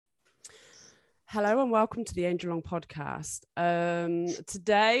Hello and welcome to the Angel Long podcast.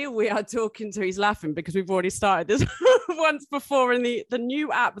 Today we are talking to, he's laughing because we've already started this once before in the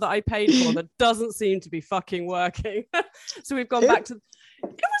new app that I paid for that doesn't seem to be fucking working. So we've gone back to,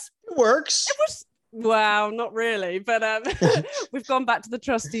 it works. Well, not really, but we've gone back to the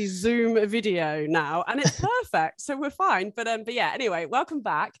trusty Zoom video now and it's perfect. So we're fine. But yeah, anyway, welcome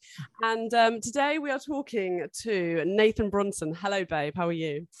back. And today we are talking to Nathan Bronson. Hello, babe. How are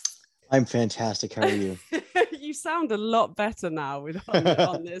you? I'm fantastic. How are you? You sound a lot better now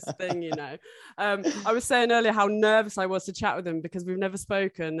on this thing, you know. I was saying earlier how nervous I was to chat with him because we've never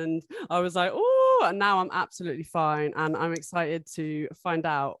spoken, and I was like, oh, and now I'm absolutely fine, and I'm excited to find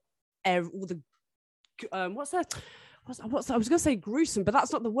out all the what's that? I was going to say gruesome, but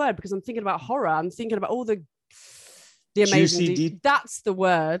that's not the word because I'm thinking about horror. I'm thinking about all the amazing. That's the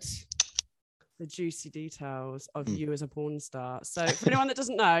word. The juicy details of you as a porn star. So for anyone that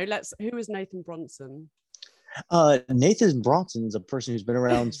doesn't know, who is Nathan Bronson? Nathan Bronson is a person who's been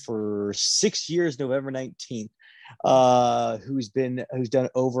around for 6 years, November 19th, who's done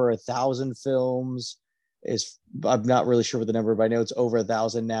over 1,000 films. I'm not really sure what the number, but I know it's over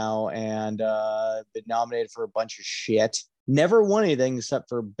 1,000 now, and been nominated for a bunch of shit. Never won anything except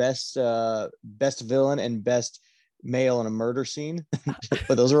for best villain and best male in a murder scene.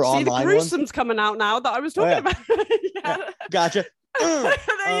 But those are online the gruesome's ones coming out now that I was talking about. Yeah. Gotcha. There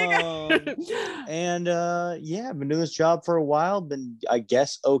you go. And I've been doing this job for a while, been I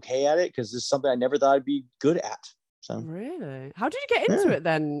guess okay at it because this is something I never thought I'd be good at. So really, how did you get into it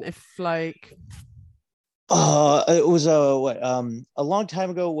then? If like it was a long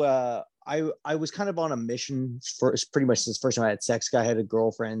time ago. I was kind of on a mission for pretty much since the first time I had sex. I had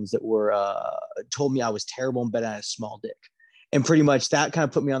girlfriends that were told me I was terrible and bet I had a small dick, and pretty much that kind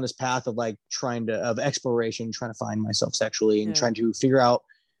of put me on this path of like of exploration, trying to find myself sexually and trying to figure out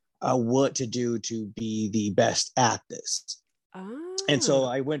what to do to be the best at this. And so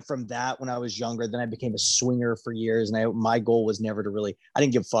I went from that when I was younger. Then I became a swinger for years, and my goal was never to really. I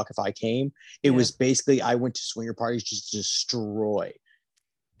didn't give a fuck if I came. It was basically I went to swinger parties just to destroy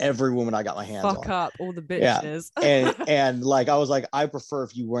every woman I got my hands on. Fuck up all the bitches. Yeah. and like I was like, I prefer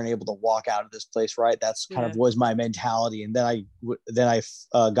if you weren't able to walk out of this place, right? That's kind of was my mentality. And then I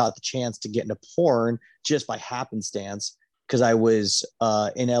got the chance to get into porn just by happenstance because I was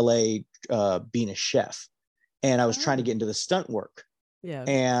in LA being a chef, and I was trying to get into the stunt work. Yeah.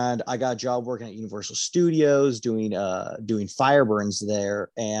 And I got a job working at Universal Studios doing fireburns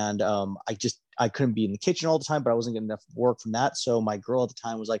there, and I couldn't be in the kitchen all the time, but I wasn't getting enough work from that. So my girl at the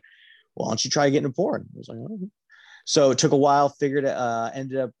time was like, well, why don't you try getting into porn? I was like, oh. So it took a while,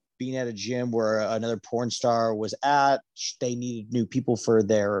 ended up being at a gym where another porn star was at. They needed new people for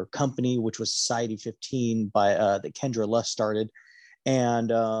their company, which was Society 15 that Kendra Lust started. And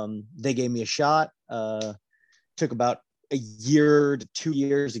they gave me a shot. Took about a year to 2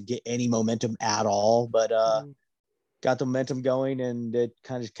 years to get any momentum at all. But got the momentum going, and it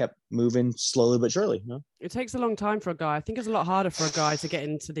kind of kept moving slowly but surely. You know? It takes a long time for a guy. I think it's a lot harder for a guy to get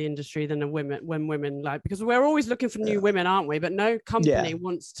into the industry than when women because we're always looking for new women, aren't we? But no company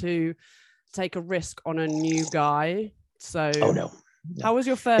wants to take a risk on a new guy. So, no. How was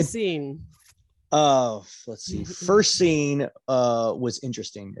your first scene? Let's see. First scene was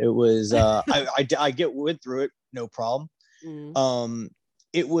interesting. It was I went through it, no problem.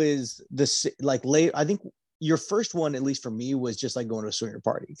 It was late. I think your first one, at least for me, was just like going to a swinger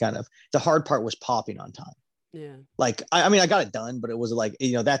party. Kind of the hard part was popping on time. Yeah. Like I mean, I got it done, but it was like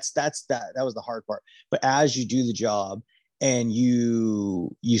that was the hard part. But as you do the job and you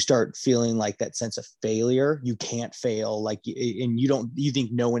start feeling like that sense of failure, you can't fail. And you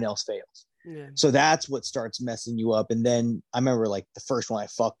think no one else fails. Yeah. So that's what starts messing you up. And then I remember like the first one I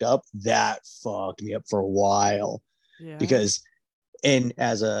fucked up, that fucked me up for a while. Yeah. Because and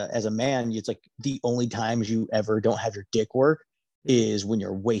as a man, it's like the only times you ever don't have your dick work is when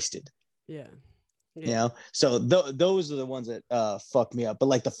you're wasted. Yeah. You know, so those are the ones that fucked me up. But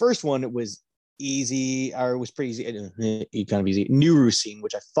like the first one, it was easy, or it was pretty easy, kind of easy. Nuru scene,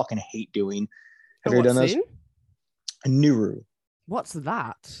 which I fucking hate doing. Have you ever done those? Nuru. What's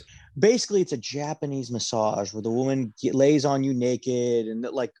that? Basically, it's a Japanese massage where the woman lays on you naked and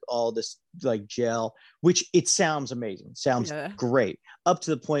like all this like gel, which it sounds amazing. Sounds great. Up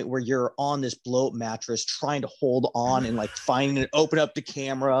to the point where you're on this blow up mattress trying to hold on and like finding it, open up the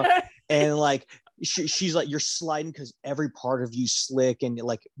camera. And like, she's like, you're sliding because every part of you slick. And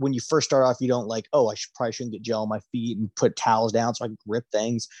like, when you first start off, you don't like, oh, probably shouldn't get gel on my feet and put towels down so I can grip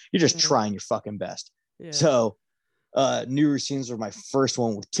things. You're just trying your fucking best. Yeah. So, new routines were my first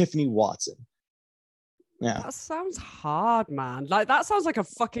one with Tiffany Watson. Yeah. That sounds hard, man. Like that sounds like a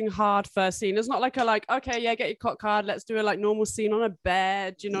fucking hard first scene. It's not like a like, okay, yeah, get your cock hard. Let's do a like normal scene on a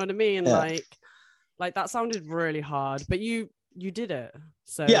bed. Do you know what I mean? Yeah. Like that sounded really hard, but you did it.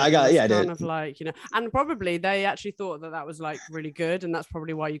 So Yeah, I did. kind of like, you know, and probably they actually thought that was like really good, and that's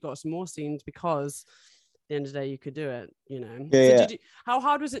probably why you got some more scenes, because at the end of the day you could do it, you know. Yeah, So how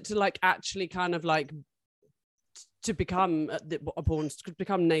hard was it to like actually kind of like to become to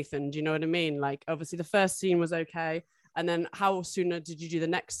become Nathan? Do you know what I mean? Like obviously the first scene was okay, and then how sooner did you do the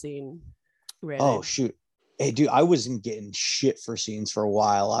next scene? Really? Oh shoot. Hey dude, I wasn't getting shit for scenes for a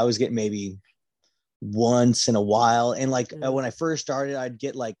while. I was getting maybe once in a while, and like when I first started, I'd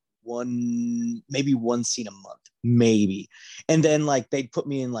get like maybe one scene a month, maybe. And then like they'd put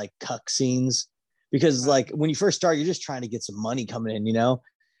me in like cuck scenes, because like when you first start, you're just trying to get some money coming in, you know.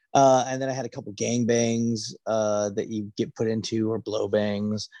 And then I had a couple gangbangs that you get put into, or blow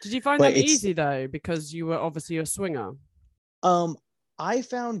bangs. Did you find them easy though, because you were obviously a swinger? I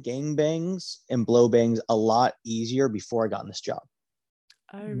found gangbangs and blow bangs a lot easier before I got in this job.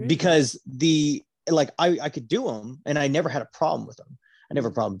 Oh, really? Because I could do them, and I never had a problem with them. I never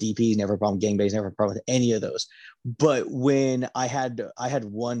had a problem with DPs, never had a problem with gangbangs, never had a problem with any of those. But when I had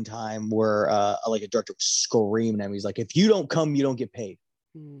one time where like a director was screaming at me, he's like, "If you don't come, you don't get paid."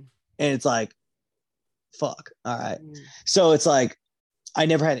 And it's like, fuck. All right. So it's like, I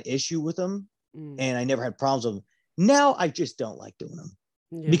never had an issue with them, and I never had problems with them. Now I just don't like doing them,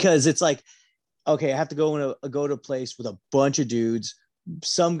 because it's like, okay, I have to go to a place with a bunch of dudes.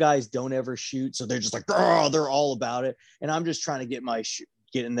 Some guys don't ever shoot, so they're just like, oh, they're all about it, and I'm just trying to get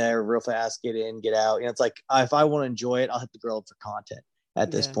in there real fast, get in, get out. You know, it's like, if I want to enjoy it, I'll hit the girl up for content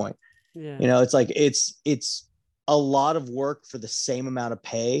at this point. You know, it's like it's a lot of work for the same amount of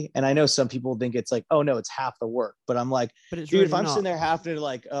pay. And I know some people think it's like, oh no, it's half the work, but I'm like, dude, really if I'm sitting there having to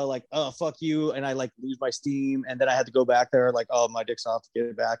like, oh fuck you, and I like lose my steam, and then I had to go back there like, oh, my dick's off to get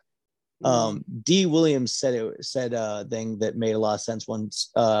it back. D. Williams said a thing that made a lot of sense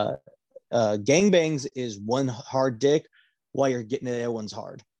once. Gangbangs is one hard dick while you're getting the other one's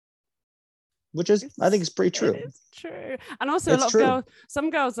hard, which is, I think, is pretty true. It's true. And also some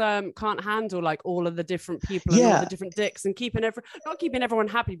girls can't handle like all of the different people and all the different dicks, and not keeping everyone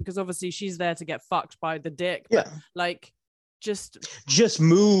happy, because obviously she's there to get fucked by the dick, but like just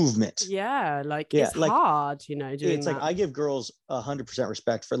movement. It's like, hard, you know, doing it's that. Like, I give girls 100%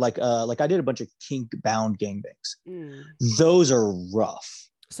 respect for like I did a bunch of kink bound gangbangs. Those are rough.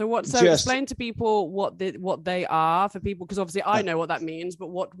 So explain to people what they are, for people, because obviously I know what that means, but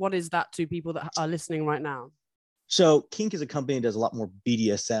what is that to people that are listening right now? So Kink is a company that does a lot more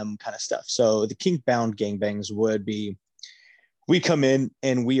BDSM kind of stuff. So the kink bound gangbangs would be, we come in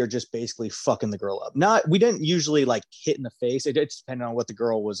and we are just basically fucking the girl up. We didn't usually like hit in the face. It depended on what the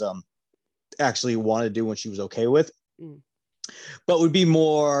girl was actually wanted to do, when she was okay with. But would be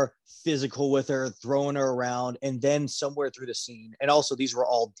more physical with her, throwing her around, and then somewhere through the scene. And also, these were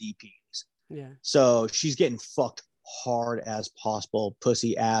all DPs. Yeah. So she's getting fucked hard as possible,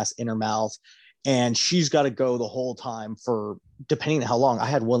 pussy, ass, in her mouth. And she's got to go the whole time for, depending on how long. I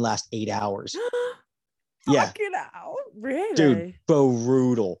had one last 8 hours. Yeah. Fucking out. Really? Dude,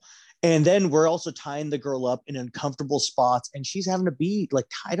 brutal. And then we're also tying the girl up in uncomfortable spots, and she's having to be like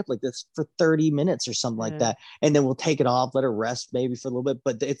tied up like this for 30 minutes or something like that. And then we'll take it off, let her rest maybe for a little bit.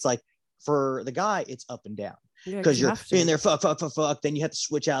 But it's like, for the guy, it's up and down, because you're in there, fuck. Then you have to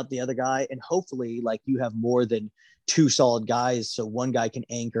switch out the other guy, and hopefully like you have more than 2 solid guys, so one guy can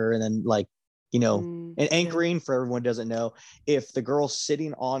anchor, and then like, you know, and anchoring, for everyone who doesn't know, if the girl's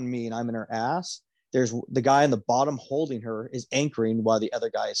sitting on me and I'm in her ass, there's the guy on the bottom holding her is anchoring while the other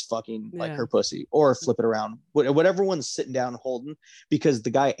guy is fucking like her pussy, or flip it around, whatever one's sitting down holding, because the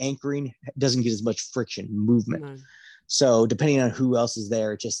guy anchoring doesn't get as much friction movement. So depending on who else is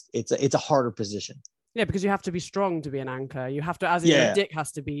there, it's a harder position. Yeah, because you have to be strong to be an anchor. You have to, as in your dick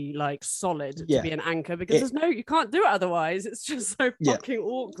has to be like solid to be an anchor, because you can't do it otherwise. It's just so fucking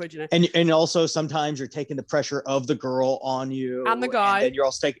awkward, you know. And also sometimes you're taking the pressure of the girl on you, and the guy, and then you're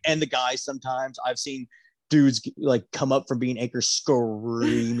also and the guy. Sometimes I've seen dudes like come up from being anchors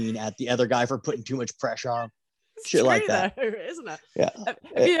screaming at the other guy for putting too much pressure on him. Shit like that, though, isn't it? Yeah.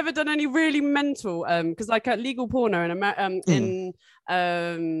 Have you ever done any really mental? Because like legal porno in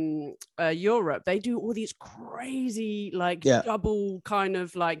Europe, they do all these crazy like double kind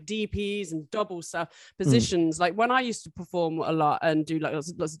of like DPs and double stuff positions. Like when I used to perform a lot and do like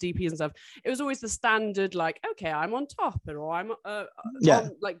lots of DPs and stuff, it was always the standard like, okay, I'm on top, or I'm on,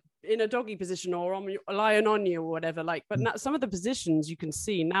 like in a doggy position, or I'm lying on you or whatever. Like, but some of the positions you can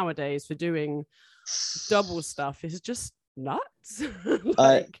see nowadays for doing double stuff is just nuts.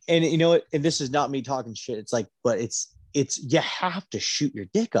 And you know what? And this is not me talking shit. It's like, but it's you have to shoot your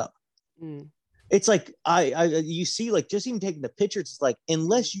dick up. It's like you see, like, just even taking the pictures, it's like,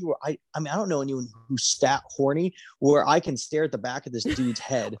 unless you were, I mean, I don't know anyone who's stat horny where I can stare at the back of this dude's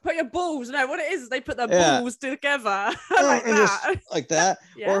head. Put your balls. No, what it is they put their balls together like and that. Just like that.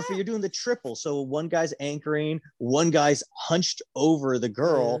 Yeah. Or if you're doing the triple, so one guy's anchoring, one guy's hunched over the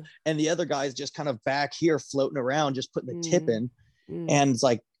girl, and the other guy's just kind of back here floating around, just putting the tip in. And it's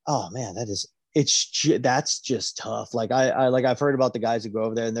like, oh man, that's just tough. Like I've heard about the guys who go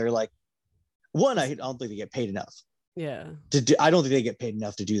over there and they're like, one, I don't think they get paid enough. Yeah. I don't think they get paid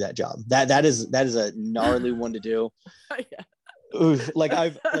enough to do that job. That is a gnarly one to do. Yeah. Like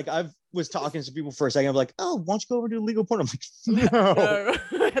I've was talking to people for a second. I'm like, oh, why don't you go over to legal porn? I'm like, no.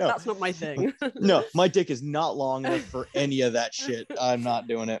 That's not my thing. No, my dick is not long enough for any of that shit. I'm not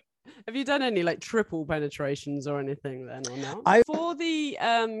doing it. Have you done any like triple penetrations or anything then, or not? For the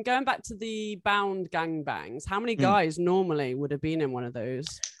going back to the bound gangbangs, how many guys normally would have been in one of those?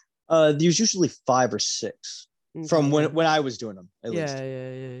 There's usually 5 or 6 from when I was doing them, at least.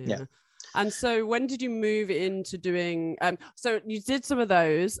 Yeah. And so when did you move into doing, so you did some of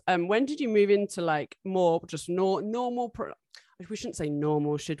those, when did you move into like more just normal, we shouldn't say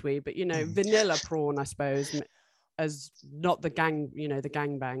normal, should we? But, you know, vanilla prawn, I suppose, as not the gang, you know, the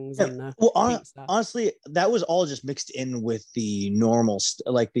gangbangs and the honestly, that was all just mixed in with the normal,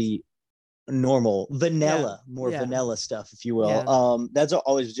 like the normal vanilla, vanilla stuff, if you will. That's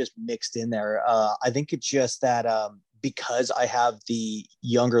always just mixed in there. I think it's just that because I have the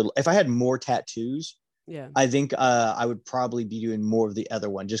younger, if I had more tattoos, I think I would probably be doing more of the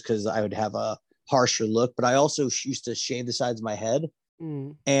other one, just because I would have a harsher look. But I also used to shave the sides of my head,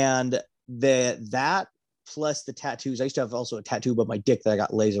 and that plus the tattoos, I used to have also a tattoo above my dick that I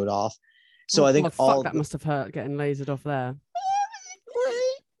got lasered off. So I think that must have hurt getting lasered off there.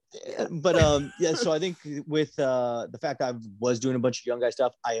 But so I think with the fact I was doing a bunch of young guy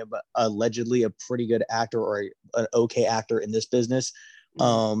stuff, I am allegedly a pretty good actor, or an okay actor in this business.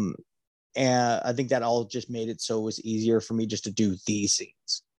 And I think that all just made it so it was easier for me just to do these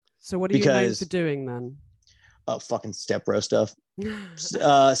scenes. So what are you known for doing then? Fucking step bro stuff.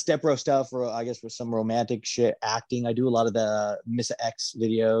 Step bro stuff, or I guess with some romantic shit, acting. I do a lot of the Miss X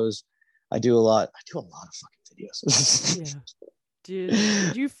videos. I do a lot of fucking videos. Do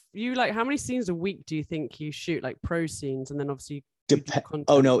you like, how many scenes a week do you think you shoot, like pro scenes, and then obviously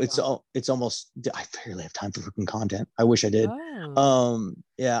oh no, it's almost, I barely have time for freaking content. I wish I did.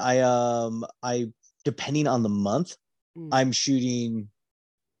 I depending on the month, I'm shooting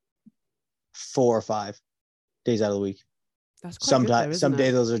 4 or 5 days out of the week. That's quite sometimes some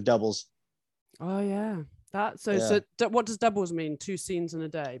days those are doubles. Oh yeah. So what does doubles mean? 2 scenes in a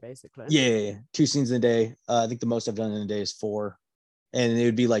day, basically? Yeah. 2 scenes in a day. I think the most I've done in a day is 4. And it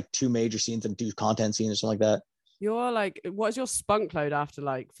would be like 2 major scenes and 2 content scenes or something like that. You're like, what's your spunk load after,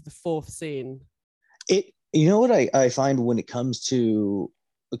 like, for the 4th scene? You know what I find when it comes to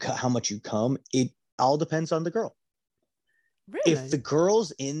how much you come, it all depends on the girl. Really? If the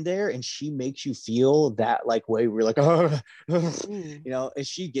girl's in there and she makes you feel that like way, we're like, you know, if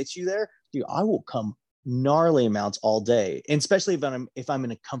she gets you there, dude, I will come gnarly amounts all day. And especially if I'm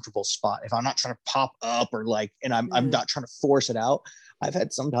in a comfortable spot, if I'm not trying to pop up or like, and I'm not trying to force it out. I've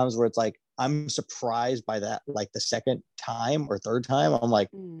had some times where it's like, I'm surprised by that, like the second time or third time, I'm like,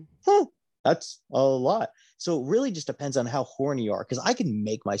 that's a lot. So it really just depends on how horny you are, because I can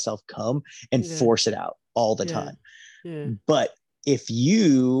make myself come and force it out all the time. But if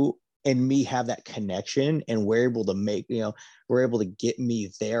you and me have that connection and we're able to get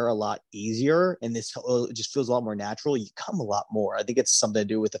me there a lot easier, and it just feels a lot more natural, you come a lot more. I think it's something to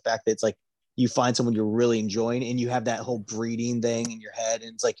do with the fact that it's like you find someone you're really enjoying and you have that whole breeding thing in your head,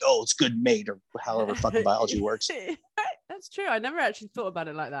 and it's like, oh, it's good mate, or however fucking biology works. That's true. I never actually thought about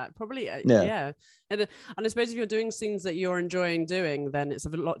it like that. Probably, yeah. And I suppose if you're doing scenes that you're enjoying doing, then it's a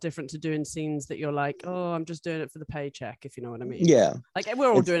lot different to doing scenes that you're like, oh, I'm just doing it for the paycheck, if you know what I mean. Yeah. Like,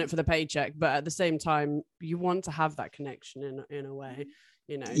 we're all doing it for the paycheck, but at the same time, you want to have that connection in a way,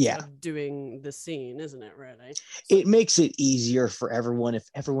 you know, doing the scene, isn't it, really? So, it makes it easier for everyone if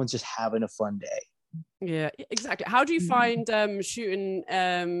everyone's just having a fun day. Yeah, exactly. How do you find shooting?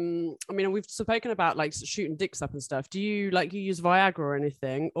 I mean, we've spoken about like shooting dicks up and stuff. Do you use Viagra or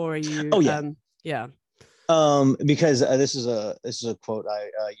anything, or are you? Oh yeah, because this is a quote I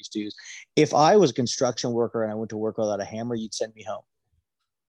used to use. If I was a construction worker and I went to work without a hammer, you'd send me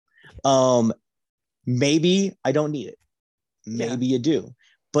home. Maybe I don't need it. Maybe you do.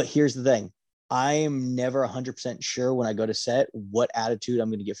 But here's the thing: I am never 100% sure when I go to set what attitude I'm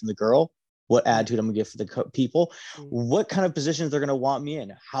going to get from the girl. what attitude I'm gonna give for the people, Mm. what kind of positions they're gonna want me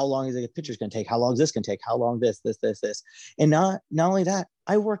in, how long is the picture's gonna take, how long is this gonna take, how long this, and not only that,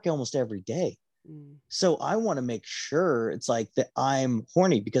 I work almost every day. Mm. So I want to make sure it's like that I'm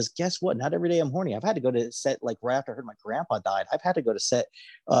horny, because guess what? Not every day I'm horny. I've had to go to set, like right after I heard my grandpa died, I've had to go to set,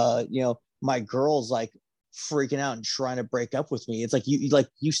 my girl's like freaking out and trying to break up with me. It's like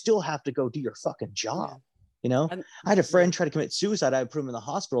you still have to go do your fucking job. Yeah. I had a friend try to commit suicide. I put him in the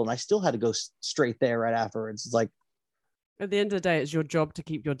hospital and I still had to go straight there right afterwards. It's like, at the end of the day, it's your job to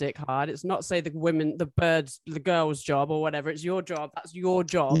keep your dick hard. It's not, say, the women, the birds, the girl's job or whatever. It's your job. That's your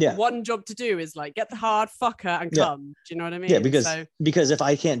job. Yeah. One job to do is like get the hard fucker and come. Do you know what I mean? Yeah, because if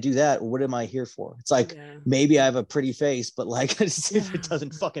I can't do that, what am I here for? It's like, maybe I have a pretty face, but like it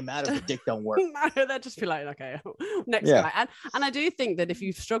doesn't fucking matter if the dick don't work. No, they'd just be like, okay, next guy. And I do think that if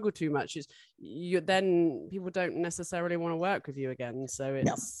you struggle too much, then people don't necessarily want to work with you again. So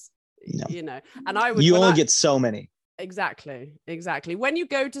it's and you only get so many. Exactly. When you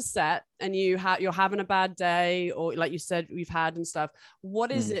go to set and you're having a bad day, or like you said we've had and stuff,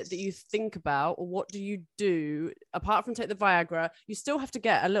 what is it that you think about, or what do you do apart from take the Viagra? You still have to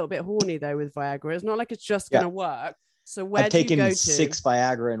get a little bit horny though with Viagra. It's not like it's just gonna work. So where I've do you go to? taken 6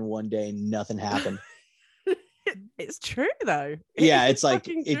 Viagra in one day, nothing happened. It's true though. It's like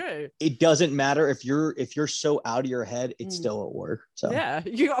true. It doesn't matter if you're so out of your head, it's still at work. So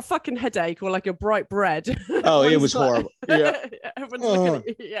you got a fucking headache, or like your bright bread. Oh, it was horrible. Yeah. Everyone's looking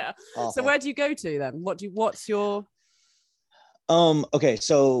at you. Awful. So where do you go to then? What's your okay,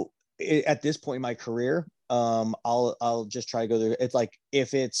 so at this point in my career, I'll just try to go there. It's like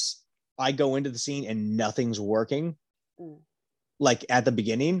if I go into the scene and nothing's working, like at the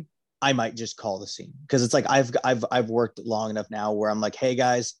beginning, I might just call the scene, because it's like I've worked long enough now where I'm like, hey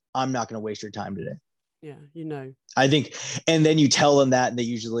guys, I'm not going to waste your time today. Yeah, I think, and then you tell them that, and they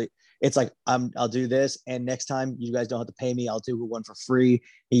usually, it's like, I'll do this, and next time you guys don't have to pay me. I'll do one for free.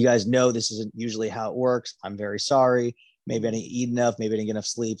 You guys know this isn't usually how it works. I'm very sorry. Maybe I didn't eat enough. Maybe I didn't get enough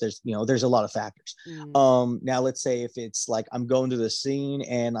sleep. There's a lot of factors. Now let's say if it's like I'm going to the scene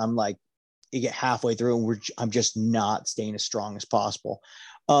and I'm like, you get halfway through and I'm just not staying as strong as possible.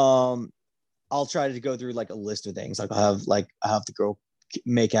 I'll try to go through like a list of things. Like I'll have the girl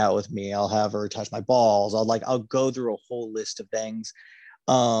make out with me. I'll have her touch my balls. I'll go through a whole list of things.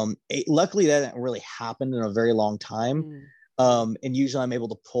 Luckily that didn't really happen in a very long time. And usually I'm able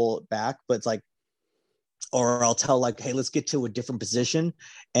to pull it back, but it's like, or I'll tell like, hey, let's get to a different position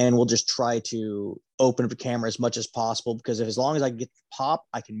and we'll just try to open up the camera as much as possible, because as long as I get the pop,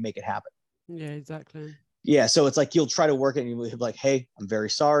 I can make it happen. Yeah, exactly. Yeah, so it's like you'll try to work it and you'll be like, hey, I'm very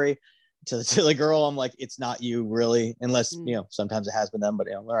sorry. To the girl, I'm like, it's not you really, unless sometimes it has been them, but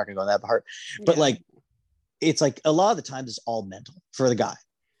we're not gonna go in that part. But like, it's like a lot of the times it's all mental for the guy.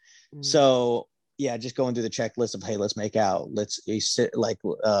 So just going through the checklist of, hey, let's make out, let's sit, like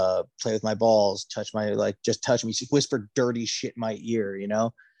play with my balls, touch my, like just touch me, whisper dirty shit in my ear,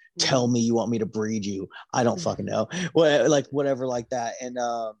 tell me you want me to breed you. I don't fucking know. Like whatever like that.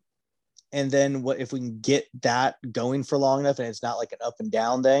 And then what if we can get that going for long enough and it's not like an up and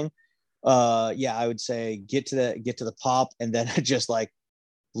down thing, I would say get to the pop, and then just like,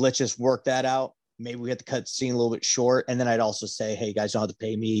 let's just work that out. Maybe we have to cut the scene a little bit short. And then I'd also say, hey, guys don't have to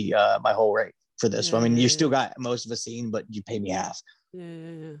pay me my whole rate for this. You still got most of a scene, but you pay me half.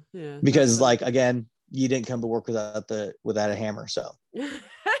 Yeah. Because like, again, you didn't come to work without a hammer. So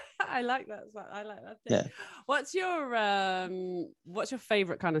I like that. I like that thing. Yeah. What's your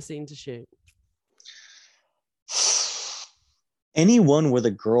favorite kind of scene to shoot? Anyone where the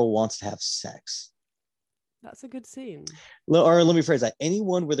girl wants to have sex. That's a good scene. Or let me phrase that.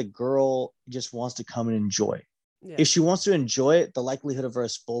 Anyone where the girl just wants to come and enjoy. Yeah. If she wants to enjoy it, the likelihood of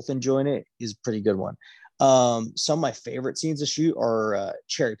us both enjoying it is a pretty good one. Some of my favorite scenes to shoot are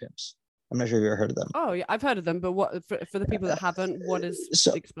cherry pimps. I'm not sure if you've ever heard of them. Oh yeah, I've heard of them, but what for the people that haven't, what is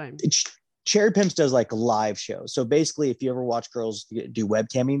explain? Cherry Pimps does like live shows. So basically, if you ever watch girls do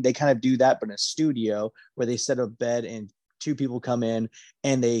webcamming, they kind of do that, but in a studio where they set up a bed and 2 people come in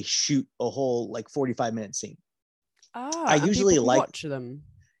and they shoot a whole like 45-minute scene. I usually watch them.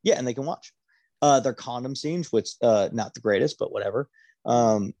 Yeah, and they can watch. Their condom scenes, which not the greatest, but whatever.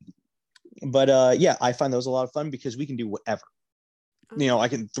 I find those a lot of fun because we can do whatever.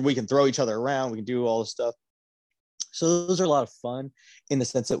 We can throw each other around. We can do all this stuff. So those are a lot of fun in the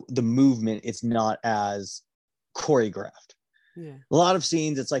sense that the movement, it's not as choreographed. Yeah. A lot of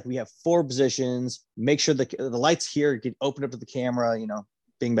scenes, it's like we have 4 positions, make sure the lights here get opened up to the camera,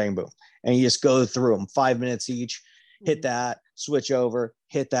 bing, bang, boom. And you just go through them 5 minutes each, hit that, switch over,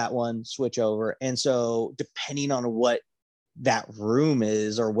 hit that one, switch over. And so depending on what that room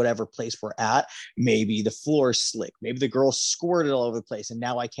is, or whatever place we're at. Maybe the floor's slick, maybe the girl squirted all over the place and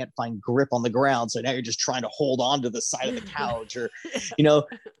now I can't find grip on the ground, so now you're just trying to hold on to the side of the couch, or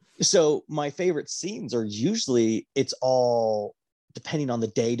so my favorite scenes are usually, it's all depending on the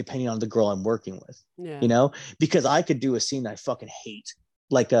day, depending on the girl I'm working with. Because I could do a scene I fucking hate,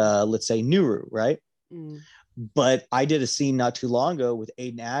 like let's say Nuru, right? But I did a scene not too long ago with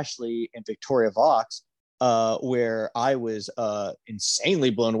Aiden Ashley and Victoria Vox, where I was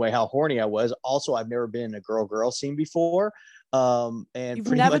insanely blown away how horny I was. Also, I've never been in a girl scene before. And you've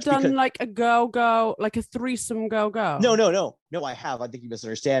never done like a girl, like a threesome girl. No, I have. I think you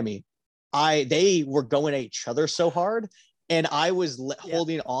misunderstand me. They were going at each other so hard, and I was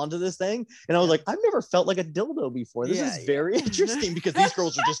holding on to this thing, and I was like, I've never felt like a dildo before. This is very interesting, because these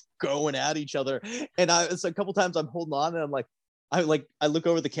girls are just going at each other, and it's a couple times I'm holding on, and I'm like, I look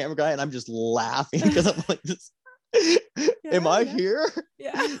over the camera guy, and I'm just laughing because I'm like, this. Am I here?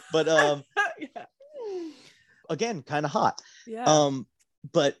 Yeah. But again, kind of hot. Yeah.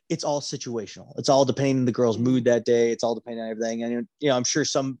 But it's all situational. It's all depending on the girl's mood that day. It's all depending on everything. And I'm sure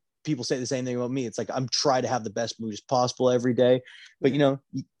some people say the same thing about me. It's like, I'm trying to have the best mood as possible every day, but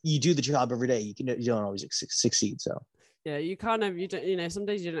you do the job every day. You don't always succeed. So yeah, you don't, some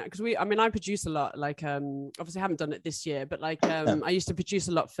days you don't, because I produce a lot, like obviously I haven't done it this year, but like I used to produce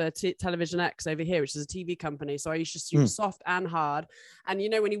a lot for Television X over here, which is a TV company. So I used to shoot soft and hard, and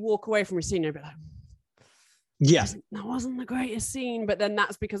when you walk away from a scene, you're a bit like, that wasn't the greatest scene, but then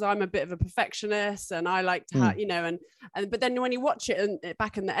that's because I'm a bit of a perfectionist and I like to have, but then when you watch it and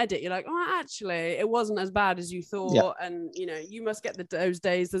back in the edit, you're like, oh, actually it wasn't as bad as you thought. And you must get those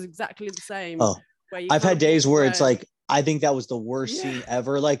days. There's exactly the same. I've had days where it's like, I think that was the worst scene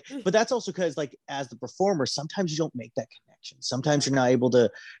ever. Like, but that's also because, like, as the performer, sometimes you don't make that connection. Sometimes you're not able to,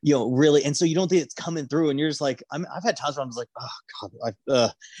 really. And so you don't think it's coming through, and you're just like, I've had times where I'm just like, oh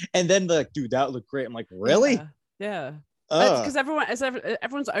God, and then like, dude, that looked great. I'm like, really? Yeah. Because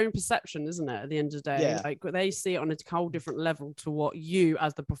everyone's own perception, isn't it? At the end of the day, like they see it on a whole different level to what you,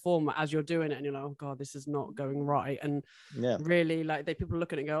 as the performer, as you're doing it, and you're like, oh God, this is not going right. And really, like, people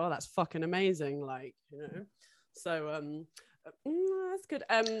look at it and go, oh, that's fucking amazing, like, So that's good.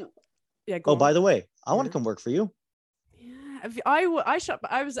 Go on. By the way, I want to come work for you. I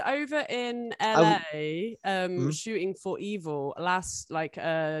was over in LA shooting for Evil last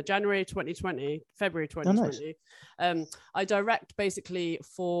January 2020, February 2020. Oh, nice. I direct basically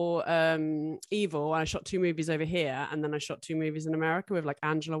for Evil, and I shot 2 movies over here, and then I shot 2 movies in America with like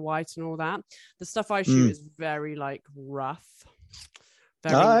Angela White and all that. The stuff I shoot is very like rough,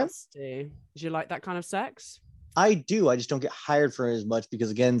 very nasty. Do you like that kind of sex? I do. I just don't get hired for it as much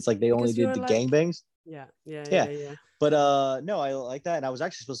because, again, it's like they only did the gangbangs. Yeah. But no, I like that. And I was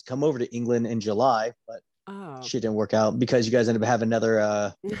actually supposed to come over to England in July, but shit didn't work out because you guys ended up having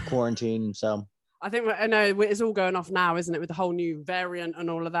another quarantine. So I think I know it's all going off now, isn't it? With the whole new variant and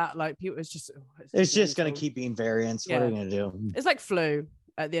all of that. Like, people, it's just going to keep being variants. What are you going to do? It's like flu.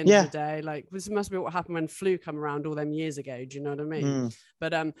 At the end of the day, like, this must be what happened when flu come around all them years ago. Do you know what I mean?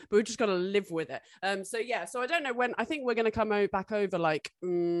 But we just got to live with it. So I don't know when. I think we're going to come back over, like,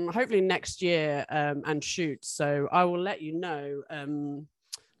 hopefully next year, and shoot. So I will let you know,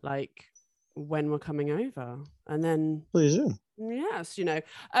 like, when we're coming over, and then please do. Yes,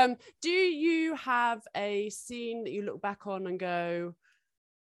 do you have a scene that you look back on and go,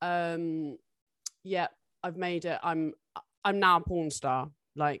 yeah, I've made it. I'm now a porn star.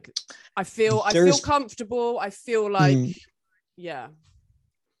 Like, I feel comfortable. I feel like,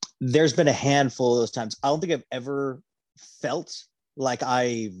 there's been a handful of those times. I don't think I've ever felt like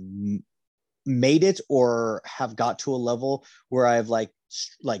I made it or have got to a level where I've like,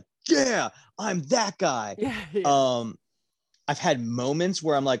 yeah, I'm that guy. Yeah. I've had moments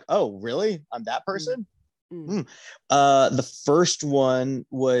where I'm like, oh, really? I'm that person? The first one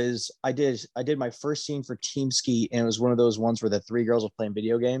was I did my first scene for Team Ski, and it was one of those ones where the 3 girls were playing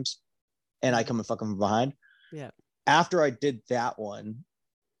video games and I come and fuck them from behind. Yeah. After I did that one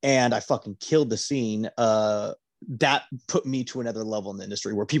and I fucking killed the scene, that put me to another level in the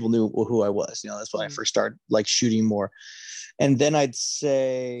industry where people knew who I was. That's when I first started like shooting more. And then I'd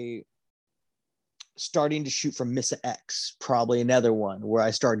say starting to shoot for Missa X, probably another one where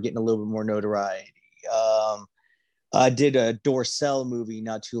I started getting a little bit more notoriety. I did a Dorcel movie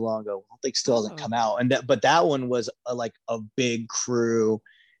not too long ago. I think still hasn't come out, but that one was like a big crew,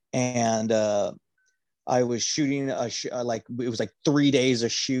 and I was shooting like it was like 3 days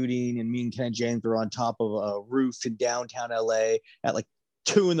of shooting, and me and Ken James were on top of a roof in downtown LA at like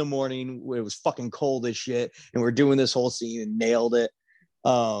 2 a.m. It was fucking cold as shit, and we're doing this whole scene and nailed it.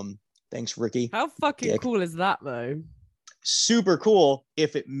 Thanks, Ricky. How fucking cool is that, though? super cool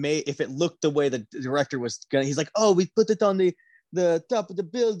if it looked the way the director was gonna. He's like, oh, we put it on the top of the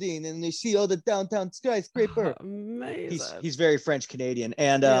building and they see all the downtown skyscraper. Amazing. He's very French Canadian,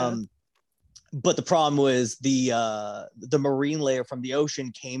 and Yeah. but the problem was the marine layer from the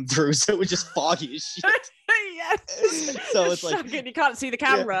ocean came through, so it was just foggy as shit. Yes. So it's like you can't see the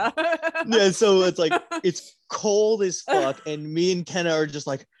camera. Yeah, so it's like it's cold as fuck, and me and Kenna are just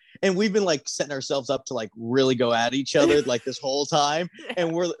like, and we've been like setting ourselves up to like really go at each other like this whole time,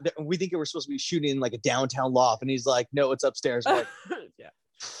 and we think we're supposed to be shooting in like a downtown loft, and he's like, no, it's upstairs. We're like, Yeah.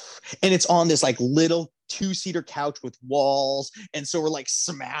 And it's on this like little 2-seater couch with walls, and so we're like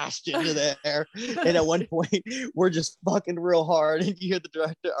smashed into there. And at one point we're just fucking real hard, and you hear the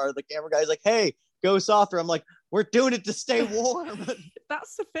director or the camera guy's like, hey, go softer. I'm like, we're doing it to stay warm.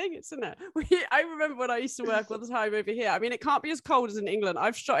 That's the thing, isn't it? I remember when I used to work all the time over here. I mean, it can't be as cold as in England.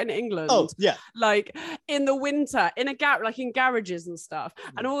 I've shot in England. Oh yeah, like in the winter, in like in garages and stuff.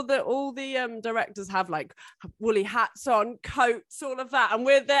 And all the directors have like woolly hats on, coats, all of that, and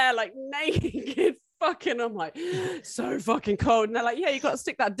we're there like naked. Fucking, I'm like, so fucking cold. And they're like, yeah, you got to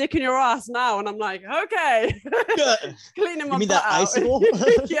stick that dick in your ass now. And I'm like, okay. Cleaning my butt out. Icicle?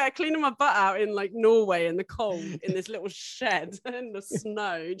 Yeah, cleaning my butt out in like Norway in the cold in this little shed in the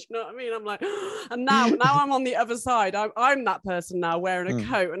snow. Do you know what I mean? I'm like, and now I'm on the other side. I'm that person now wearing a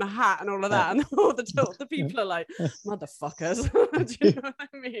coat and a hat and all of that. And all the people are like, motherfuckers. Do you know what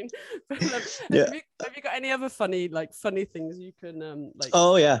I mean? But, have you got any other funny things you can like?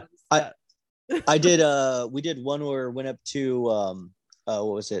 Oh yeah. I did we did one where we went up to what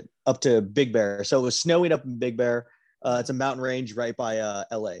was it, up to Big Bear. So it was snowing up in Big Bear. It's a mountain range right by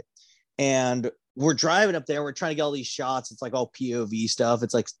LA, and we're driving up there. We're trying to get all these shots. It's like all POV stuff.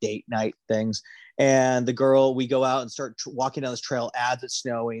 It's like date night things. And the girl, we go out and start walking down this trail as it's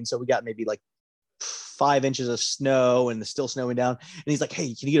snowing. So we got maybe like 5 inches of snow and it's still snowing down. And he's like,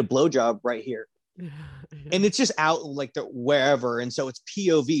 hey, can you get a blowjob right here? And it's just out like the wherever, and so it's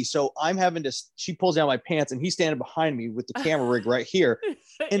POV. So I'm having to, she pulls down my pants and he's standing behind me with the camera rig right here.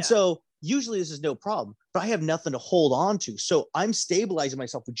 And so usually this is no problem, but I have nothing to hold on to. So I'm stabilizing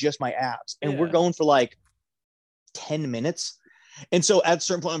myself with just my abs, and we're going for like 10 minutes. And so at a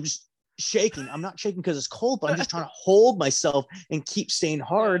certain point, I'm just shaking. I'm not shaking because it's cold, but I'm just trying to hold myself and keep staying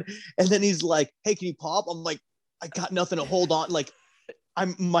hard. And then he's like, hey, can you pop? I'm like, I got nothing to hold on. Like,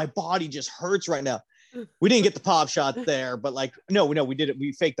 my body just hurts right now. We didn't get the pop shot there, but like, no, we did it.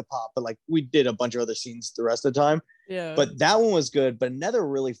 We faked the pop, but like we did a bunch of other scenes the rest of the time. Yeah. But that one was good. But another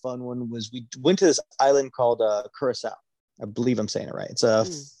really fun one was we went to this island called Curacao. I believe I'm saying it right. It's I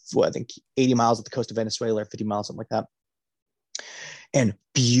think 80 miles off the coast of Venezuela, or 50 miles, something like that. And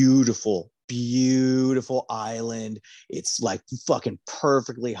beautiful island. It's like fucking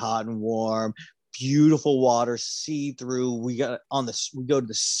perfectly hot and warm. Beautiful water, see through. We go to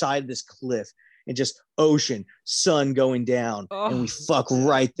the side of this cliff and just ocean, sun going down, and we fuck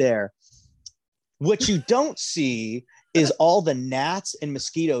right there. What you don't see is all the gnats and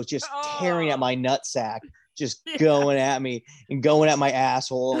mosquitoes just tearing at my nutsack, just going at me and going at my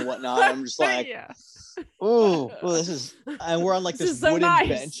asshole and whatnot. I'm just like, oh, well, this is, and we're on like this wooden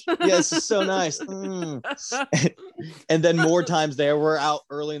bench. Yeah, this is so nice. And then more times there, we're out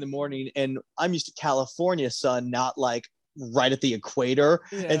early in the morning, and I'm used to California sun, not like right at the equator.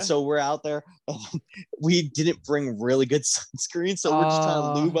 And so we're out there, and we didn't bring really good sunscreen, so we're just trying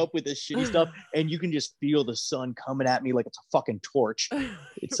to lube up with this shitty stuff, and you can just feel the sun coming at me like it's a fucking torch.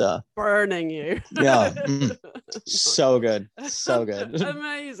 It's burning you. Yeah. So good.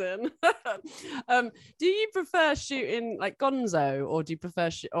 Amazing. Do you prefer shooting like gonzo, or do you prefer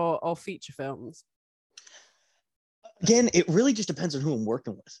or feature films? Again, it really just depends on who I'm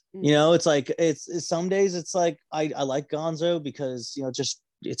working with. You know, it's like it's some days it's like I like gonzo because, you know, just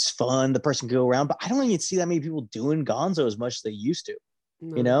it's fun, the person can go around, but I don't even see that many people doing gonzo as much as they used to.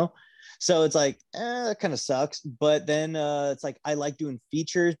 You know, so it's like that kind of sucks. But then it's like I like doing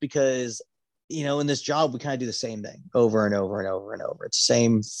features because, you know, in this job we kind of do the same thing over and over and over and over. It's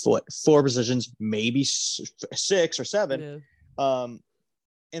same 4 positions, maybe 6 or 7.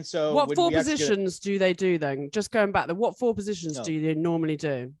 And so what 4 positions do they do then? Just going back there, what 4 positions do they normally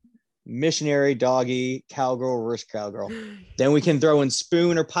do? Missionary, doggy, cowgirl, reverse cowgirl. Then we can throw in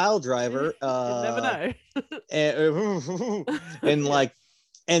spoon or pile driver. You never know. and like,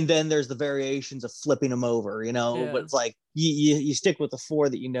 and then there's the variations of flipping them over, you know. But it's like you stick with the 4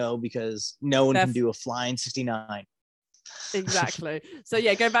 that you know, because no one can do a flying 69. Exactly. So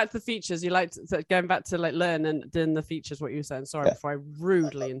yeah, going back to the features, you like going back to like learn and doing the features, what you were saying. Sorry, Yeah. before I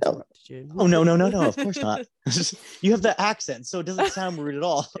rudely interrupted you. Oh, no. Of course not. You have the accent, so it doesn't sound rude at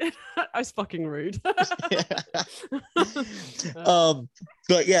all. I was fucking rude. But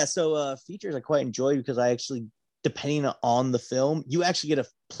yeah, so features I quite enjoy because I actually, depending on the film, you actually get to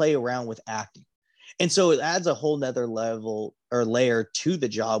play around with acting. And so it adds a whole nother level or layer to the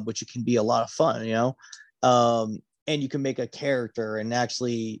job, which it can be a lot of fun, and you can make a character and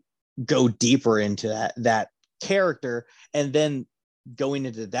actually go deeper into that character. And then going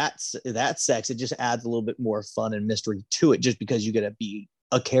into that sex, it just adds a little bit more fun and mystery to it, just because you get to be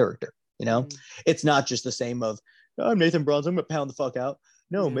a character. It's not just the same of, I'm Nathan Bronson, I'm gonna pound the fuck out.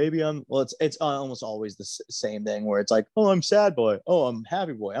 No, maybe it's almost always the same thing where it's like, oh, I'm sad boy, oh, I'm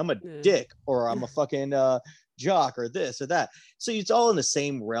happy boy, I'm a dick, or I'm a fucking jock, or this or that. So it's all in the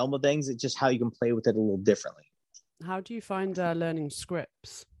same realm of things. It's just how you can play with it a little differently. How do you find learning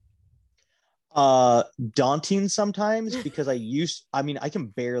scripts? Daunting sometimes, because I can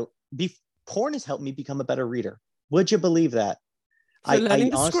barely porn has helped me become a better reader. Would you believe that? So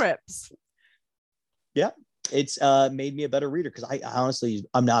learning the scripts. Yeah, it's made me a better reader, because I honestly,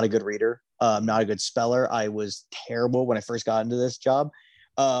 I'm not a good reader. I'm not a good speller. I was terrible when I first got into this job.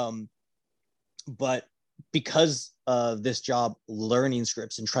 But because of this job, learning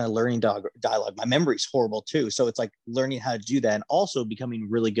scripts and trying to learn dialogue, my memory's horrible too. So it's like learning how to do that, and also becoming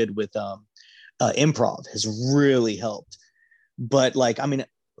really good with improv has really helped. But like, I mean,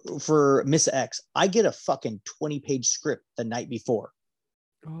 for Miss X, I get a fucking 20-page script the night before.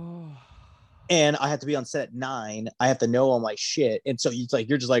 Oh. And I have to be on set at 9. I have to know all my shit. And so it's like,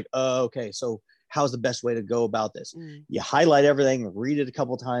 you're just like, oh, okay, so how's the best way to go about this? You highlight everything, read it a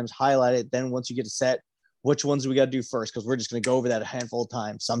couple of times, highlight it. Then once you get a set, which ones do we got to do first? Because we're just going to go over that a handful of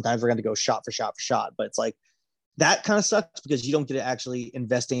times. Sometimes we're going to go shot for shot for shot. But it's like, that kind of sucks because you don't get to actually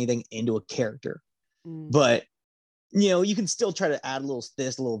invest anything into a character. But, you can still try to add a little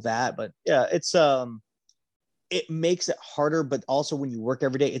this, a little that. But yeah, it makes it harder. But also when you work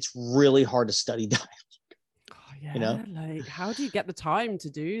every day, it's really hard to study dialogue. Oh, yeah, like how do you get the time to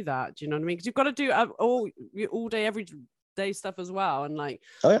do that? Do you know what I mean? Because you've got to do all day, every day stuff as well. And like,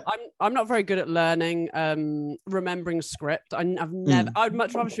 I'm not very good at learning, remembering script. I've never. I'd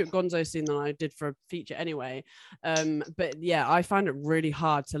much rather shoot a Gonzo scene than I did for a feature anyway. But yeah, I find it really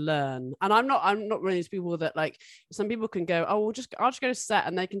hard to learn. And I'm not one of these people that, like, some people can go, oh, I'll just go to set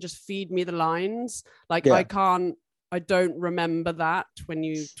and they can just feed me the lines. Like I don't remember that when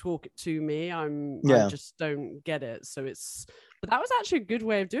you talk it to me. I just don't get it. So but that was actually a good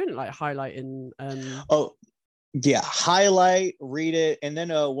way of doing it, like highlighting. Highlight, read it. And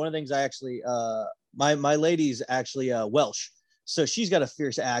then one of the things I actually, my lady's actually Welsh. So she's got a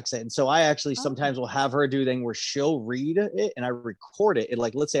fierce accent. And so I actually sometimes will have her do a thing where she'll read it and I record it. And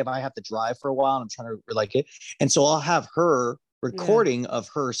like, let's say if I have to drive for a while and I'm trying to like it. And so I'll have her recording of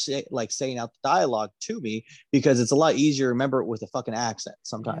her saying out the dialogue to me, because it's a lot easier to remember it with a fucking accent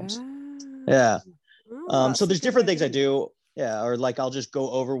sometimes. So there's different things I do. Or like I'll just go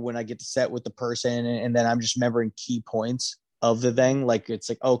over when I get to set with the person, and then I'm just remembering key points of the thing. Like it's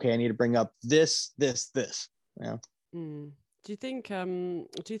like, okay, I need to bring up this. Do you think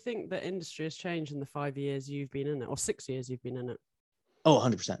the industry has changed in the 5 years you've been in it, or 6 years you've been in it? Oh,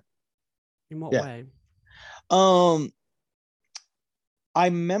 100%. In what way? I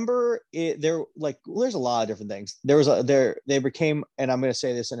remember it. There's a lot of different things. They became, and I'm going to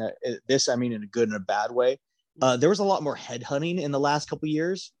say this I mean in a good and a bad way. There was a lot more headhunting in the last couple of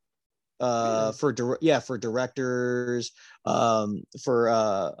years. For directors, what's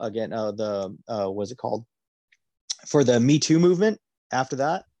it called? For the Me Too movement after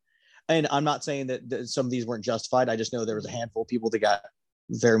that. And I'm not saying that some of these weren't justified. I just know there was a handful of people that got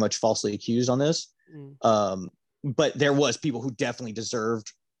very much falsely accused on this. But there was people who definitely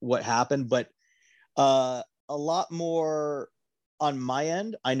deserved what happened. But a lot more on my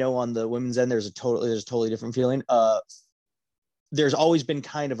end. I know on the women's end, there's a totally different feeling. There's always been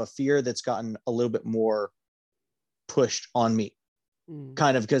kind of a fear that's gotten a little bit more pushed on me,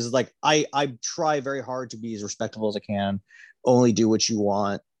 kind of, because like I try very hard to be as respectable as I can, only do what you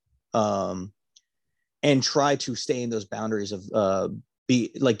want, and try to stay in those boundaries of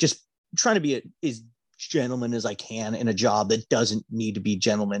be like just trying to be as gentleman as I can in a job that doesn't need to be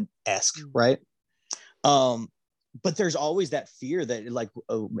gentleman-esque, right? But there's always that fear that like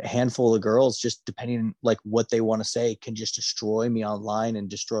a handful of girls, just depending on like what they want to say, can just destroy me online and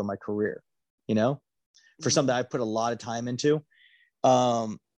destroy my career, for something I put a lot of time into.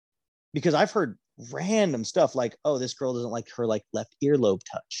 Because I've heard random stuff like, oh, this girl doesn't like her like left earlobe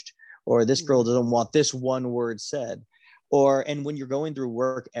touched, or this girl doesn't want this one word said. and when you're going through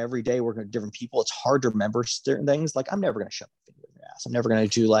work every day, working with different people, it's hard to remember certain things. Like, I'm never going to shove my finger in your ass. I'm never going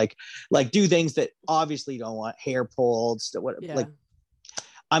to do like do things that obviously you don't want, hair pulled, like,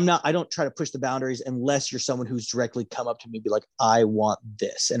 I don't try to push the boundaries unless you're someone who's directly come up to me and be like, I want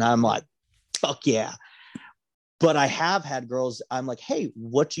this. And I'm like, fuck yeah. But I have had girls, I'm like, hey,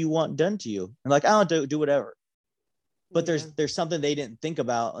 what do you want done to you? And like, I don't do whatever. But there's something they didn't think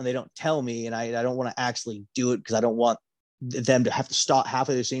about and they don't tell me. And I don't want to actually do it because I don't want them to have to stop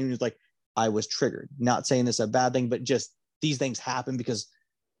halfway through the scene. It's like, I was triggered. Not saying this is a bad thing, but just these things happen because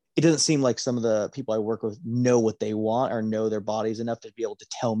it doesn't seem like some of the people I work with know what they want or know their bodies enough to be able to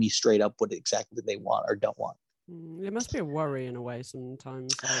tell me straight up what exactly they want or don't want. It must be a worry in a way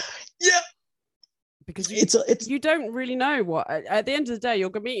sometimes. Like, yeah. Because you don't really know what at the end of the day you're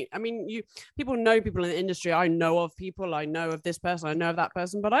gonna meet. I mean, people know people in the industry. I know of people. I know of this person. I know of that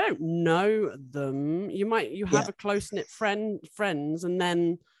person, but I don't know them. You have a close-knit friends, and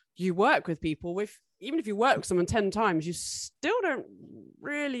then you work with people with. Even if you work with someone 10 times, you still don't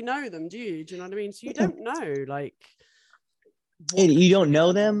really know them, do you? Do you know what I mean? So you don't know, like, and you don't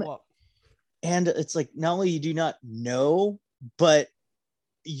know them, and it's like not only you do not know, but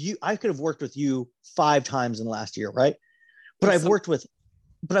I could have worked with you 5 times in the last year, right? But I've worked with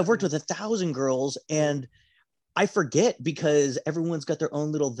 1,000 girls, and I forget because everyone's got their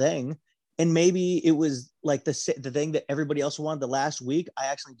own little thing. And maybe it was like the thing that everybody else wanted the last week. I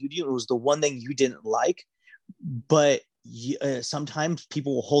actually do to you. It was the one thing you didn't like, but sometimes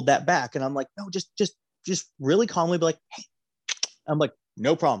people will hold that back. And I'm like, no, just really calmly be like, hey, I'm like,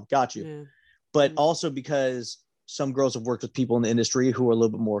 no problem. Got you. Yeah. But also because some girls have worked with people in the industry who are a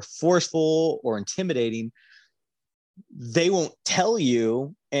little bit more forceful or intimidating, they won't tell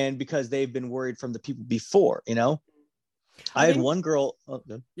you. And because they've been worried from the people before, you know? I had one girl.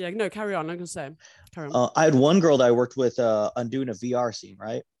 Yeah, no, carry on. I'm gonna say, carry on. I had one girl that I worked with on doing a VR scene,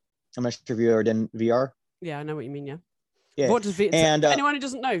 right? I'm not sure if you ever done VR. Yeah, I know what you mean. Yeah. Yeah. What does and anyone who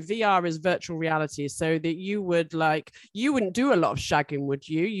doesn't know, VR is virtual reality. So that you wouldn't do a lot of shagging, would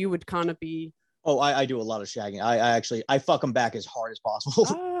you? You would kind of be. Oh, I do a lot of shagging. I fuck them back as hard as possible.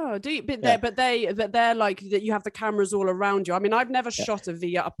 Oh, do you? But they're like that. You have the cameras all around you. I mean, I've never shot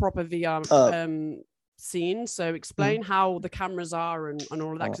a proper VR scene, so explain how the cameras are and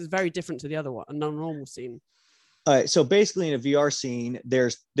all of that, because it's very different to the other one, a non-normal scene. All right, so basically in a VR scene,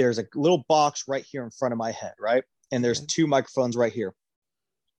 there's a little box right here in front of my head, right? And there's 2 microphones right here.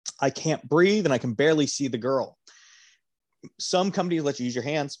 I can't breathe and I can barely see the girl. Some companies let you use your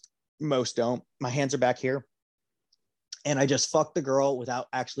hands, most don't. My hands are back here, and I just fuck the girl without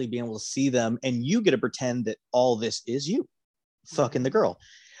actually being able to see them, and you get to pretend that all this is you fucking the girl.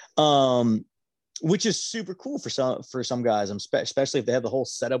 Which is super cool for some guys, especially if they have the whole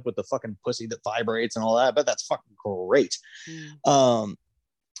setup with the fucking pussy that vibrates and all that. But that's fucking great.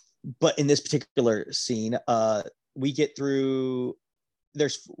 But in this particular scene, we get through.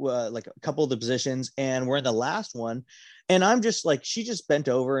 There's like a couple of the positions, and we're in the last one, and I'm just like, she just bent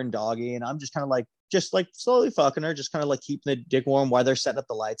over and doggy, and I'm just kind of like slowly fucking her, just kind of like keeping the dick warm while they're setting up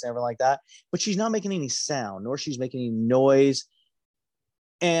the lights and everything like that. But she's not making any sound, nor she's making any noise.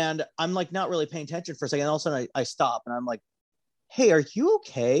 And I'm like not really paying attention for a second. And all of a sudden I stop and I'm like, hey, are you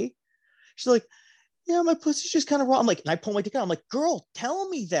okay? She's like, yeah, my pussy's just kind of raw. I'm like, and I pull my dick out. I'm like, girl, tell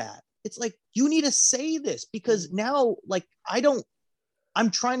me that. It's like, you need to say this because now, like, I'm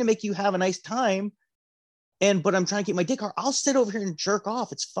trying to make you have a nice time. But I'm trying to keep my dick hard. I'll sit over here and jerk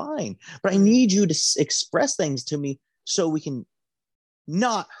off. It's fine. But I need you to express things to me so we can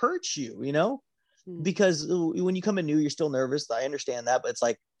not hurt you, you know? Because when you come in new, you're still nervous. I understand that, but it's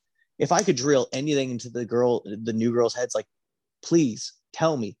like, if I could drill anything into the new girl's heads, like, please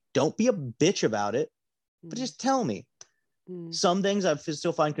tell me, don't be a bitch about it, but just tell me. Some things I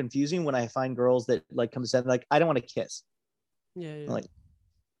still find confusing when I find girls that like come to say like, I don't want to kiss. Yeah. Like,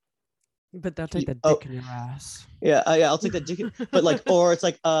 but they'll take the dick in your ass. Yeah, I'll take the dick. But like, or it's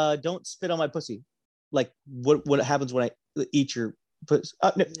like, don't spit on my pussy. Like, what happens when I eat your pussy?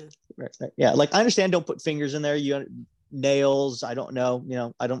 No. Right. Yeah, like I understand. Don't put fingers in there. Nails. I don't know. You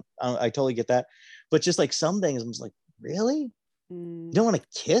know, I totally get that. But just like some things, I'm just like, really? You don't want to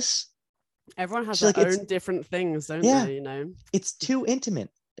kiss? Everyone has their own different things, don't they? You know, it's too intimate.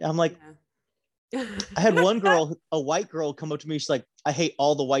 I'm like. Yeah. I had one girl, a white girl, come up to me. She's like, I hate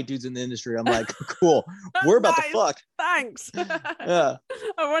all the white dudes in the industry. I'm like, cool. We're about to fuck. Thanks. Yeah.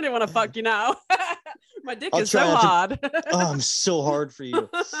 I really want to fuck you now. My dick is so hard. I'm so hard for you.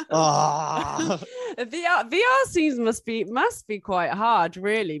 VR scenes must be quite hard,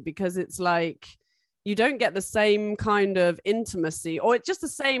 really, because it's like you don't get the same kind of intimacy or it's just the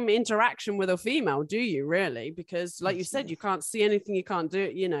same interaction with a female, do you really? Because like you said, you can't see anything, you can't do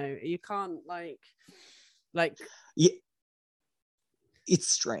it, you know, you can't like yeah, it's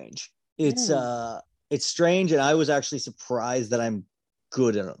strange. It's strange, and I was actually surprised that I'm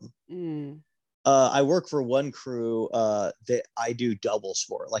good at them. I work for one crew that I do doubles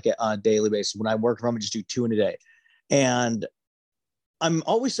for, like on a daily basis. When I work from, I just do 2 in a day, and I'm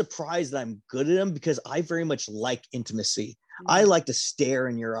always surprised that I'm good at them because I very much like intimacy. I like to stare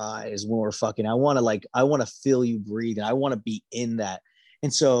in your eyes when we're fucking. I want to feel you breathe, and I want to be in that.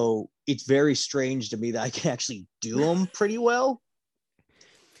 And so it's very strange to me that I can actually do them pretty well.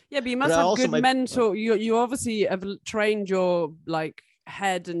 Yeah, but you must have good mental. You obviously have trained your like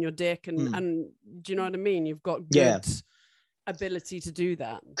head and your dick, and do you know what I mean? You've got good ability to do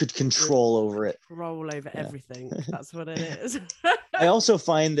that. Good control over it. Control over everything. That's what it is. I also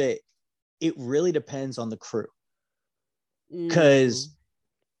find that it really depends on the crew. Because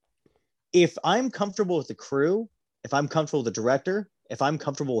if I'm comfortable with the crew, if I'm comfortable with the director, if I'm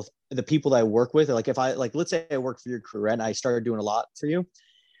comfortable with the people that I work with, like if I like, let's say I work for your crew, right? And I started doing a lot for you.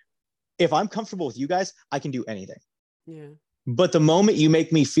 If I'm comfortable with you guys, I can do anything. Yeah. But the moment you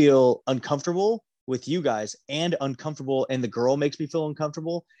make me feel uncomfortable with you guys and uncomfortable, and the girl makes me feel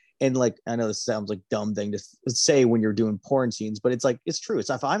uncomfortable, and like, I know this sounds like a dumb thing to say when you're doing porn scenes, but it's like, it's true. It's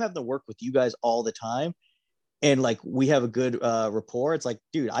if I'm having to work with you guys all the time and like we have a good rapport, it's like,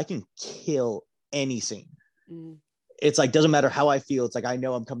 dude, I can kill any scene. It's like, doesn't matter how I feel. It's like, I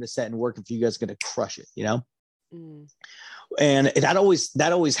know I'm coming to set and working for you guys, going to crush it, you know? And that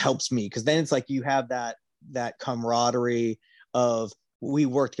always helps me. Cause then it's like, you have that camaraderie of, we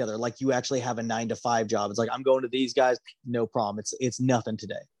work together. Like you actually have a 9-to-5 job. It's like, I'm going to these guys, no problem. It's nothing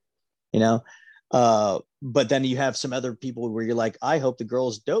today, you know? But then you have some other people where you're like, I hope the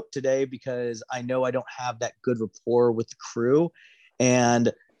girl's dope today because I know I don't have that good rapport with the crew.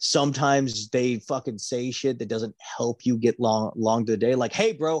 And sometimes they fucking say shit that doesn't help you get long to the day. Like,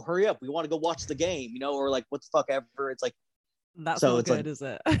 hey bro, hurry up. We want to go watch the game, you know, or like, what the fuck ever. It's like, that's so not good, like, is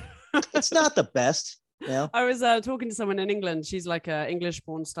it? It's not the best. Yeah. I was talking to someone in England. She's like an English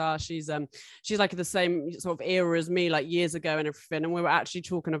porn star. She's like the same sort of era as me, like years ago and everything. And we were actually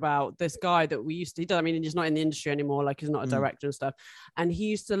talking about this guy that we used to, I mean, he's not in the industry anymore. Like he's not a director and stuff. And he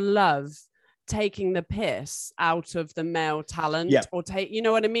used to love taking the piss out of the male talent or you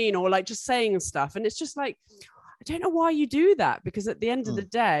know what I mean? Or like just saying stuff. And it's just like, I don't know why you do that, because at the end of the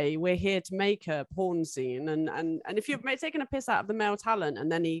day, we're here to make a porn scene. And if you're taking a piss out of the male talent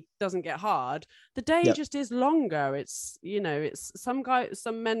and then he doesn't get hard, the day just is longer. It's, you know, it's some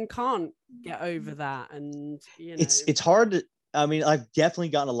men can't get over that. And, you know, it's hard to, I mean, I've definitely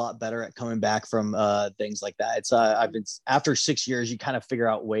gotten a lot better at coming back from things like that. It's I've been, after 6 years, you kind of figure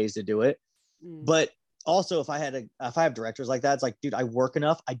out ways to do it. But also if I have directors like that, it's like, dude, I work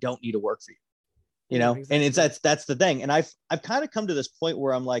enough. I don't need to work for you. You know, exactly. And that's the thing. And I've kind of come to this point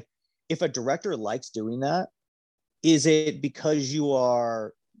where I'm like, if a director likes doing that, is it because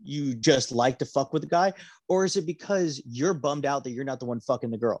you just like to fuck with the guy, or is it because you're bummed out that you're not the one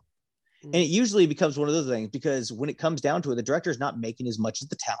fucking the girl? And it usually becomes one of those things, because when it comes down to it, the director's not making as much as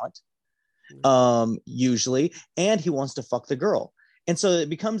the talent, usually, and he wants to fuck the girl. And so it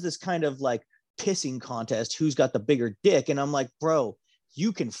becomes this kind of like pissing contest, who's got the bigger dick. And I'm like, bro,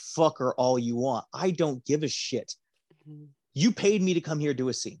 you can fuck her all you want. I don't give a shit. You paid me to come here, do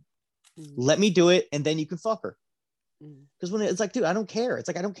a scene. Let me do it, and then you can fuck her. Because when it's like, dude, I don't care. It's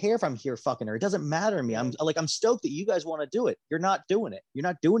like, I don't care if I'm here fucking her. It doesn't matter to me. I'm stoked that you guys want to do it. You're not doing it. You're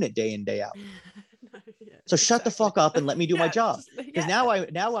not doing it day in, day out. So shut the fuck up and let me do my job. Because now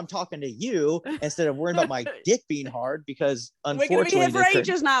I'm talking to you instead of worrying about my dick being hard, because unfortunately we're gonna be here for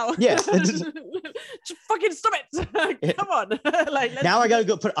ages now. Yeah. Just fucking stop it. Come on. Now I gotta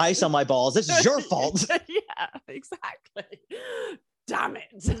go put ice on my balls. This is your fault. Yeah, exactly. Damn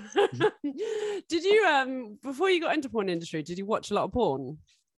it. Did you before you got into porn industry, did you watch a lot of porn?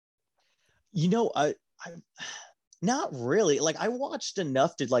 You know, I not really. Like, I watched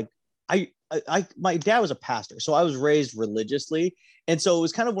enough to like, my dad was a pastor, so I was raised religiously, and so it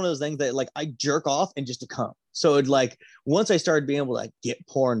was kind of one of those things that like I jerk off and just to come. So it like, once I started being able to like get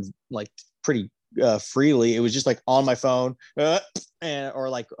porn like pretty freely, it was just like on my phone or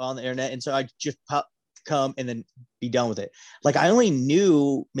like on the internet, and so I just come and then be done with it. Like, I only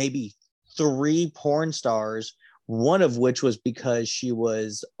knew maybe 3 porn stars, one of which was because she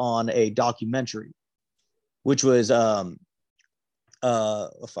was on a documentary, which was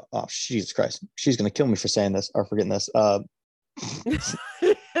oh Jesus Christ, she's gonna kill me for saying this or forgetting this.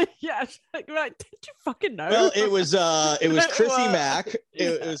 Yeah, Right? Did you fucking know? Well, it was Chrissy Mack.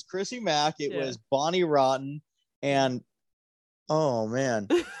 It Yeah. was Chrissy Mack. It Yeah. was Bonnie Rotten, and oh man,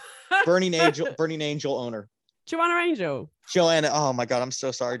 Burning Angel owner Joanna Angel. Joanna. Oh my god, I'm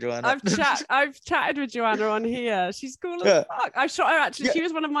so sorry, Joanna. I've chatted with Joanna on here. She's cool as Yeah. fuck. I shot her actually. Yeah. She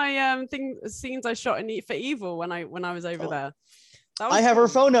was one of my scenes I shot in for Evil when I was over there. That was I have her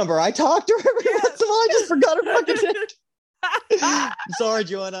phone number. I talked to her every once in a while. I just forgot her fucking name. I'm sorry,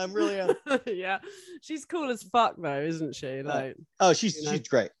 Joanna. I'm really yeah, she's cool as fuck though, isn't she? Like, she's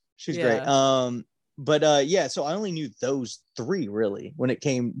great. She's great. Yeah, so I only knew those three really when it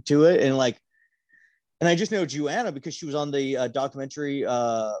came to it, and I just know Joanna because she was on the documentary.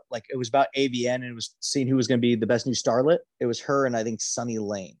 Like it was about AVN, and it was seeing who was going to be the best new starlet. It was her and I think Sunny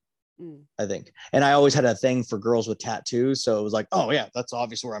Lane. I think, and I always had a thing for girls with tattoos, so it was like, oh yeah, that's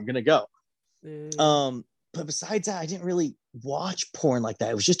obviously where I'm going to go. But besides that, I didn't really watch porn like that.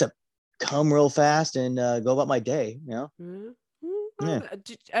 It was just to come real fast and go about my day, you know? Yeah.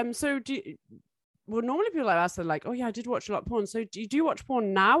 So well, normally people like that are like, oh yeah, I did watch a lot of porn. So do you watch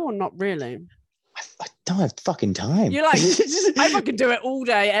porn now or not really? I don't have fucking time. You're like, I fucking do it all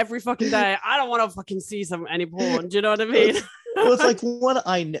day, every fucking day. I don't want to fucking see any porn. Do you know what I mean? Well, it's like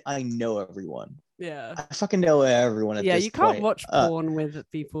I know everyone. Yeah. I fucking know everyone at this point. You can't watch porn with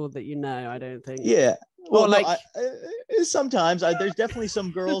people that you know, I don't think. Yeah. Well, or like sometimes there's definitely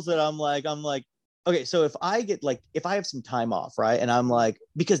some girls that I'm like, okay, so if I have some time off, right? And I'm like,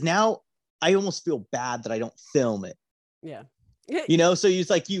 because now I almost feel bad that I don't film it. Yeah. You know, so it's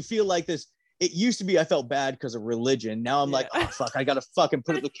like you feel like this. It used to be I felt bad because of religion. Now I'm like, oh fuck, I gotta fucking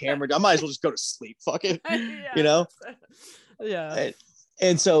put the camera down. I might as well just go to sleep. Fuck it. You know? Yeah.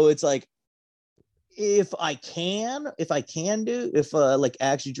 And so it's like, if I can like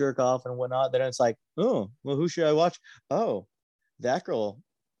actually jerk off and whatnot, then it's like, oh well, who should I watch? Oh, that girl.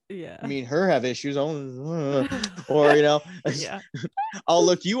 Yeah. I mean, her have issues. Or you know, I'll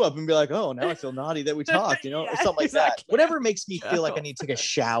look you up and be like, oh, now I feel naughty that we talked, you know, or something like that. Whatever makes me feel like I need to take a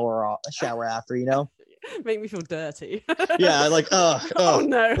shower after, you know. Make me feel dirty. Yeah, like oh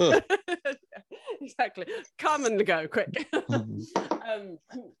no. Exactly. Come and go quick.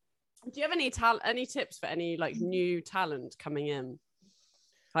 Do you have any tips for any like new talent coming in?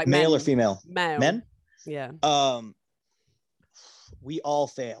 Like male or female? Male. Men? Yeah. We all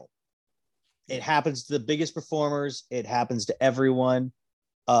fail. It happens to the biggest performers. It happens to everyone.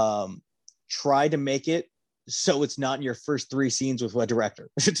 Try to make it so it's not in your first 3 scenes with what director.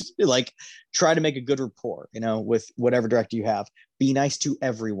 Like, try to make a good rapport, you know, with whatever director you have. Be nice to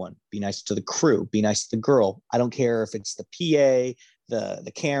everyone. Be nice to the crew. Be nice to the girl. I don't care if it's the PA,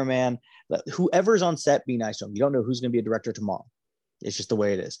 the cameraman, whoever's on set. Be nice to them. You don't know who's going to be a director tomorrow. It's just the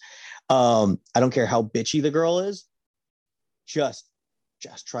way it is. I don't care how bitchy the girl is. Just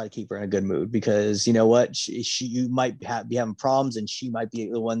try to keep her in a good mood, because you know what, you might be having problems, and she might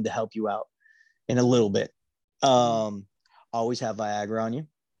be the one to help you out in a little bit. Always have Viagra on you.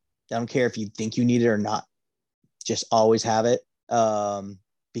 I don't care if you think you need it or not. Just always have it,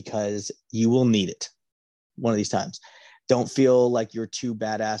 because you will need it one of these times. Don't feel like you're too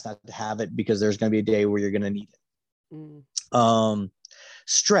badass not to have it, because there's going to be a day where you're going to need it.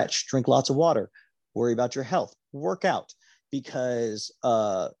 Stretch, drink lots of water, worry about your health, work out, because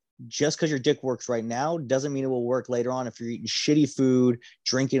just because your dick works right now doesn't mean it will work later on if you're eating shitty food,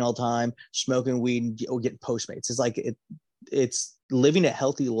 drinking all the time, smoking weed, or getting Postmates. It's like it's living a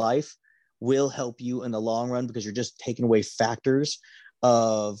healthy life will help you in the long run, because you're just taking away factors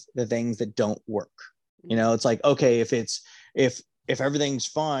of the things that don't work. You know, it's like, okay, if everything's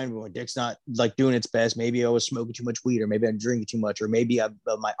fine, but my dick's not like doing its best, maybe I was smoking too much weed, or maybe I'm drinking too much, or maybe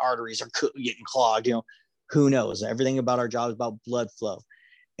my arteries are getting clogged, you know. Who knows? Everything about our job is about blood flow,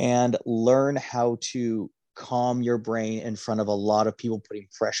 and learn how to calm your brain in front of a lot of people putting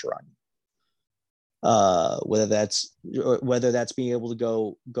pressure on you. Whether that's being able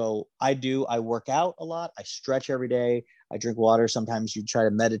to go. I work out a lot. I stretch every day. I drink water. Sometimes you try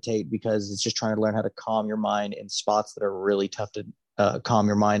to meditate, because it's just trying to learn how to calm your mind in spots that are really tough to calm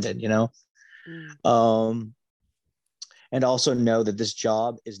your mind in, you know? And also know that this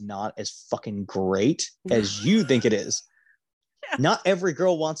job is not as fucking great as you think it is. Yeah. Not every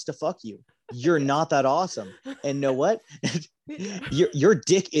girl wants to fuck you. You're not that awesome. And know what? your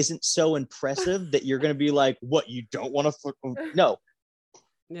dick isn't so impressive that you're going to be like, what, you don't want to fuck? No.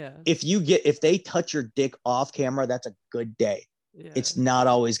 Yeah. If they touch your dick off camera, that's a good day. Yeah. It's not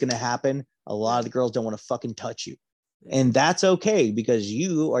always going to happen. A lot of the girls don't want to fucking touch you. Yeah. And that's okay, because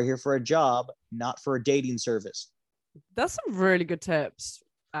you are here for a job, not for a dating service. That's some really good tips,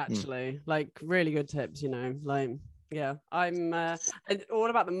 actually. Like, really good tips, you know, like, Yeah, I'm and all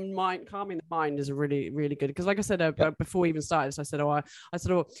about the mind. Calming the mind is really, really good. Because, like I said, before we even started this, I said, when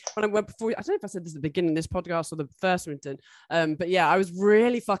I went before, I don't know if I said this at the beginning of this podcast or the first one did. But yeah, I was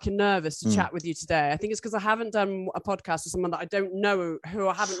really fucking nervous to chat with you today. I think it's because I haven't done a podcast with someone that I don't know, who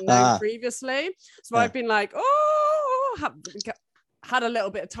I haven't known previously. So I've been like, had a little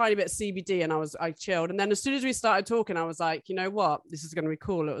bit, a tiny bit of CBD, and I chilled. And then as soon as we started talking, I was like, you know what, this is going to be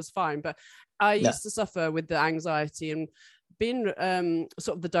cool. It was fine. But I used to suffer with the anxiety, and being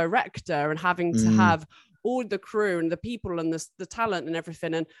sort of the director and having to have all the crew and the people and the talent and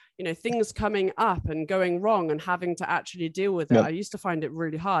everything, and things coming up and going wrong and having to actually deal with it. I used to find it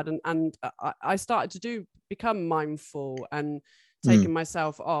really hard, and I started to become mindful and taking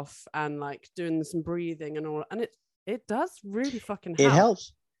myself off and like doing some breathing and all, and it does really fucking help. It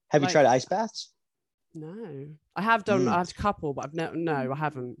helps. Have you tried ice baths? No, I have done. I have a couple, but I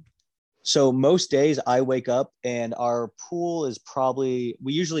haven't. So most days I wake up and our pool is probably,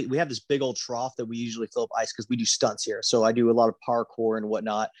 we have this big old trough that we usually fill up ice because we do stunts here. So I do a lot of parkour and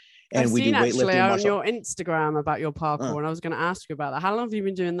whatnot. And I've we seen do weightlifting. Actually on your Instagram about your parkour, and I was going to ask you about that. How long have you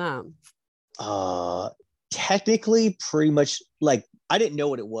been doing that? Technically pretty much, like, I didn't know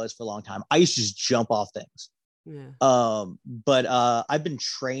what it was for a long time. I used to just jump off things. Yeah. But I've been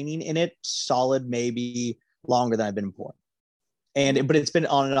training in it solid, maybe longer than I've been born. But it's been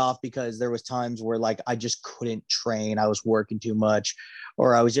on and off because there was times where like I just couldn't train. I was working too much,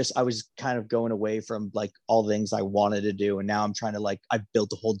 or I was kind of going away from like all the things I wanted to do. And now I'm trying to I've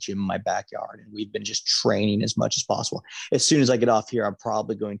built a whole gym in my backyard, and we've been just training as much as possible. As soon as I get off here, I'm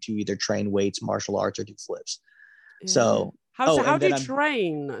probably going to either train weights, martial arts, or do flips. Yeah. So how do you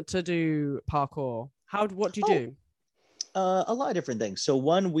train to do parkour? What do you do? A lot of different things. So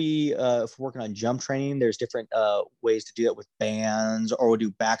one, if we're working on jump training, there's different ways to do that with bands, or we'll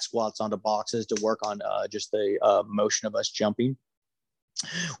do back squats onto boxes to work on just the motion of us jumping.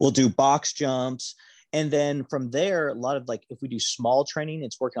 We'll do box jumps. And then from there, a lot of if we do small training,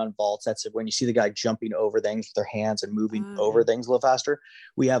 it's working on vaults. That's when you see the guy jumping over things with their hands and moving over things a little faster.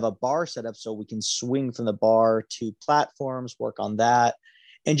 We have a bar set up so we can swing from the bar to platforms, work on that,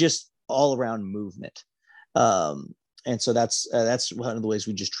 and just all around movement. And so that's one of the ways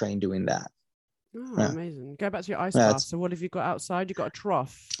we just train doing that. Oh, amazing! Go back to your ice bath. So what have you got outside? You got a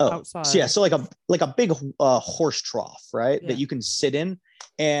trough outside. So so like a big horse trough, right? Yeah. That you can sit in,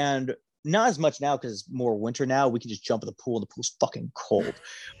 and not as much now because it's more winter now. We can just jump in the pool, and the pool's fucking cold.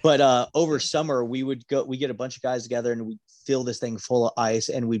 But over summer, we get a bunch of guys together, and we fill this thing full of ice,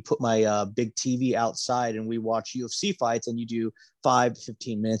 and we put my big TV outside, and we watch UFC fights, and you do 5 to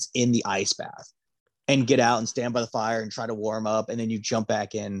 15 minutes in the ice bath. And get out and stand by the fire and try to warm up, and then you jump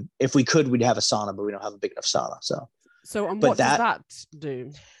back in. If we could, we'd have a sauna, but we don't have a big enough sauna. What does that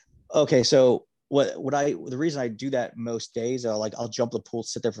do? Okay, so the reason I do that most days, I'll jump the pool,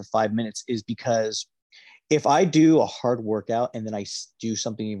 sit there for 5 minutes, is because if I do a hard workout and then I do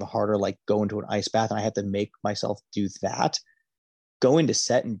something even harder, like go into an ice bath, and I have to make myself do that, going to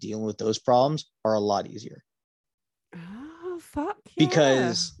set and dealing with those problems are a lot easier. Fuck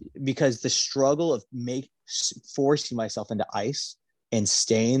yeah. Because the struggle of forcing myself into ice and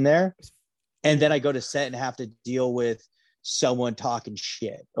staying there, and then I go to set and have to deal with someone talking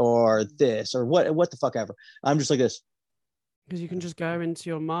shit or this or what the fuck ever. I'm just like this. Because you can just go into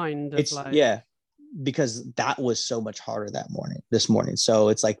your mind. Because that was so much harder this morning. So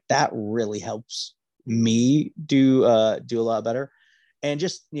it's like that really helps me do a lot better. And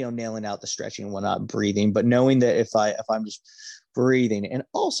just, nailing out the stretching and whatnot, breathing, but knowing that if I'm just breathing. And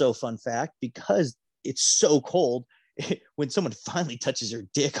also, fun fact, because it's so cold, when someone finally touches your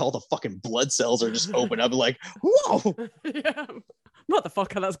dick, all the fucking blood cells are just open up, like, whoa. Yeah.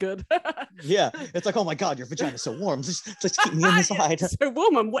 Motherfucker, that's good. Yeah. It's like, oh my God, your vagina's so warm. Just keep me inside. So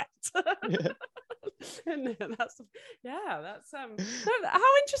warm and wet. Yeah. That's how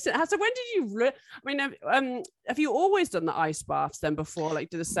interesting. So when did you have you always done the ice baths then before, like,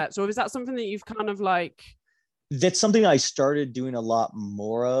 do the sets, or is that something that you've kind of like? That's something I started doing a lot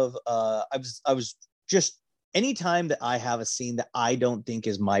more of. I was just, anytime that I have a scene that I don't think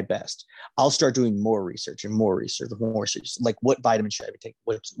is my best, I'll start doing more research. Like, what vitamin should I be taking?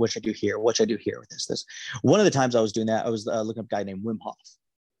 What should I do here? What should I do here with this? One of the times I was doing that, I was looking up a guy named Wim Hof.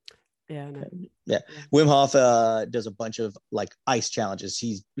 Yeah, I know. Yeah. Wim Hof does a bunch of like ice challenges.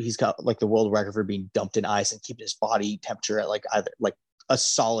 He's got like the world record for being dumped in ice and keeping his body temperature at like either like a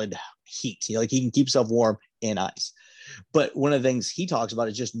solid heat. He can keep himself warm in ice. But one of the things he talks about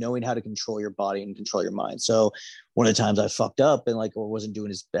is just knowing how to control your body and control your mind. So one of the times I fucked up and or wasn't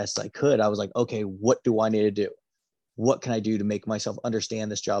doing as best I could, I was like, okay, what do I need to do? what can I do to make myself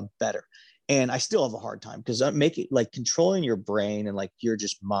understand this job better? And I still have a hard time because I'm making like controlling your brain and like your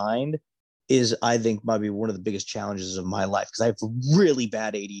just mind is, I think, might be one of the biggest challenges of my life because I have really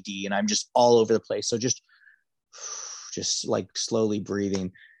bad ADD and I'm just all over the place. So just like slowly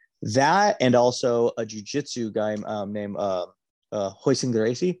breathing. That, and also a jujitsu guy named Hoisin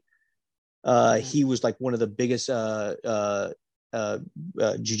Gracie. He was like one of the biggest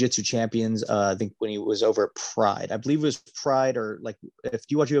jiu-jitsu champions. I think when he was over at Pride, I believe it was Pride, or like, if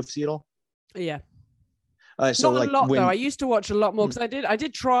you watch UFC at all? Yeah. So not like a lot when, though. I used to watch a lot more because I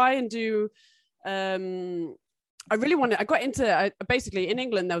did try and do. I really wanted. I got into basically in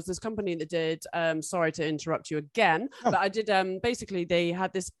England. There was this company that did. Sorry to interrupt you again, but I did. Basically, they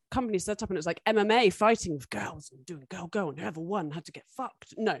had this company set up, and it was like MMA fighting with girls and doing girl, and whoever won had to get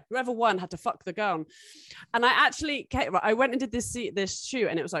fucked. No, whoever won had to fuck the girl. And I actually, I went and did this shoot,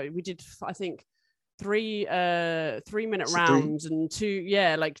 and it was like we did. I think 3-minute rounds and 3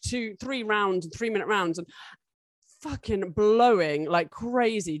 rounds and 3-minute rounds and fucking blowing like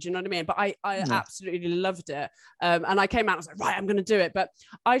crazy. Do you know what I mean? But I absolutely loved it. And I came out and was like, right, I'm going to do it. But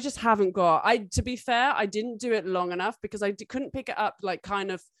I just haven't got, to be fair, I didn't do it long enough because I couldn't pick it up like kind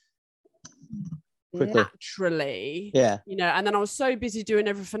of quickly, naturally, you know. And then I was so busy doing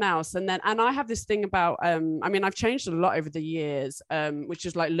everything else, and I have this thing about I mean, I've changed a lot over the years, which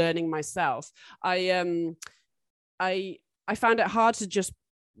is like learning myself. I found it hard to just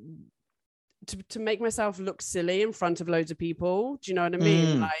to make myself look silly in front of loads of people. Do you know what I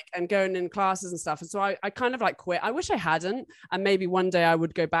mean? Like, and going in classes and stuff. And so I kind of like quit. I wish I hadn't, and maybe one day I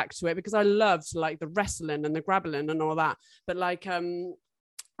would go back to it because I loved like the wrestling and the grappling and all that. But like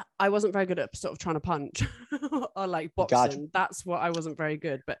I wasn't very good at sort of trying to punch or like boxing. Gotcha. That's what I wasn't very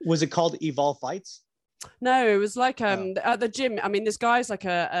good. But was it called Evolve Fights? No, it was like at the gym. I mean, this guy's like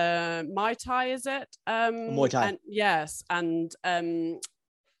a Muay Thai, is it? Muay Thai. And, yes, and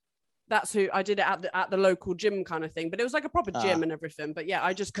that's who I did it at the local gym kind of thing. But it was like a proper gym and everything. But yeah,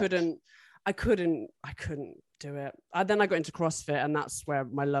 I just couldn't. I couldn't do it. Then I got into CrossFit, and that's where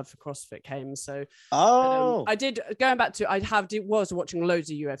my love for CrossFit came. So I did, going back to, was watching loads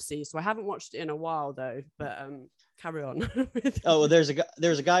of UFC, so I haven't watched it in a while though. But carry on. Well, there's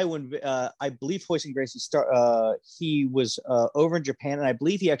a guy when I believe Hoisin Gracie he was over in Japan, and I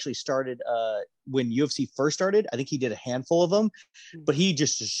believe he actually started when UFC first started. I think he did a handful of them, but he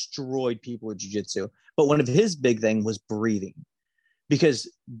just destroyed people with jiu-jitsu. But one of his big thing was breathing. Because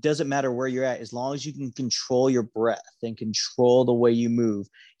it doesn't matter where you're at, as long as you can control your breath and control the way you move,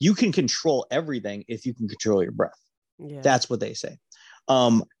 you can control everything if you can control your breath. Yeah. That's what they say.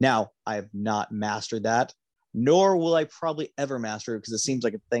 Now, I have not mastered that, nor will I probably ever master it, because it seems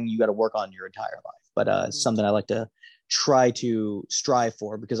like a thing you got to work on your entire life. But something I like to try to strive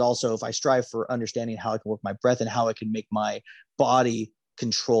for, because also if I strive for understanding how I can work my breath and how I can make my body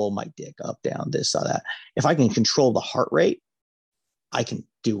control my dick up, down, this, or that. If I can control the heart rate, I can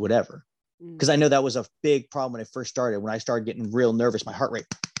do whatever. Because I know that was a big problem when I first started. When I started getting real nervous, my heart rate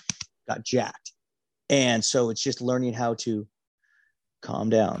got jacked. And so it's just learning how to calm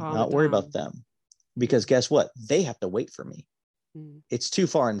down, not worry about them. Because guess what? They have to wait for me. It's too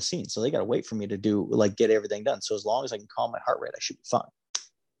far in the scene. So they got to wait for me to get everything done. So as long as I can calm my heart rate, I should be fine.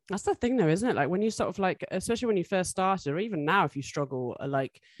 That's the thing though, isn't it? Like when you sort of like, especially when you first started, or even now, if you struggle,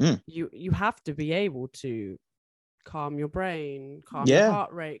 like you have to be able to calm your brain, calm your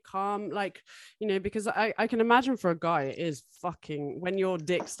heart rate, calm, like, you know, because I can imagine for a guy it is fucking, when your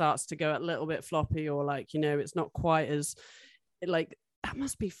dick starts to go a little bit floppy, or like, you know, it's not quite as like, that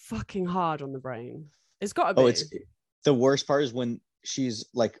must be fucking hard on the brain. It's got to be. It's the worst part is when she's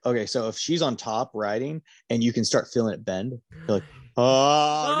like, okay, so if she's on top riding and you can start feeling it bend, you're like,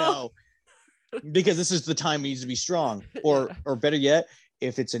 oh no, because this is the time it needs to be strong. Or better yet,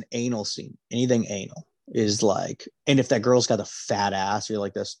 if it's an anal scene, anything anal is like, and if that girl's got a fat ass, you're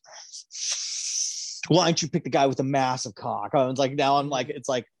like this, why don't you pick the guy with a massive cock? I was like, now I'm like, it's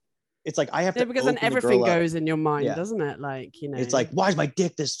like I have to, because then everything goes in your mind, doesn't it? Like, you know, it's like, why is my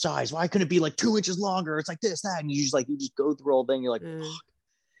dick this size? Why couldn't it be like 2 inches longer? It's like this, that, and you just go through the whole thing. You're like,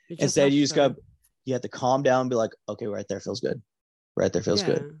 instead you have to calm down and be like, okay, right there feels good. Right there feels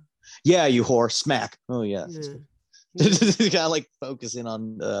good. Yeah, you whore, smack. Oh yeah. Kind of like focusing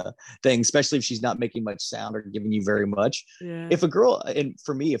on the thing, especially if she's not making much sound or giving you very much. If a girl, and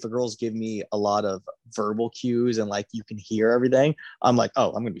for me, if a girl's give me a lot of verbal cues and like you can hear everything, I'm like,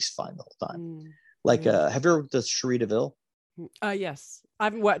 oh, I'm gonna be fine the whole time. Like have you ever worked with Cherie DeVille? Yes, I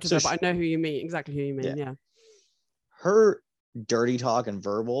haven't worked with her, but I know who you mean, exactly who you mean. Yeah, her dirty talk and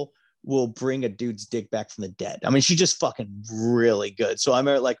verbal will bring a dude's dick back from the dead. I mean, she's just fucking really good. So I'm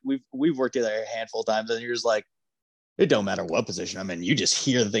like, we've worked together a handful of times, and you're just like, it don't matter what position I'm in. You just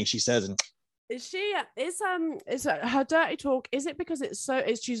hear the thing she says, and is her dirty talk? Is it because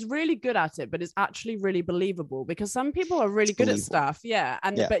she's really good at it, but it's actually really believable? Because some people are really good at stuff,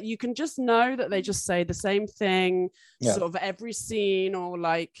 but you can just know that they just say the same thing, sort of every scene, or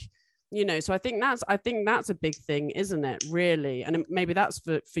like, you know. So I think that's a big thing, isn't it? Really, and maybe that's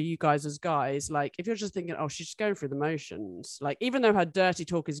for you guys as guys. Like, if you're just thinking, oh, she's just going through the motions, like, even though her dirty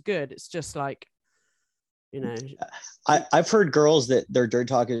talk is good, it's just like, you know, I've heard girls that their dirty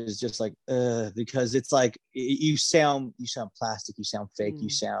talk is just like, because it's like you sound plastic, you sound fake, you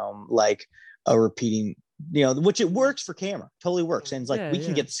sound like a repeating, you know, which it works for camera, totally works, and it's like we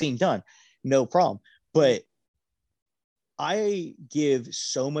can get the scene done, no problem. But I give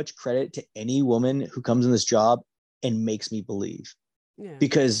so much credit to any woman who comes in this job and makes me believe,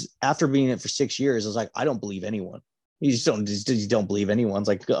 because after being in it for 6 years, I was like, I don't believe anyone. You don't believe anyone's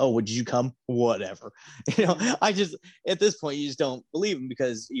like, oh, would you come? Whatever. You know, I just, at this point, you just don't believe them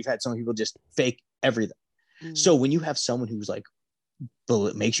because you've had some people just fake everything. So when you have someone who's like,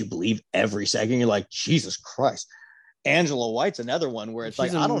 makes you believe every second, you're like, Jesus Christ. Angela White's another one where it's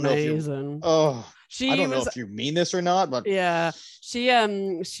like, I don't know if I don't know if you mean this or not, but she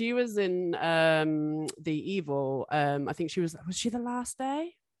was in The Evil. I think was she the last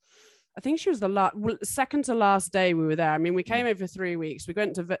day? I think she was the second to last day we were there. I mean, we came over for 3 weeks. We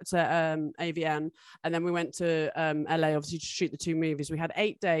went to AVN, and then we went to LA, obviously, to shoot the 2 movies. We had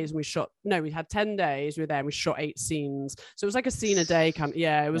 8 days, and we had 10 days. We were there, and we shot 8 scenes. So it was like a scene a day.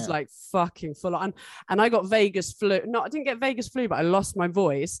 It was like fucking full on. And I got Vegas flu. No, I didn't get Vegas flu, but I lost my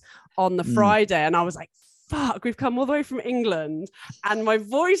voice on the Friday, and I was like, fuck, we've come all the way from England and my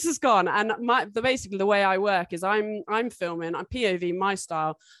voice is gone. And basically the way I work is I'm filming, I'm POV, my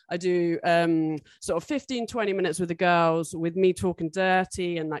style. I do sort of 15-20 minutes with the girls, with me talking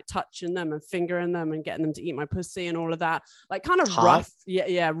dirty and like touching them and fingering them and getting them to eat my pussy and all of that, like kind of rough.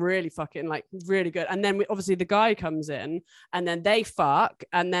 Really fucking like really good. And then obviously the guy comes in and then they fuck,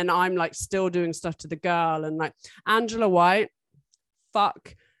 and then I'm like still doing stuff to the girl. And like Angela White,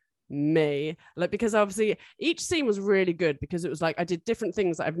 fuck me, like, because obviously each scene was really good because it was like I did different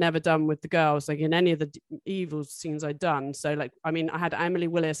things that I've never done with the girls, like in any of the evil scenes I'd done. So like, I mean, I had Emily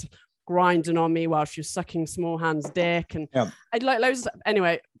Willis grinding on me while she was sucking Small Hand's dick, and I'd like loads of stuff.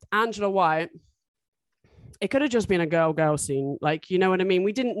 Anyway, Angela White, it could have just been a girl scene, like, you know what I mean?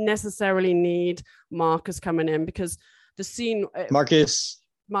 We didn't necessarily need Marcus coming in because the scene Marcus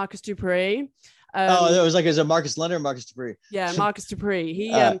Dupree. It was like, is it Marcus Leonard or Marcus Dupree? Yeah, Marcus Dupree.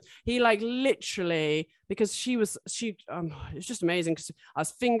 He like literally, because it's just amazing because I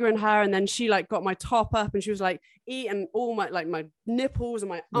was fingering her and then she like got my top up and she was like eating all my like my nipples and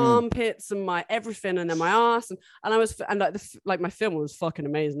my armpits and my everything and then my ass and I was like my film was fucking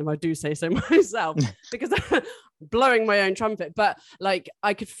amazing if I do say so myself because blowing my own trumpet, but like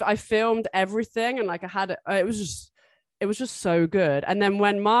I filmed everything and like I had it was just so good. And then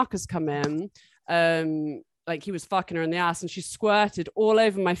when Marcus come in, like he was fucking her in the ass and she squirted all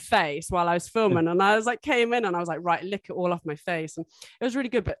over my face while I was filming, and I was like came in and I was like, right, lick it all off my face, and it was really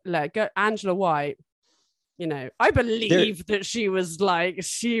good. But like Angela White, you know, I believe that she was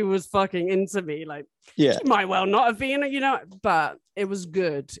fucking into me, like she might well not have been, you know, but it was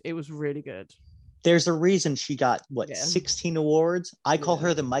good. It was really good. There's a reason she got 16 awards. I call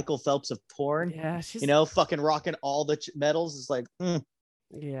her the Michael Phelps of porn. Yeah, she's, you know, fucking rocking all the medals. It's like,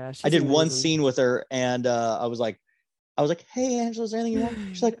 yeah. I did amazing. One scene with her, and I was like, "Hey, Angela, is there anything you want?"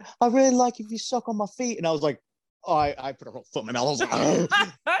 She's like, "I really like if you suck on my feet," and I was like, "Oh, I put her whole foot in my mouth." I was like,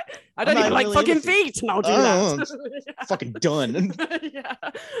 I don't even like really fucking feet, and I'll do that. Fucking done.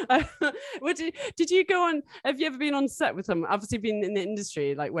 Did you go on? Have you ever been on set with them? Obviously, been in the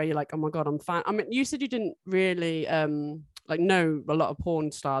industry, like where you're like, "Oh my god, I'm fan." I mean, you said you didn't really like know a lot of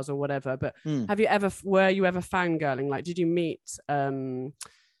porn stars or whatever, but were you ever fangirling? Like, did you meet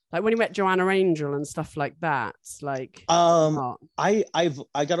like when you met Joanna Angel and stuff like that? Like, I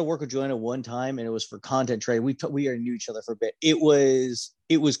got to work with Joanna one time, and it was for content trade. We knew each other for a bit. It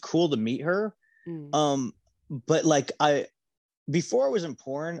was cool to meet her. But like before I was in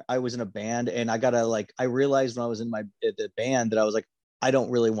porn, I was in a band, and I realized when I was in the band that I was like, I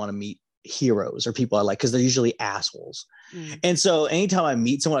don't really want to meet heroes or people I like because they're usually assholes. And so anytime I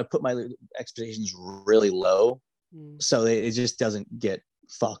meet someone, I put my expectations really low so it just doesn't get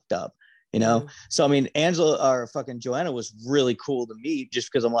fucked up, you know? So I mean, Angela or fucking Joanna was really cool to meet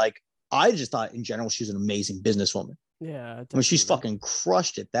just because I'm like, I just thought in general she was an amazing businesswoman. Yeah, definitely. I mean, she's fucking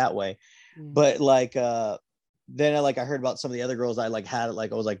crushed it that way. But like then I heard about some of the other girls I like had,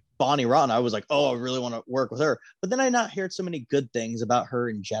 like I was like Bonnie Rotten. I was like, oh, I really want to work with her. But then I not heard so many good things about her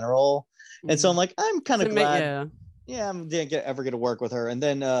in general. And so I'm like, I'm kind of glad. yeah, I didn't ever get to work with her. And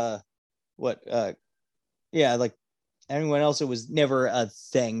then yeah, like anyone else, it was never a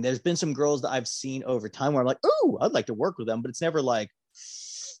thing. There's been some girls that I've seen over time where I'm like, oh, I'd like to work with them, but it's never like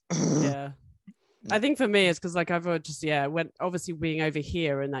yeah. I think for me, it's because like I've just went obviously being over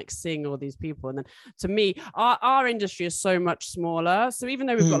here and like seeing all these people, and then to me, our industry is so much smaller. So even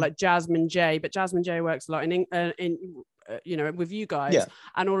though we've got like Jasmine J, but Jasmine J works a lot in you know, with you guys,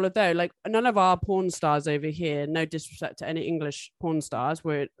 and all of those, like none of our porn stars over here, no disrespect to any English porn stars,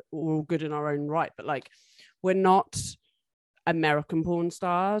 we're all good in our own right, but like we're not American porn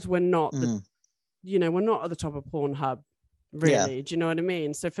stars. We're not the, you know, we're not at the top of Pornhub. Really, do you know what I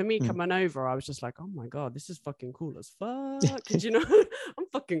mean? So for me coming over, I was just like, oh my god, this is fucking cool as fuck. You know, I'm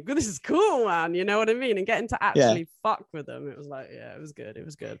fucking good. This is cool, man. You know what I mean? And getting to actually fuck with them, it was like, yeah, it was good. It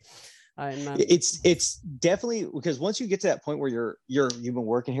was good. It's definitely, because once you get to that point where you've been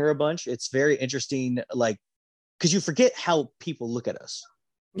working here a bunch, it's very interesting, like, because you forget how people look at us.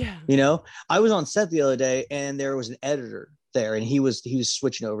 Yeah. You know, I was on set the other day and there was an editor there, and he was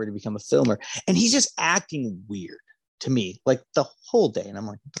switching over to become a filmer, and he's just acting weird to me like the whole day, and I'm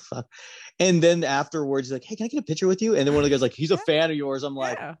like, what the fuck? And then afterwards he's like, hey, can I get a picture with you? And then one of the guys like, he's a fan of yours. I'm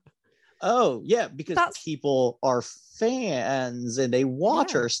like, oh yeah, because people are fans and they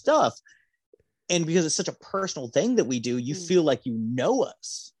watch our stuff, and because it's such a personal thing that we do, you feel like you know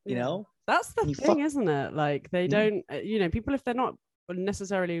us, you know. That's the thing, isn't it? Like they don't, you know, people, if they're not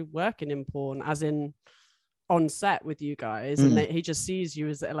necessarily working in porn as in on set with you guys, and he just sees you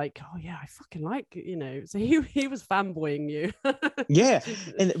as like, oh yeah, I fucking like, you know, so he was fanboying you. Yeah,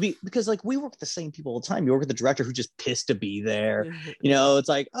 and because like we work with the same people all the time. You work with the director who's just pissed to be there. You know, it's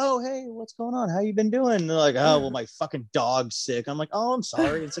like, oh hey, what's going on? How you been doing? And they're like, oh well, my fucking dog's sick. I'm like, oh, I'm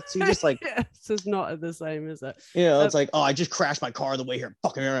sorry. It's like, so you just like, it's just not the same, is it? You know, it's like, oh, I just crashed my car on the way here.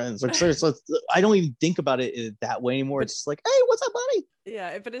 Fucking, it's like, so I don't even think about it that way anymore. It's just like, hey, what's up, buddy?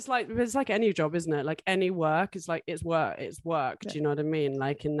 Yeah, but it's like any job, isn't it? Like any work is like, it's work. Do you know what I mean?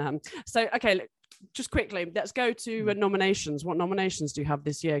 Like in so okay, look, just quickly, let's go to nominations. What nominations do you have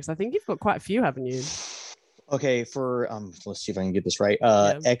this year? Because I think you've got quite a few, haven't you? Okay, for let's see if I can get this right.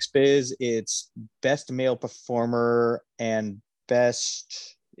 XBiz, it's best male performer and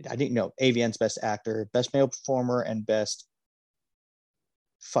best, I didn't know, AVN's best actor, best male performer, and best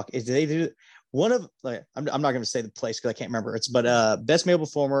they do one of, like, I'm not going to say the place because I can't remember. It's but best male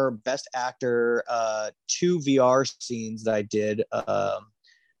performer, best actor, 2 VR scenes that I did. I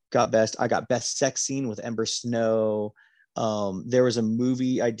got best sex scene with Ember Snow. There was a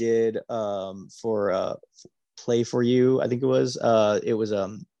movie I did for Play for You, I think it was. Can't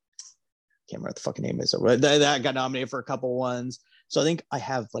remember what the fucking name is. That got nominated for a couple ones. So I think I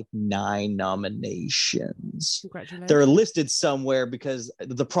have like 9 nominations. Congratulations. They're listed somewhere because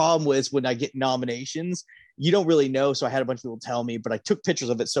the problem was when I get nominations, you don't really know. So I had a bunch of people tell me, but I took pictures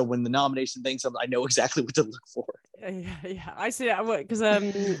of it. So when the nomination thing's up, I know exactly what to look for. Yeah. I see that because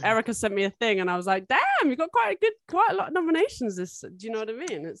Erica sent me a thing and I was like, damn, you got quite a lot of nominations. Do you know what I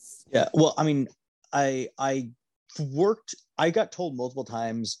mean? It's well, I mean, I got told multiple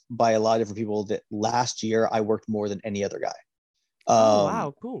times by a lot of different people that last year I worked more than any other guy. Oh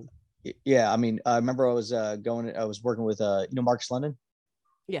wow, cool. Yeah, I mean, I remember I was working with you know, Marcus London.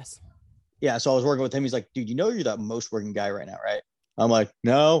 Yes. Yeah, so I was working with him. He's like, dude, you know you're the most working guy right now, right? I'm like,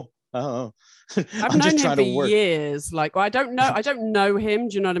 no, I've known him for years. Like, well, I don't know him.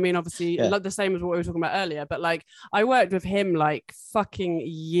 Do you know what I mean? Obviously, like the same as what we were talking about earlier. But like, I worked with him like fucking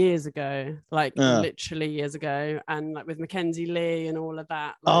years ago, like literally years ago, and like with Mackenzie Lee and all of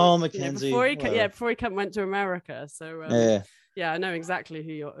that. Like, Mackenzie. You know, before he went to America. So yeah, I know exactly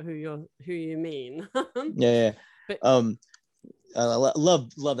who you mean. Yeah. But, I love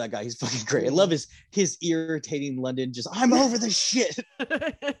that guy. He's fucking great. I love his irritating London. Just, I'm over this shit.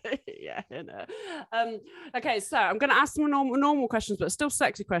 Yeah. Okay, so I'm going to ask some normal questions, but still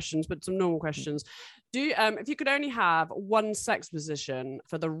sexy questions, but some normal questions. Do you, if you could only have one sex position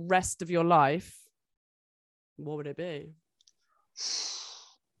for the rest of your life, what would it be?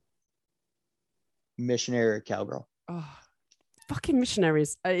 Missionary or cowgirl. Oh, fucking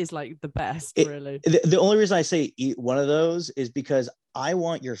missionaries is like the best, really. The only reason I say eat one of those is because I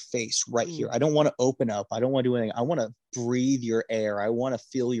want your face right here. I don't want to open up. I don't want to do anything. I want to breathe your air. I want to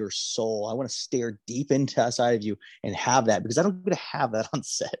feel your soul. I want to stare deep inside of you and have that, because I don't get to have that on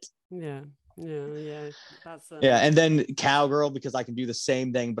set. Yeah. That's and then cowgirl, because I can do the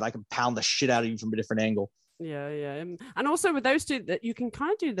same thing, but I can pound the shit out of you from a different angle. Yeah. And also with those two, that you can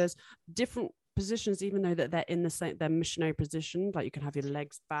kind of do those different positions, even though that they're in the same, they're missionary positions. Like you can have your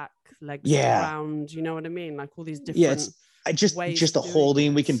legs back, legs around, you know what I mean? Like all these different I just the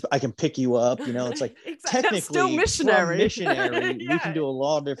holding. I can pick you up. You know, it's like exactly. Technically still missionary. We can do a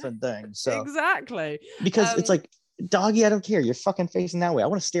lot of different things. So exactly, because it's like, doggy, I don't care. You're fucking facing that way. I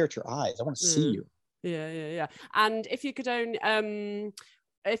want to stare at your eyes. I want to see you. Yeah. And if you could only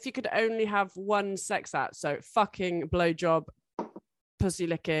have one sex act, so fucking, blowjob, pussy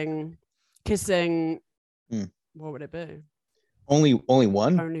licking, kissing, what would it be? Only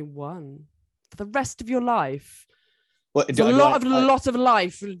one? Only one for the rest of your life. What, it's a lot of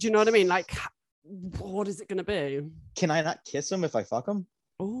life. Do you know what I mean? Like, what is it going to be? Can I not kiss him if I fuck him?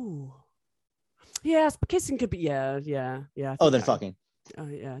 Oh, yes, but kissing could be. Yeah. Oh, then fucking. Oh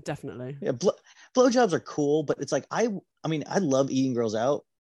yeah, definitely. Yeah, blowjobs are cool, but it's like I mean, I love eating girls out,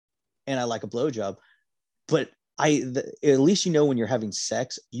 and I like a blowjob, but at least you know when you're having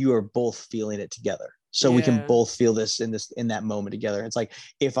sex, you are both feeling it together. So we can both feel this in that moment together. It's like,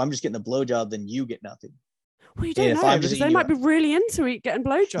 if I'm just getting a blowjob, then you get nothing. Well, you don't know, because they might be really into getting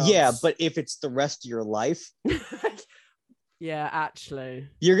blowjobs. Yeah, but if it's the rest of your life, yeah, actually,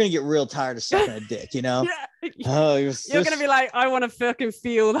 you're gonna get real tired of sucking a dick, you know? Oh, you're gonna be like, I want to fucking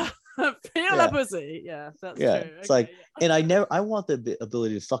feel that, that pussy. Yeah, that's true. It's like, and I want the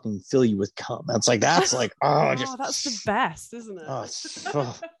ability to fucking fill you with cum. That's like that's the best, isn't it? That's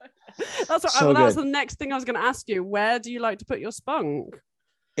what. So that's the next thing I was gonna ask you. Where do you like to put your spunk?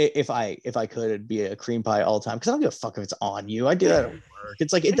 If I could, it'd be a cream pie all the time, because I don't give a fuck if it's on you. I do that at work.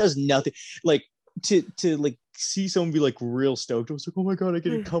 It's like, it does nothing. Like to like see someone be like real stoked. I was like, oh my god, I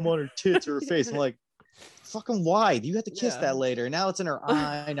get to come on her tits or her face. I'm like, fucking why? You have to kiss that later. Now it's in her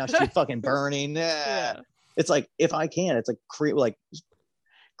eye. Now she's fucking burning. It's like, if I can, it's like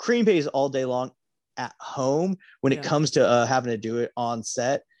cream pays all day long at home when it comes to having to do it on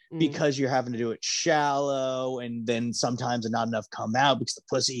set. Because you're having to do it shallow, and then sometimes not enough come out because the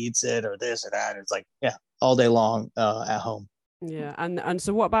pussy eats it or this or that. It's like, all day long at home. Yeah, and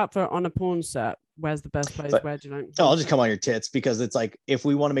so what about on a porn set? Where's the best place? Where do you like? I'll just come on your tits, because it's like, if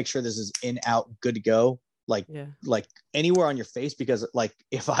we want to make sure this is in, out, good to go, like anywhere on your face, because like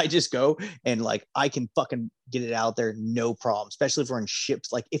if I just go and like I can fucking get it out there, no problem. Especially if we're in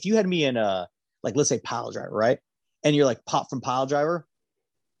ships. Like if you had me in like let's say pile driver, right? And you're like pop from pile driver.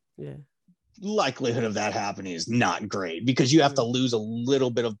 Yeah. Likelihood of that happening is not great, because you have to lose a little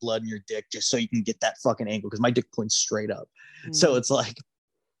bit of blood in your dick just so you can get that fucking angle, because my dick points straight up. So it's like,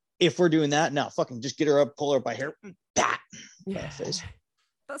 if we're doing that, now fucking just get her up, pull her up by hair, face.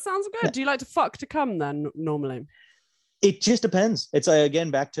 That sounds good. Do you like to fuck to come then normally? It just depends. It's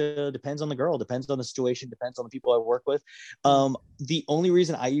again back to depends on the girl, depends on the situation, depends on the people I work with. The only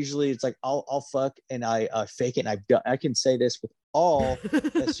reason I usually, it's like I'll fuck and I fake it, and I can say this with all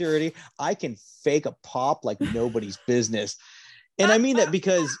sincerity, I can fake a pop like nobody's business. And I mean that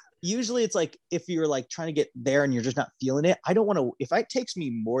because usually it's like, if you're like trying to get there and you're just not feeling it, I don't want to, if it takes me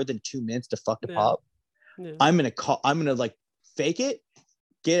more than 2 minutes to fuck the pop, I'm gonna like fake it,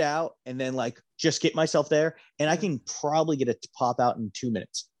 get out, and then like just get myself there, and I can probably get it to pop out in 2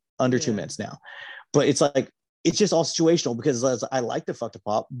 minutes, under 2 minutes now. But it's like, it's just all situational, because I like to fuck the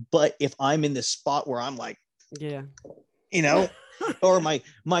pop, but if I'm in this spot where I'm like, you know, or my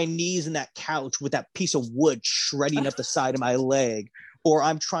knees in that couch with that piece of wood shredding up the side of my leg, or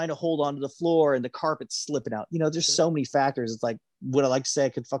I'm trying to hold onto the floor and the carpet's slipping out, you know, there's so many factors. It's like, would I like to say I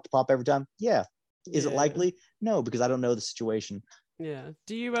could fuck the pop every time? Is it likely? No, because I don't know the situation. Do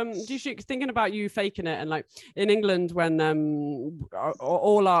you shoot, thinking about you faking it, and like in England when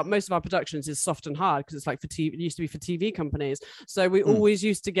most of our productions is soft and hard, because it's like for TV, it used to be for TV companies, so we always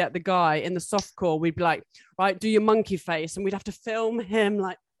used to get the guy in the soft core, we'd be like, right, do your monkey face, and we'd have to film him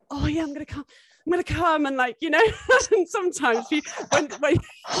like, oh yeah, I'm gonna come, and like, you know, and sometimes when do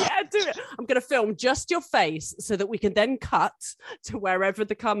it, I'm gonna film just your face so that we can then cut to wherever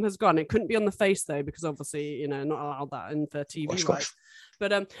the cum has gone. It couldn't be on the face though, because obviously, you know, not allowed that in for TV rights.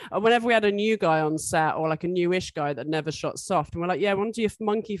 But whenever we had a new guy on set, or like a newish guy that never shot soft, and we're like, yeah, I want to do your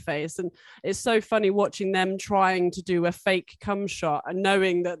monkey face. And it's so funny watching them trying to do a fake cum shot and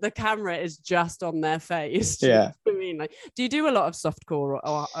knowing that the camera is just on their face. Do you know what I mean? Like, do you do a lot of softcore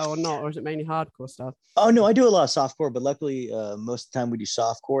or not, or is it mainly hardcore stuff? Oh no, I do a lot of softcore, but luckily most of the time we do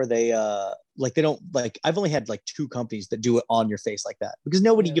softcore. They don't like, I've only had like 2 companies that do it on your face like that, because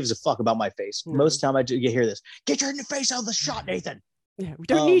nobody gives a fuck about my face. Most of the time you hear this, get your face out of the shot, Nathan. Yeah, we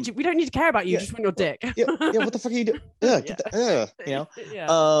don't need you. We don't need to care about you. Just want your dick. What the fuck are you doing? You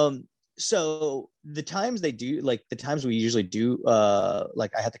know. So the times they do, like the times we usually do,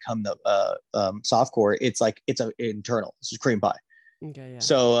 like I have to come the softcore. It's like it's an internal. This is cream pie. Okay, yeah.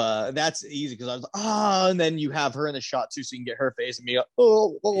 So that's easy, because I was like, and then you have her in the shot too, so you can get her face and me.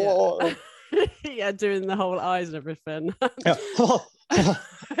 Yeah, doing the whole eyes and everything. Yeah.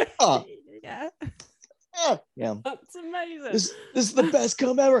 Yeah. Yeah. That's amazing. This is the best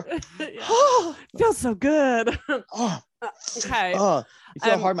cum ever. Yeah. Feels so good. Okay. You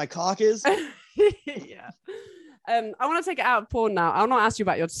feel how hard my cock is? Yeah. I want to take it out of porn now. I want to ask you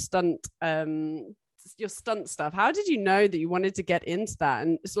about your stunt stuff. How did you know that you wanted to get into that?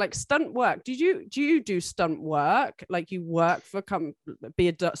 And it's like stunt work. Do you do stunt work? Like you work for be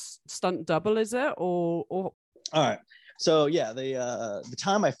a stunt double, is it? Or all right. So yeah, the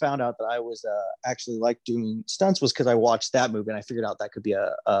time I found out that I was actually like doing stunts was because I watched that movie and I figured out that could be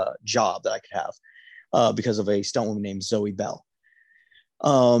a job that I could have because of a stunt woman named Zoe Bell.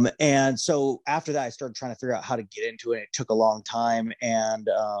 And so after that, I started trying to figure out how to get into it. It took a long time, and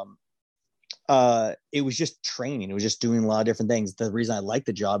it was just training. It was just doing a lot of different things. The reason I like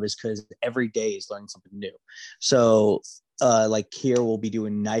the job is because every day is learning something new. So like here we'll be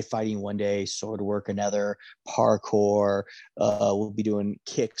doing knife fighting one day, sword work another, parkour, we'll be doing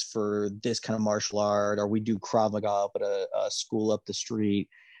kicks for this kind of martial art, or we do Krav Maga up at a school up the street,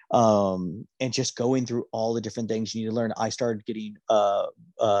 and just going through all the different things you need to learn. I started getting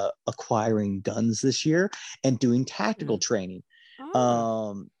acquiring guns this year and doing tactical training.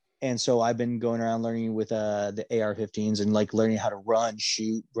 And so I've been going around learning with the AR-15s and like learning how to run,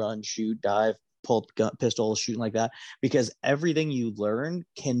 shoot, dive, pull gun, pistol, shooting like that, because everything you learn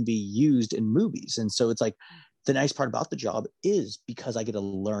can be used in movies. And so it's like the nice part about the job is because I get to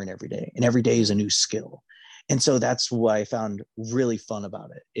learn every day, and every day is a new skill. And so that's what I found really fun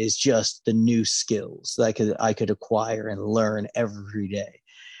about it, is just the new skills that I could acquire and learn every day.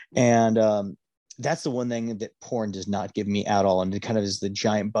 And that's the one thing that porn does not give me at all. And it kind of is the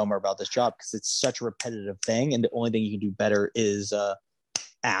giant bummer about this job, because it's such a repetitive thing. And the only thing you can do better is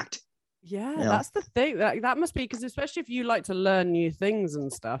act. Yeah, that's the thing. That must be, because especially if you like to learn new things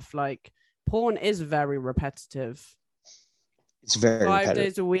and stuff, like porn is very repetitive. It's very 5 repetitive.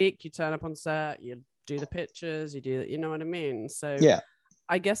 days a week, you turn up on set, you do the pictures, you do, you know what I mean? So yeah,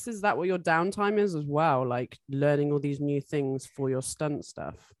 I guess, is that what your downtime is as well? Like learning all these new things for your stunt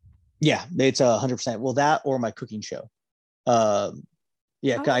stuff? Yeah, it's 100%. Well, that or my cooking show. I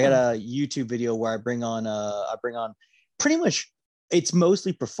got a YouTube video where I bring on pretty much, it's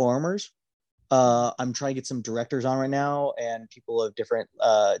mostly performers. I'm trying to get some directors on right now and people of different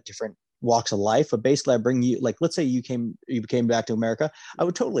walks of life. But basically I bring you, like, let's say you came back to America, I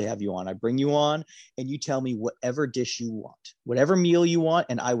would totally have you on. I bring you on and you tell me whatever dish you want, whatever meal you want,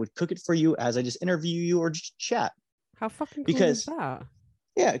 and I would cook it for you as I just interview you or just chat. How fucking cool is that?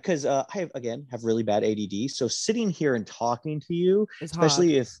 Yeah, because I have really bad ADD. So sitting here and talking to you, it's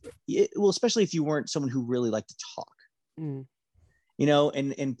especially hard. especially if you weren't someone who really liked to talk, you know,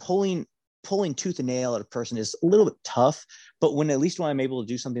 and pulling tooth and nail at a person is a little bit tough. But when I'm able to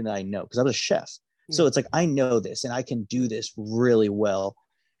do something that I know, because I was a chef, so it's like I know this and I can do this really well.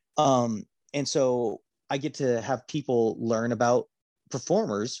 And so I get to have people learn about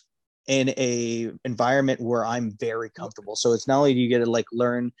performers in a environment where I'm very comfortable. So it's not only do you get to like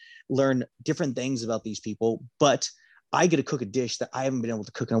learn different things about these people, but I get to cook a dish that I haven't been able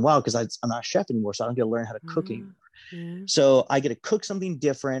to cook in a while because I'm not a chef anymore. So I don't get to learn how to cook anymore. So I get to cook something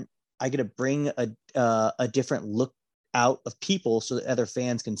different. I get to bring a different look out of people so that other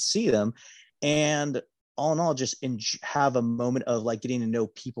fans can see them. And all in all, just have a moment of like getting to know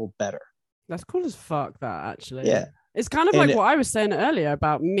people better. That's cool as fuck, that actually. Yeah. It's kind of like what I was saying earlier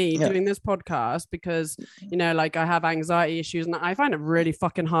about me doing this podcast, because, you know, like I have anxiety issues and I find it really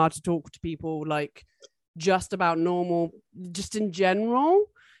fucking hard to talk to people like just about normal, just in general.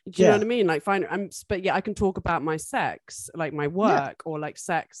 Do you know what I mean? Like, but yeah, I can talk about my sex, like my work or like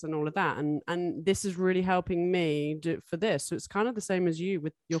sex and all of that. And this is really helping me for this. So it's kind of the same as you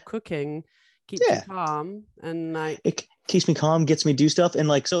with your cooking. Keeps you calm, and like it keeps me calm, gets me do stuff. And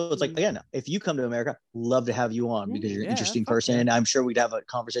like, so it's like, again, if you come to America, love to have you on because you're an interesting person. And I'm sure we'd have a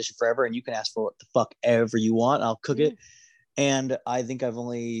conversation forever and you can ask for what the fuck ever you want. I'll cook it. And I think I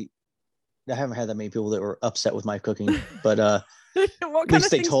haven't had that many people that were upset with my cooking, but what kind of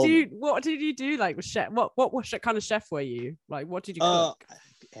things what did you do? Like with chef, what kind of chef were you? Like, what did you cook?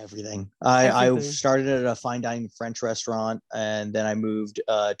 Everything. I started at a fine dining French restaurant, and then I moved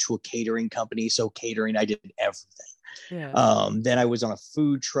to a catering company. So catering, I did everything. Then I was on a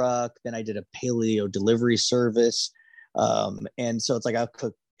food truck. Then I did a paleo delivery service. And so it's like, I'll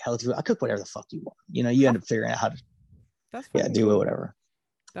cook healthy food. I cook whatever the fuck you want. You know, you end up figuring out how to do it, whatever.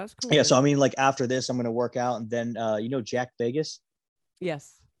 That's cool. Yeah. So I mean, like after this, I'm going to work out, and then you know Jack Vegas.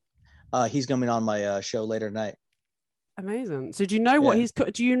 Yes. He's coming on my show later tonight. Amazing. So do you know what he's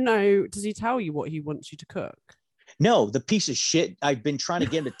cooked? Do you know, does he tell you what he wants you to cook? No, the piece of shit. I've been trying to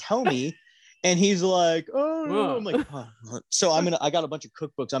get him to tell me, And he's like, oh no. Whoa. I'm like, oh. So I got a bunch of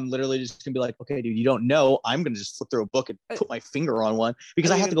cookbooks. I'm literally just gonna be like, okay, dude, you don't know. I'm gonna just flip through a book and put my finger on one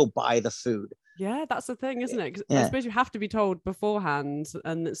because I have to go buy the food. Yeah, that's the thing, isn't it? 'Cause I Yeah. suppose you have to be told beforehand,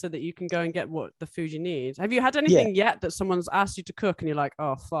 and so that you can go and get what the food you need. Have you had anything yet that someone's asked you to cook and you're like,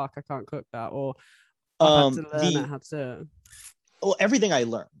 oh fuck, I can't cook that, or I've had to learn how to do it? Well, everything I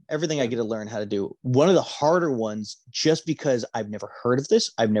get to learn how to do. One of the harder ones, just because I've never heard of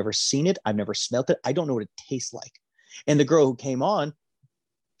this, I've never seen it, I've never smelt it, I don't know what it tastes like. And the girl who came on,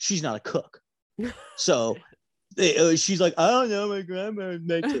 she's not a cook, so she's like, I don't know, my grandma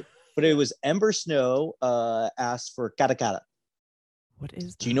makes it. But it was Ember Snow asked for kata kata. What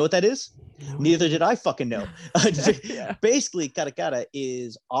is that? Do you know what that is? No, neither did I fucking know. Yeah. Basically, kata kata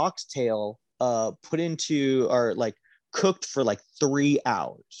is oxtail put into, or like cooked for like 3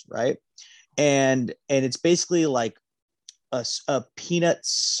 hours, right? And it's basically like a peanut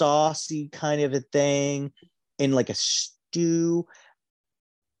saucy kind of a thing in like a stew.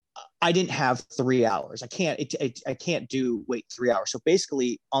 I didn't have 3 hours. I can't wait 3 hours. So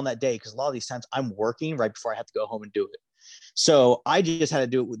basically on that day, because a lot of these times I'm working right before I have to go home and do it. So I just had to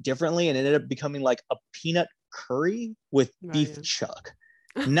do it differently, and it ended up becoming like a peanut curry with beef chuck.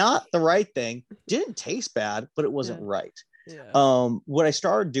 Not the right thing. Didn't taste bad, but it wasn't right. Yeah. What I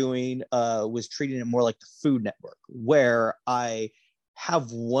started doing was treating it more like the Food Network, where I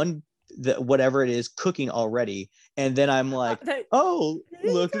have whatever it is cooking already, and then I'm like, oh,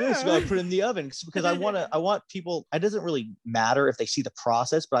 look at this, I put it in the oven because I want people. It doesn't really matter if they see the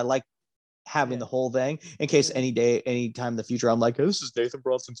process, but I like having the whole thing in case anytime in the future I'm like, oh, this is Nathan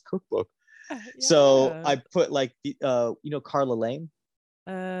Bronson's cookbook. So I put like Carla Lane,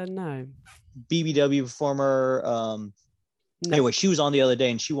 no, BBW performer. No. Anyway, she was on the other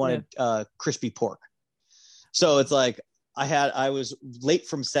day and she wanted crispy pork. So it's like I was late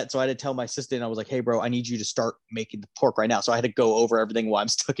from set, so I had to tell my assistant, I was like, hey bro, I need you to start making the pork right now. So I had to go over everything while I'm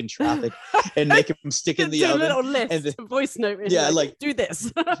stuck in traffic and make him stick in the oven. A little list, and voice note. Like do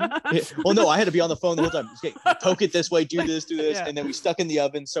this. Well, no, I had to be on the phone the whole time. Okay, poke it this way, do this. And then we stuck in the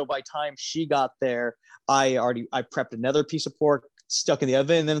oven. So by the time she got there, I prepped another piece of pork, stuck in the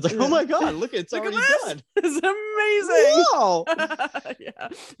oven, and then it's like, oh my god, look, it's already done. It's amazing. Wow.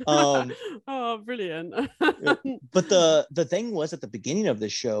 Oh, brilliant. But the thing was, at the beginning of the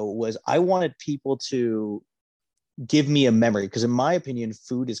show was I wanted people to give me a memory, because in my opinion,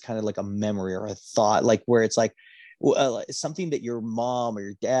 food is kind of like a memory or a thought, like where it's like something that your mom or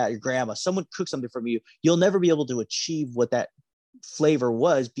your dad, your grandma, someone cooks something from you, you'll never be able to achieve what that flavor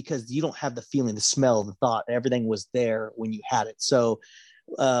was because you don't have the feeling, the smell, the thought, everything was there when you had it. So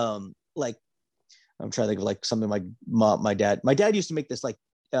like I'm trying to think of like something like my dad used to make this like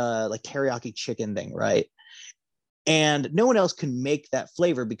teriyaki chicken thing, right? And no one else can make that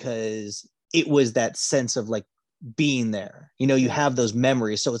flavor because it was that sense of like being there, you have those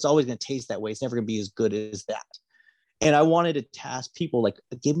memories, so it's always going to taste that way. It's never going to be as good as that. And I wanted to task people like,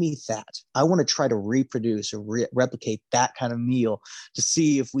 give me that. I want to try to reproduce or replicate that kind of meal to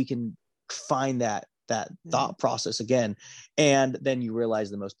see if we can find that thought process again. And then you realize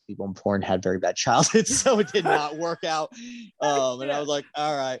that most people in porn had very bad childhoods, so it did not work out. And I was like,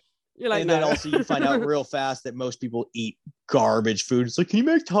 all right. You're like, and then also you find out real fast that most people eat garbage food. It's like, can you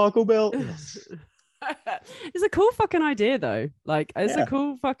make Taco Bell? It's a cool fucking idea though. Like, it's a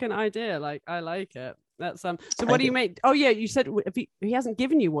cool fucking idea. Like, I like it. That's so what do you make? Oh yeah, you said he hasn't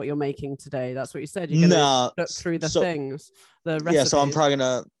given you what you're making today. That's what you said. You're gonna look through the things, the recipes. Yeah, so I'm probably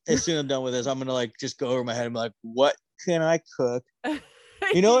gonna, as soon as I'm done with this, I'm gonna like just go over my head and be like, what can I cook?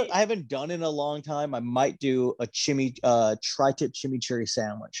 You know what I haven't done in a long time? I might do a tri-tip chimichurri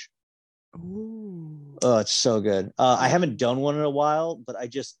sandwich. Ooh. Oh, it's so good. I haven't done one in a while, but I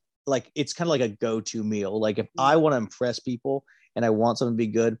just like, it's kind of like a go-to meal. Like if I want to impress people and I want something to be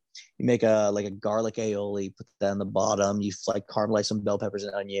good, you make a garlic aioli, put that on the bottom. You like caramelize some bell peppers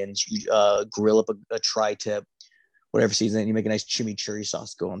and onions. You grill up a tri-tip, whatever season. You make a nice chimichurri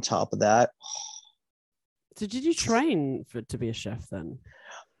sauce to go on top of that. So did you train to be a chef then?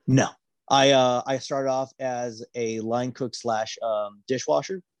 No, I started off as a line cook /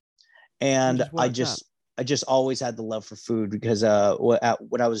 dishwasher, and I just always had the love for food because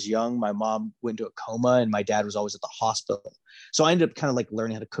when I was young, my mom went into a coma and my dad was always at the hospital. So I ended up kind of like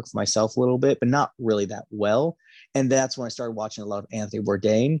learning how to cook for myself a little bit, but not really that well. And that's when I started watching a lot of Anthony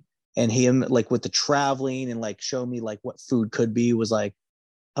Bourdain, and him like with the traveling and like showing me like what food could be, was like,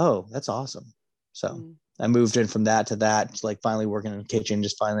 oh, that's awesome. So I moved in from that to like finally working in the kitchen,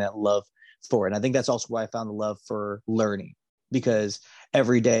 just finding that love for it. And I think that's also why I found the love for learning, because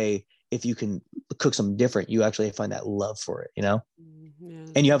every day, if you can cook something different, you actually find that love for it, Yeah.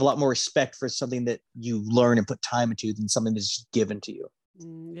 And you have a lot more respect for something that you learn and put time into than something that's just given to you.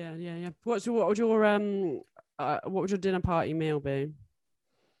 Yeah. What would your dinner party meal be?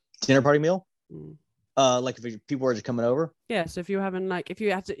 Dinner party meal? Like if people are just coming over? Yeah, so if you're having like, if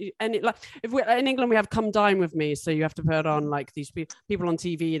you had to, and like, if we're in England, we have come dine with me, so you have to put on like these people on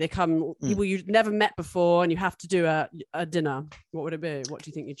TV. They come, people you've never met before, and you have to do a dinner. What would it be? What do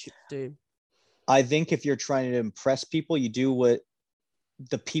you think you should do? I think if you're trying to impress people, you do what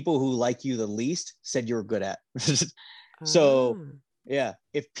the people who like you the least said you were good at. So yeah,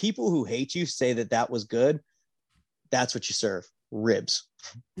 if people who hate you say that was good, that's what you serve. Ribs.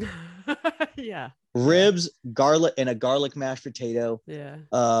 Yeah. Ribs, garlic, and a garlic mashed potato. Yeah.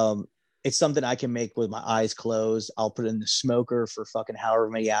 It's something I can make with my eyes closed. I'll put it in the smoker for fucking however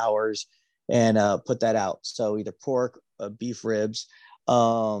many hours and put that out. So either pork, beef ribs,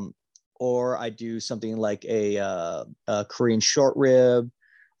 or I do something like a Korean short rib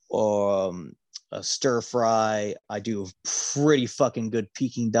or a stir fry. I do a pretty fucking good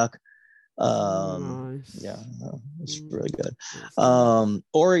Peking duck. Nice. Yeah, it's really good.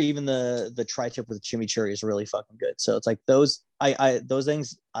 Or even the tri-tip with the chimichurri is really fucking good. So it's like those those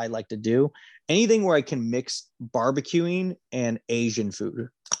things I like to do. Anything where I can mix barbecuing and Asian food,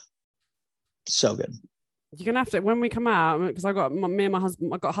 so good. You're gonna have to, when we come out, because I got me and my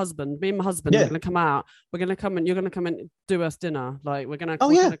husband. I got a husband. Me and my husband. Yeah. We're gonna come out. We're gonna come and you're gonna come and do us dinner. Like we're gonna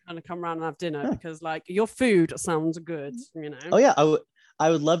kind of come around and have dinner because like your food sounds good. You know. Oh yeah, I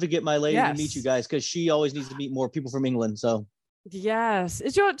would love to get my lady to meet you guys because she always needs to meet more people from England. So yes,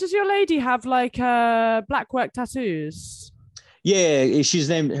 does your lady have like black work tattoos? Yeah,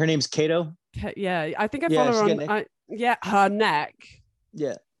 her name's Kato. Yeah, I think I follow her on. Her neck.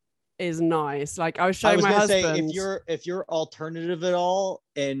 Yeah. Is nice. Like I was showing my husband. Say, if you're alternative at all,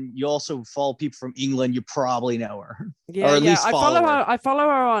 and you also follow people from England, you probably know her. Yeah, or at least follow her. I follow her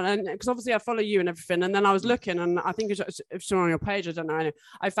on, and because obviously I follow you and everything. And then I was looking, and I think if she's on your page, I don't know.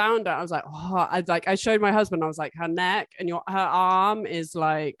 I found her. I was like, oh, I showed my husband. I was like, her neck and her arm is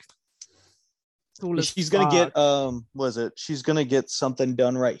like. She's gonna get she's gonna get something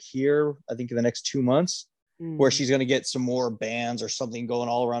done right here. I think in the next 2 months. Where she's going to get some more bands or something going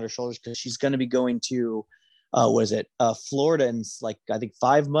all around her shoulders because she's going to be going to Florida in like I think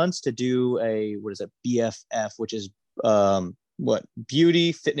 5 months to do a BFF, which is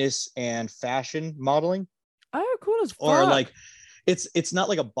beauty, fitness, and fashion modeling. Oh, cool as fuck. Or like it's not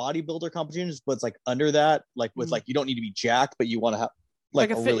like a bodybuilder competition, but it's like under that, like with like you don't need to be jacked, but you want to have like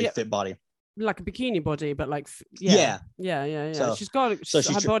a really fit body. Like a bikini body, but like yeah. So, she's got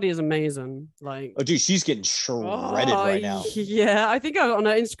her body is amazing. Like, oh dude, she's getting shredded right now. Yeah, I think on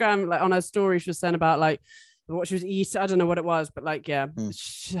her Instagram, like on her story, she was saying about like what she was eating. I don't know what it was, but like her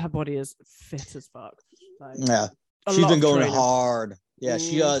body is fit as fuck. Like, yeah, she's been going hard. Yeah,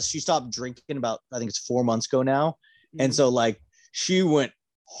 she stopped drinking about I think it's 4 months ago now, and so like she went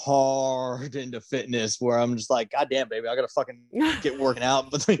hard into fitness where I'm just like, God damn, baby, I gotta fucking get working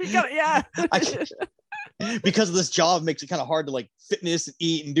out. But like, because of this job makes it kind of hard to like fitness and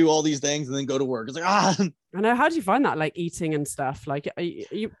eat and do all these things and then go to work. It's like I know. How do you find that, like eating and stuff? Like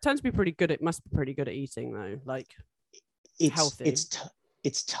you tend to be pretty good. It must be pretty good at eating though. Like it's healthy.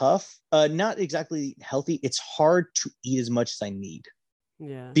 It's tough. Not exactly healthy. It's hard to eat as much as I need.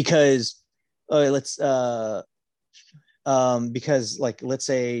 Yeah. Because because like let's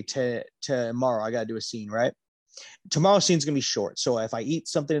say tomorrow I gotta do a scene, right? Tomorrow's scene's gonna be short, so if I eat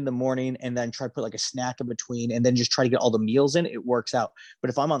something in the morning and then try to put like a snack in between and then just try to get all the meals in, it works out.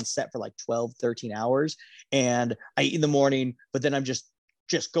 But if I'm on set for like 12-13 hours and I eat in the morning but then I'm just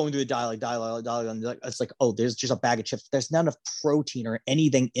going through the dialogue and like it's like, oh, there's just a bag of chips, there's not enough protein or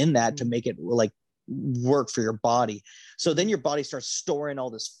anything in that to make it like work for your body. So then your body starts storing all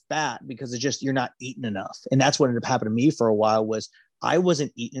this fat because it's just you're not eating enough. And that's what ended up happening to me for a while was I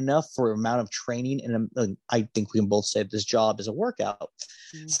wasn't eating enough for the amount of training. And I think we can both say this job is a workout.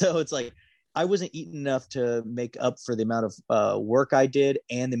 So it's like I wasn't eating enough to make up for the amount of work I did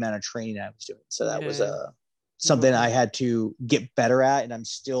and the amount of training I was doing. So that was something I had to get better at. And I'm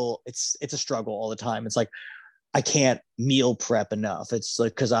still, it's a struggle all the time. It's like, I can't meal prep enough. It's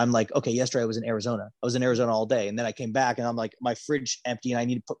like, cause I'm like, okay, yesterday I was in Arizona all day. And then I came back and I'm like, my fridge empty and I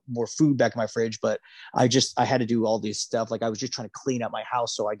need to put more food back in my fridge. But I had to do all these stuff. Like I was just trying to clean up my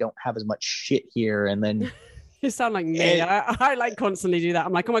house so I don't have as much shit here. And then you sound like me. I like constantly do that.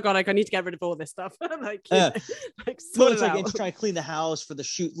 I'm like, oh my God, I need to get rid of all this stuff. like, it's like it's trying to clean the house for the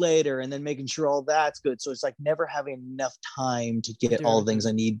shoot later and then making sure all that's good. So it's like never having enough time to get all the things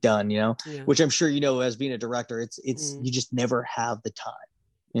I need done, you know, which I'm sure, you know, as being a director, it's you just never have the time,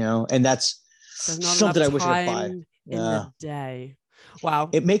 you know, and that's something I wish I could find in the day. Wow.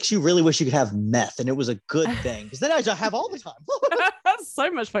 It makes you really wish you could have meth, and it was a good thing because then I just have all the time. That's so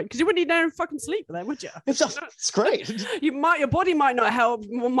much fun because you wouldn't need no fucking sleep then, would you? It's great. Your body might not help,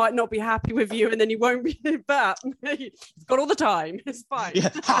 might not be happy with you, and then you won't be. But you've got all the time. It's fine. Yeah,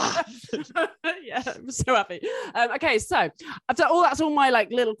 yeah, I'm so happy. Okay, so I've done all. That's all my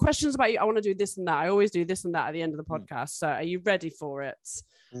like little questions about you. I want to do this and that. I always do this and that at the end of the podcast. So, are you ready for it?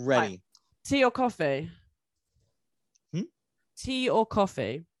 Ready. Right. Tea or coffee? Tea or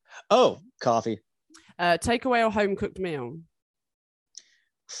coffee? Oh, coffee. Takeaway or home cooked meal?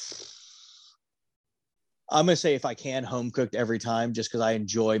 I'm gonna say if I can, home cooked every time, just because I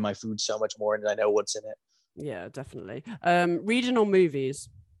enjoy my food so much more and I know what's in it. Yeah, definitely. Reading or movies?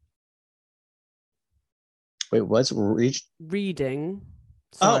 Wait, what's reading?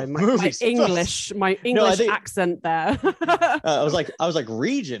 Sorry, movies. My English accent there. I was like,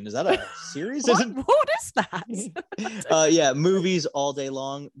 region. Is that a series? What is that? Yeah, movies all day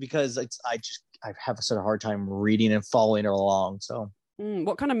long because I have a sort of hard time reading and following along. So,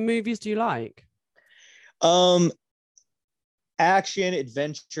 what kind of movies do you like? Action,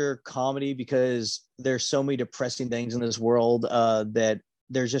 adventure, comedy, because there's so many depressing things in this world that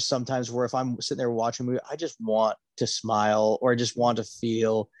there's just sometimes where if I'm sitting there watching a movie, I just want to smile or just want to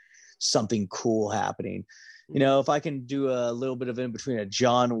feel something cool happening. You know, if I can do a little bit of in between a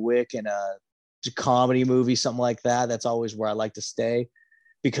John Wick and a comedy movie, something like that, that's always where I like to stay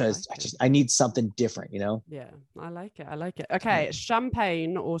because I need something different, you know? Yeah, I like it. Okay,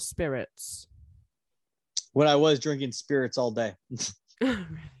 champagne or spirits? When I was drinking spirits all day.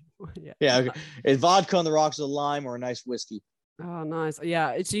 Yeah. Okay. It's vodka on the rocks with a lime or a nice whiskey. Oh, nice.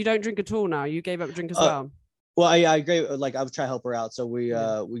 Yeah. So you don't drink at all now? You gave up drink as well? Well, I agree. Like I was trying to help her out, so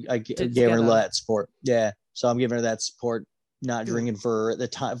I gave her that support. Yeah. So I'm giving her that support, not drinking for the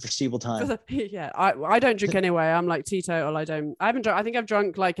foreseeable time. Yeah. I don't drink anyway. I'm like teetotal. I haven't drunk. I think I've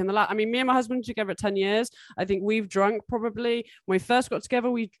drunk like in the last. I mean, me and my husband together at 10 years. I think we've drunk probably when we first got together.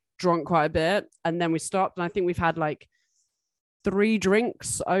 We drunk quite a bit, and then we stopped. And I think we've had like 3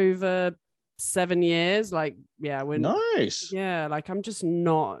 drinks over 7 years. Like, yeah, we're nice. Yeah, like I'm just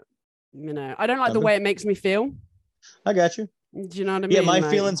not, I don't like the way it makes me feel. I got you. Do you know what I mean? Yeah, my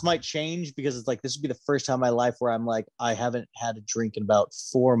feelings might change because it's like this would be the first time in my life where I'm like, I haven't had a drink in about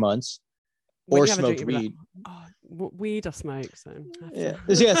 4 months or smoked weed. Weed or smoke. So yeah.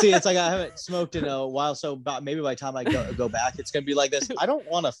 See, it's like I haven't smoked in a while. So maybe by the time I go back, it's gonna be like this. I don't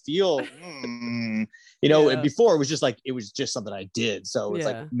want to feel, before it was just like it was just something I did. So it's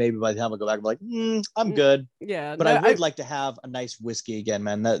like maybe by the time I go back, I'm like, I'm good. Yeah, but I would like to have a nice whiskey again,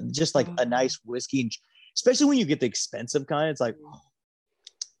 man. Just like a nice whiskey, especially when you get the expensive kind. It's like,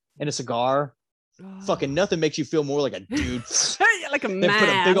 and a cigar. Fucking nothing makes you feel more like a dude. Like a man. Then put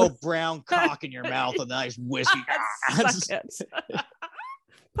a big old brown cock in your mouth with a nice whiskey.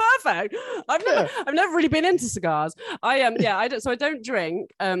 Perfect. I've never really been into cigars. I don't drink.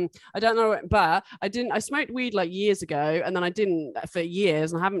 I don't know, but I smoked weed like years ago, and then I didn't for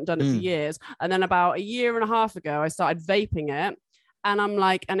years, and I haven't done it for years. And then about a year and a half ago, I started vaping it, and I'm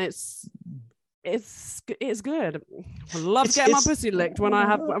like, and it's good. I love getting my pussy licked when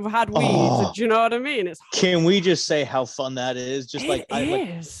I've had weed. So, do you know what I mean? Can we just say how fun that is? Just like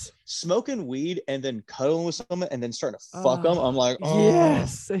is. Smoking weed and then cuddling with someone and then starting to fuck them. I'm like,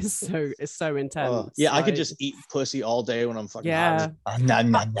 yes, it's so intense. Yeah, I could just eat pussy all day when I'm fucking hot.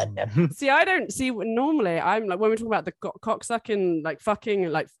 See, I don't see normally. I'm like when we're talking about the cock sucking, like fucking,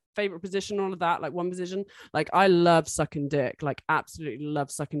 like favorite position, all of that, like one position. Like I love sucking dick, like absolutely love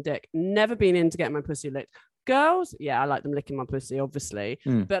sucking dick. Never been into getting my pussy licked. Girls, yeah, I like them licking my pussy, obviously.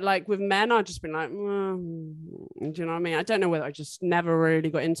 But like with men, I've just been like, do you know what I mean? I don't know whether I just never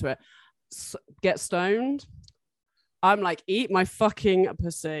really got into it. Get stoned. I'm like, eat my fucking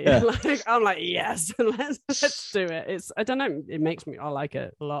pussy. Yeah. Like I'm like, yes, let's do it. I don't know. It makes me. I like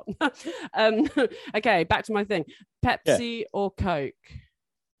it a lot. Okay, back to my thing. Pepsi or Coke?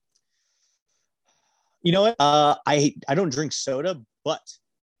 You know what? I don't drink soda, but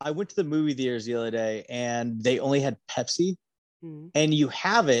I went to the movie theaters the other day and they only had Pepsi, and you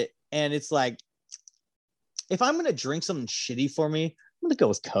have it, and it's like, if I'm gonna drink something shitty for me, I'm gonna go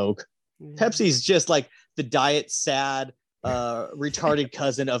with Coke. Pepsi's just like the diet sad, retarded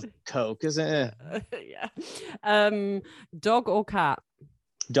cousin of Coke, isn't it? Yeah. Dog or cat?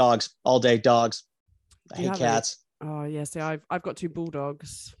 Dogs all day. Dogs. I hate cats. Oh yeah. See, I've got 2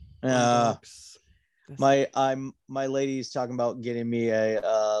 bulldogs. My lady's talking about getting me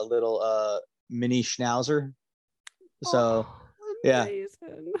a little mini schnauzer. So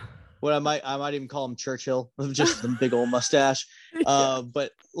what I might even call him Churchill, just the big old mustache.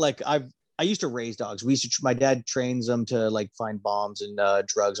 But like I I used to raise dogs. My dad trains them to like find bombs and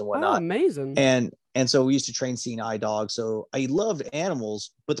drugs and Oh, whatnot. amazing. And so we used to train seeing eye dogs. So I loved animals,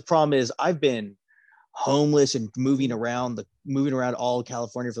 but the problem is I've been homeless and moving around all of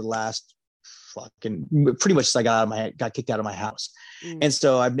California for the last fucking pretty much since I got kicked out of my house. And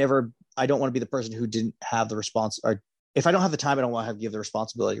so I don't want to be the person who didn't have the response, or if I don't have the time, I don't want to have to give the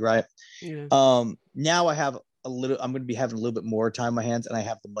responsibility. Right. Yeah. Now I'm going to be having a little bit more time on my hands, and I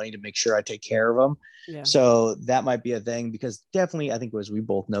have the money to make sure I take care of them. Yeah. So that might be a thing, because definitely, I think, as we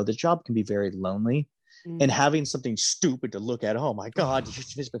both know, the job can be very lonely, and having something stupid to look at. Oh my God.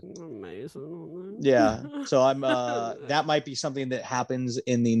 Amazing. Yeah. So I'm, that might be something that happens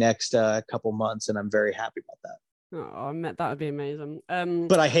in the next couple months. And I'm very happy about that. Oh, I met that would be amazing.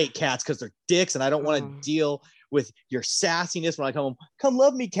 But I hate cats because they're dicks, and I don't want to deal with your sassiness when I come home. Come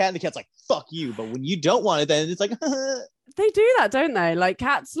love me, cat. And the cat's like, fuck you. But when you don't want it, then it's like, they do that, don't they? Like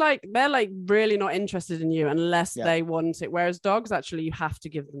cats, like they're like really not interested in you unless they want it. Whereas dogs, actually, you have to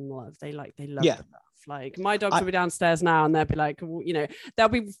give them love. They love enough. Like my dogs will be downstairs now, and they'll be like, you know, they'll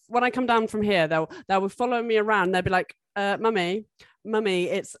be, when I come down from here, they'll follow me around. They'll be like, mummy,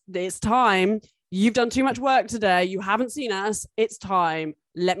 it's time. You've done too much work today. You haven't seen us. It's time.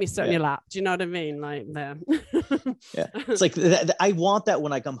 Let me sit on your lap. Do you know what I mean? Like there. Yeah. It's like I want that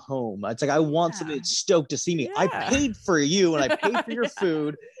when I come home. It's like I want somebody that's stoked to see me. I paid for you, and I paid for your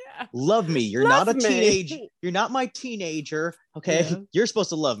food. Love me. You're not a teenage. You're not my teenager. Okay. Yeah. You're supposed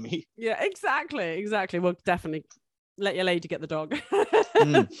to love me. Yeah, exactly. Well, definitely let your lady get the dog.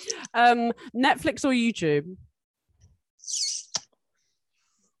 Netflix or YouTube?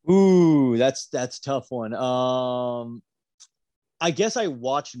 Ooh, that's a tough one. I guess I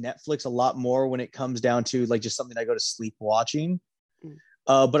watch Netflix a lot more when it comes down to like just something I go to sleep watching.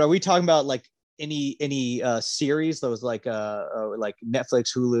 But are we talking about like any series that was like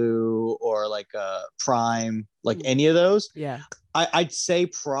Netflix, Hulu, or like Prime, like any of those? Yeah, I'd say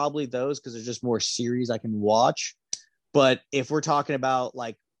probably those, because there's just more series I can watch. But if we're talking about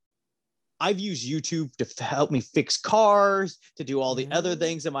like, I've used YouTube to help me fix cars, to do all the other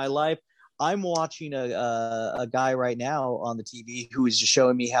things in my life. I'm watching a guy right now on the TV who is just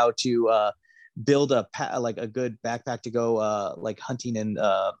showing me how to build a good backpack to go like hunting in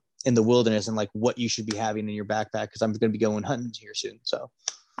the wilderness, and like what you should be having in your backpack, because I'm going to be going hunting here soon. So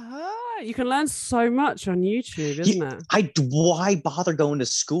you can learn so much on YouTube, isn't it? Why bother going to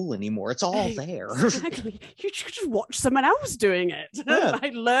school anymore? It's all there. Exactly. You should just watch someone else doing it. Yeah.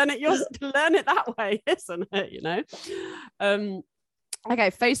 Like learn it that way, isn't it? You know.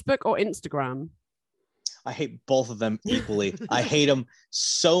 Okay, Facebook or Instagram? I hate both of them equally. I hate them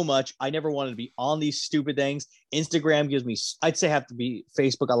so much. I never wanted to be on these stupid things. Instagram gives me, I'd say have to be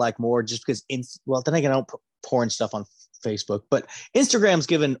Facebook I like more, just because, then again, I don't put porn stuff on Facebook, but Instagram's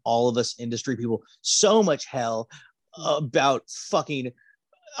given all of us industry people so much hell about fucking,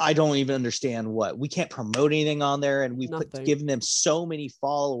 I don't even understand what. We can't promote anything on there, and we've given them so many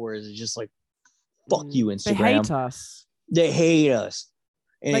followers. It's just like, fuck you, Instagram. They hate us. They hate us.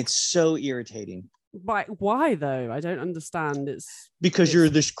 And it's so irritating. Why though? I don't understand. It's you're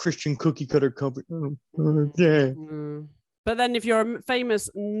this Christian cookie cutter company. But then if you're a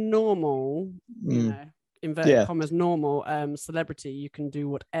famous normal, you know, inverted commas normal celebrity, you can do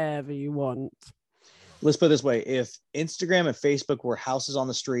whatever you want. Let's put it this way: if Instagram and Facebook were houses on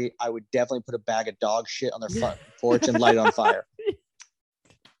the street, I would definitely put a bag of dog shit on their front porch and light it on fire.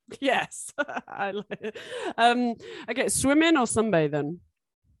 Yes, I like it. Okay, swimming or sunbathing?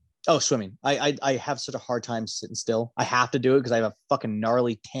 Oh, swimming. I have such a hard time sitting still. I have to do it because I have a fucking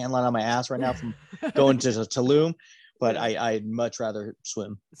gnarly tan line on my ass right now from going to Tulum. But I'd much rather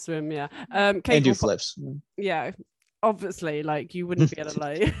swim. Swim, yeah. And do flips. Yeah, obviously, like you wouldn't be able to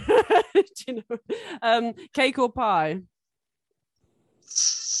like. Do you know? Cake or pie?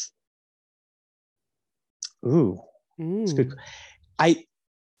 Ooh, it's good.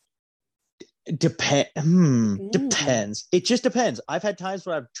 Depends. It just depends. I've had times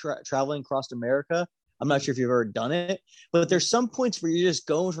where I've traveling across America. I'm not sure if you've ever done it, but there's some points where you're just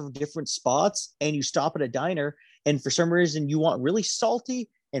going from different spots and you stop at a diner, and for some reason you want really salty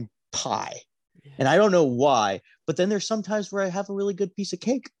and pie. And I don't know why, but then there's some times where I have a really good piece of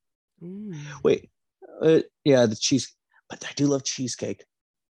cake. Wait, the cheese, but I do love cheesecake.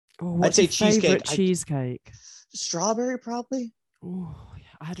 I'd say cheesecake. Cheesecake. Strawberry, probably. Oh,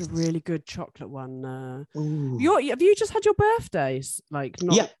 I had a really good chocolate one. Have you just had your birthdays?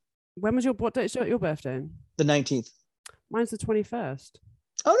 When was what date is your birthday? The 19th. Mine's the 21st.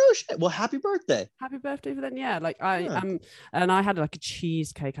 Oh no shit! Well, happy birthday. Happy birthday for then. Yeah, and I had like a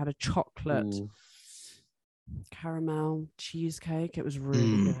cheesecake. I had a chocolate caramel cheesecake. It was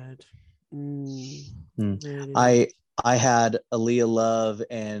really good. Really I had Aaliyah Love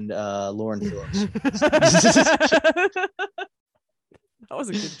and Lauren Phillips. That was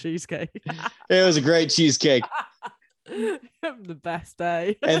a good cheesecake. It was a great cheesecake. The best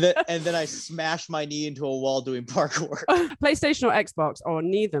day. and then I smashed my knee into a wall doing parkour. PlayStation or Xbox, or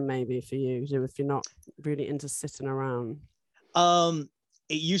neither maybe for you if you're not really into sitting around.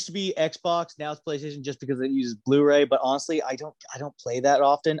 It used to be Xbox, now it's PlayStation just because it uses Blu-ray, but honestly, I don't play that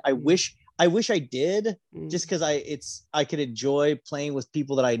often. I wish I did, just because I could enjoy playing with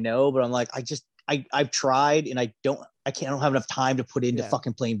people that I know, but I'm like, I've tried and I don't have enough time to put into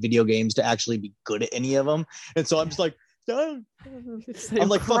fucking playing video games to actually be good at any of them. And so I'm just like, I'm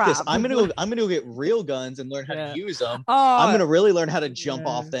like, fuck this. I'm gonna go get real guns and learn how to use them. I'm gonna really learn how to jump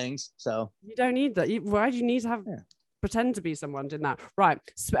off things. So you don't need that. Why do you need to have pretend to be someone doing that? Right.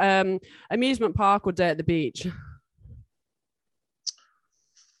 Amusement park or day at the beach?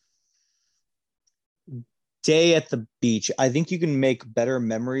 Day at the beach. I think you can make better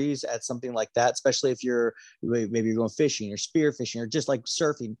memories at something like that, especially if maybe you're going fishing or spear fishing or just like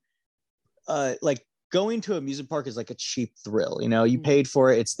surfing. Like going to an amusement park is like a cheap thrill. You know, you paid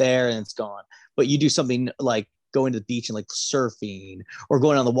for it, it's there and it's gone. But you do something like going to the beach and like surfing or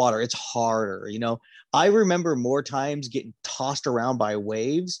going on the water, it's harder. You know, I remember more times getting tossed around by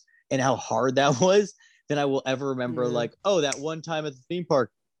waves and how hard that was than I will ever remember. Like, oh, that one time at the theme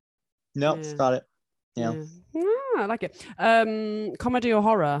park. Nope, forgot it. Yeah. I like it. Comedy or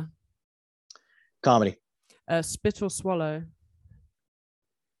horror? Comedy. Spit or swallow?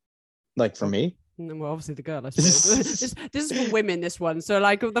 Like for me? Well, obviously the girl, I suppose. this is for women, this one. So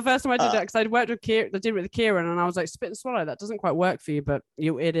like the first time I did that, because I worked with Kieran, I did it with Kieran, and I was like, spit and swallow, that doesn't quite work for you, but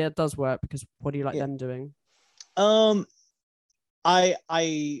it does work, because what do you like them doing? I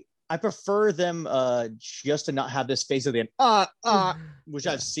prefer them just to not have this face at the end, which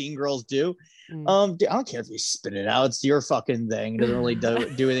I've seen girls do. I don't care if you spit it out; it's your fucking thing. It doesn't really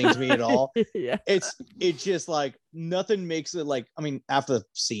do anything to me at all. It's just like nothing makes it like. I mean, after the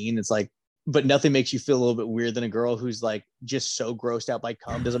scene, it's like, but nothing makes you feel a little bit weird than a girl who's like just so grossed out by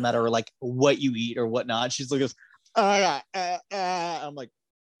cum. Doesn't matter like what you eat or whatnot. She's like, I'm like,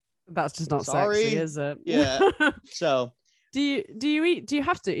 that's just not sexy, is it? Yeah. So. Do you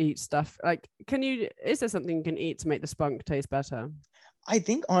have to eat stuff? Like, is there something you can eat to make the spunk taste better? I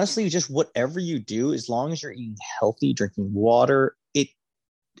think honestly, just whatever you do, as long as you're eating healthy, drinking water,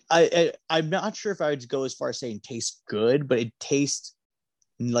 I'm not sure if I would go as far as saying tastes good, but it tastes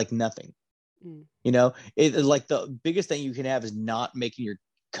like nothing. You know, it like the biggest thing you can have is not making your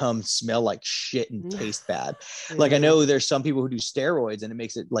cum smell like shit and taste bad. Like I know there's some people who do steroids and it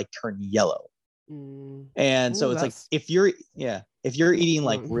makes it like turn yellow. And so it's like if you're eating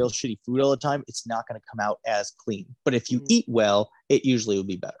like real shitty food all the time, it's not going to come out as clean. But if you eat well, it usually will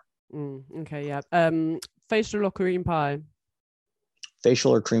be better. Okay, yeah. Facial or cream pie?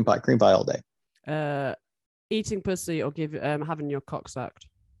 Facial or cream pie? Cream pie all day. Eating pussy or having your cock sucked?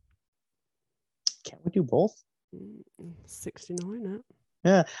 Can't we do both? 69.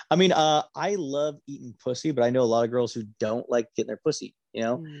 Yeah, I mean, I love eating pussy, but I know a lot of girls who don't like getting their pussy, you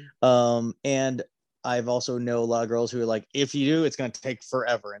know. And I've also know a lot of girls who are like, if you do, it's going to take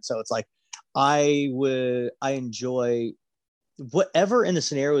forever. And so it's like, I enjoy whatever in the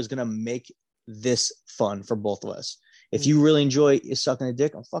scenario is going to make this fun for both of us. If you really enjoy sucking a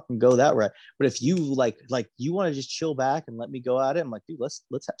dick, I'll fucking go that route. But if you like you want to just chill back and let me go at it, I'm like, dude, let's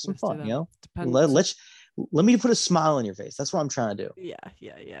have some fun, you know. Let me put a smile on your face. That's what I'm trying to do. Yeah.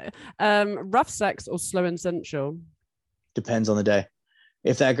 Rough sex or slow and sensual? Depends on the day.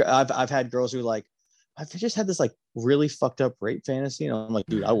 If that I've had girls who like, I've just had this like really fucked up rape fantasy, and I'm like,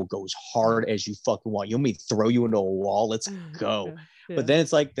 dude, I will go as hard as you fucking want. You want me to throw you into a wall? Let's go. Yeah. But then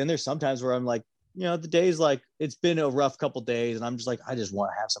it's like, then there's sometimes where I'm like, you know, the day's like, it's been a rough couple days, and I'm just like, I just want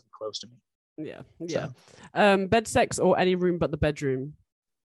to have something close to me. Yeah. So. Bed sex or any room but the bedroom?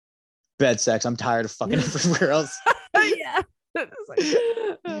 Bed sex. I'm tired of fucking everywhere else. Yeah. Bed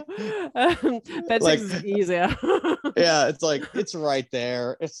sex is easier. Yeah, it's like it's right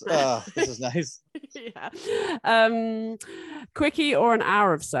there. It's this is nice. Yeah. Quickie or an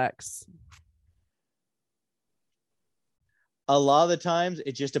hour of sex? A lot of the times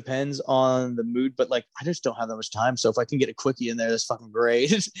it just depends on the mood, but like I just don't have that much time. So if I can get a quickie in there, that's fucking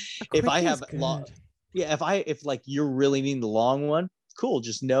great. If I have long, if like you're really needing the long one, cool.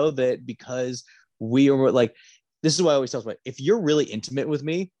 Just know that because we are like, this is what I always tell somebody, if you're really intimate with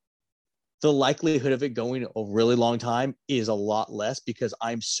me, the likelihood of it going a really long time is a lot less because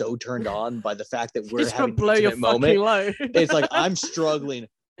I'm so turned on by the fact that we're having an intimate moment. It's like I'm struggling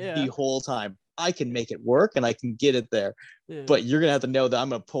the whole time. I can make it work and I can get it there. Yeah. But you're gonna have to know that I'm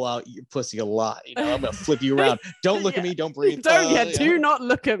gonna pull out your pussy a lot. You know, I'm gonna flip you around. Don't look at me. Don't breathe. Do not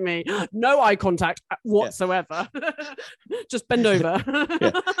look at me. No eye contact whatsoever. Just bend over.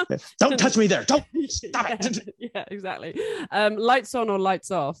 Don't touch me there. Don't stop it. Yeah, exactly. Lights on or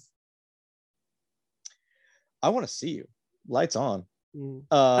lights off? I want to see you. Lights on.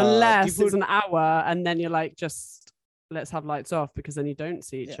 Unless it's an hour and then you're like, just let's have lights off, because then you don't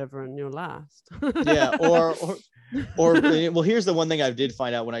see each other and you're last. Yeah, or well, here's the one thing I did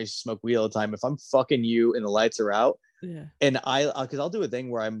find out when I used to smoke weed all the time. If I'm fucking you and the lights are out, and because I'll do a thing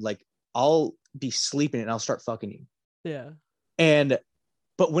where I'm like, I'll be sleeping and I'll start fucking you. Yeah.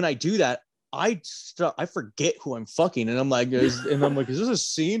 But when I do that, I forget who I'm fucking, and I'm like, is this a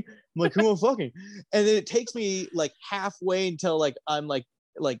scene? I'm like, who am I fucking? And then it takes me like halfway until like I'm like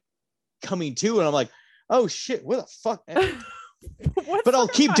coming to, and I'm like, oh shit, where the fuck? But I'll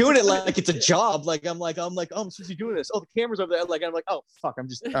keep doing it like it's a job. Like I'm like, oh, I'm supposed to be doing this. Oh, the camera's over there. Like I'm like, oh fuck, I'm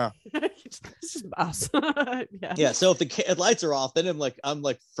just. This is us. Yeah. So if the lights are off, then I'm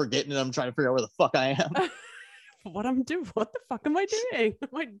like forgetting, and I'm trying to figure out where the fuck I am. What the fuck am I doing?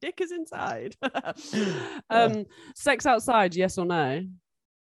 My dick is inside. Sex outside, yes or no?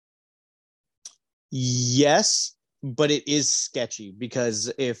 Yes, but it is sketchy,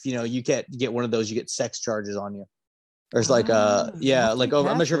 because if you get one of those, you get sex charges on you. There's like I'm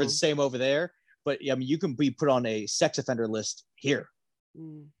not sure if it's the same over there, but I mean you can be put on a sex offender list here.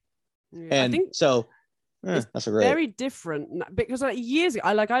 Yeah, and so that's very different, because like years ago,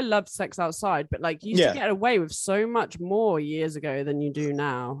 I loved sex outside, but like you used to get away with so much more years ago than you do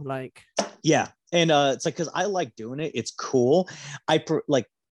now. Like, yeah, and it's like, because I like doing it. It's cool.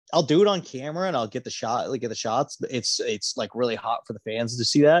 I'll do it on camera and I'll get the shots. But it's like really hot for the fans to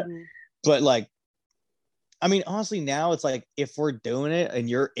see that. But like, I mean, honestly, now it's like, if we're doing it and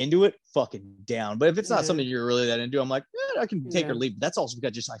you're into it, fucking down. But if it's not something you're really that into, I'm like, I can take or leave. That's also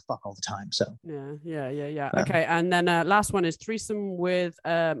because I fuck all the time. So yeah. Okay, and then last one is threesome with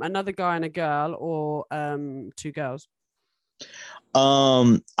another guy and a girl, or two girls.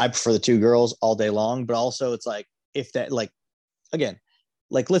 I prefer the two girls all day long, but also it's like, if that, like, again,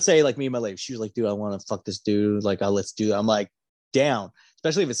 like let's say like me and my lady, she was like, dude, I want to fuck this dude. Like, let's do that. I'm like, down.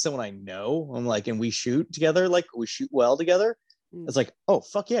 Especially if it's someone I know. I'm like, and we shoot together, like we shoot well together. It's like, oh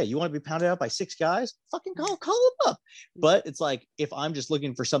fuck yeah, you want to be pounded out by 6 guys? Fucking call them up. But it's like, if I'm just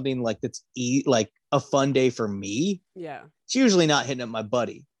looking for something like that's like a fun day for me, it's usually not hitting up my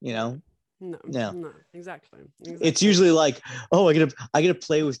buddy, No, exactly. It's usually like, oh, I get to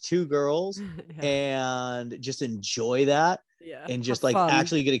play with 2 girls and just enjoy that. And just like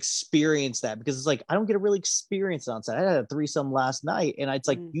actually get experience that, because it's like, I don't get to really experience it on set. I had a threesome last night, and it's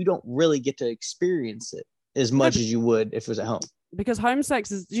like, you don't really get to experience it as much as you would if it was at home. Because home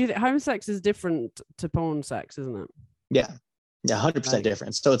sex is different to porn sex, isn't it? Yeah, 100%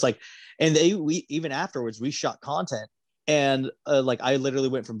 different. So it's like, and we even afterwards we shot content, and like I literally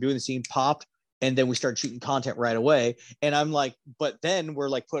went from doing the scene, popped, and then we started shooting content right away. And I'm like, but then we're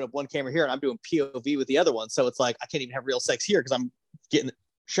like putting up one camera here and I'm doing POV with the other one. So it's like, I can't even have real sex here because I'm getting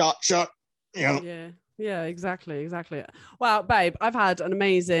shot. Yeah, exactly. Wow, babe, I've had an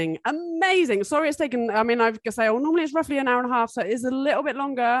amazing. Sorry it's taken, I mean, I could say, normally it's roughly an hour and a half. So it is a little bit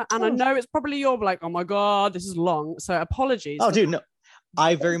longer. And I know it's probably you're like, oh my God, this is long. So apologies. Oh, dude, no.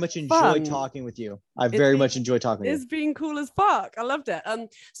 I very much enjoy talking with you. It's been cool as fuck. I loved it.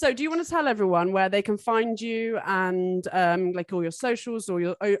 So do you want to tell everyone where they can find you, and like all your socials or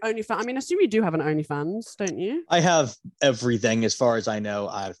your OnlyFans? I mean, I assume you do have an OnlyFans, don't you? I have everything as far as I know.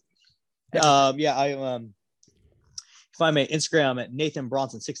 Find me on Instagram at Nathan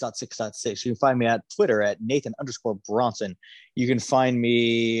Bronson 6.6.6. You can find me at Twitter at Nathan_Bronson. You can find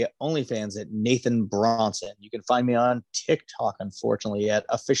me OnlyFans at Nathan Bronson. You can find me on TikTok, unfortunately, at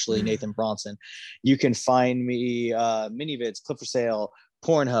officially Nathan Bronson. You can find me mini vids, Clip for Sale,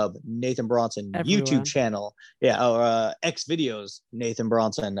 Pornhub, Nathan Bronson, everywhere. YouTube channel, X videos, Nathan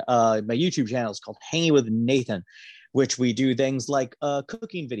Bronson. My YouTube channel is called Hanging with Nathan, which we do things like a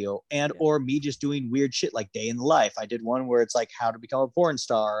cooking video or me just doing weird shit like day in the life. I did one where it's like how to become a porn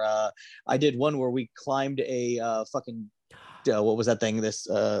star. I did one where we climbed a fucking what was that thing? This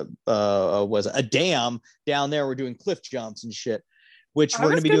was a dam down there. We're doing cliff jumps and shit, which we're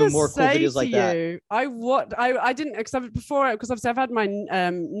going to be doing more cool videos like that. I didn't, because obviously I've had my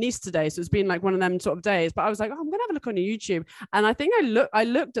niece today, so it's been like one of them sort of days, but I was like, I'm going to have a look on YouTube. And I think I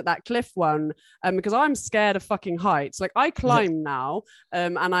looked at that cliff one because I'm scared of fucking heights. Like I climb now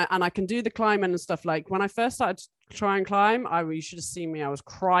and I can do the climbing and stuff. Like when I first started to try and climb, you should have seen me. I was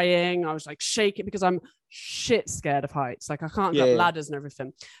crying. I was like shaking because I'm shit scared of heights. Like I can't go Yeah, up yeah. ladders and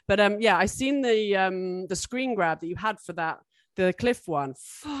everything. But yeah, I seen the screen grab that you had for the cliff one.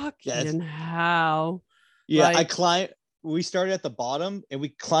 Fucking hell. Yeah, Like, we started at the bottom and we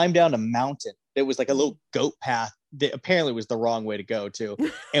climbed down a mountain. It was like a little goat path that apparently was the wrong way to go too.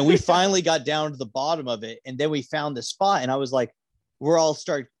 And we finally got down to the bottom of it. And then we found the spot. And I was like, we're all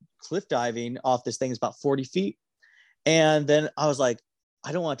start cliff diving off this thing. It's about 40 feet. And then I was like,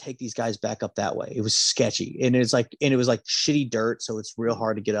 I don't want to take these guys back up that way. It was sketchy. And it was like shitty dirt. So it's real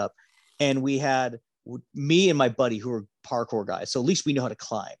hard to get up. And we had me and my buddy who were parkour guys. So at least we know how to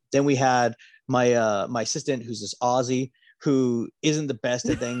climb. Then we had my assistant, who's this Aussie, who isn't the best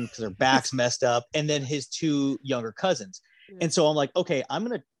at things because her back's messed up, and then his two younger cousins. And so I'm like, okay, I'm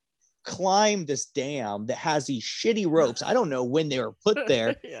gonna climb this dam that has these shitty ropes. I don't know when they were put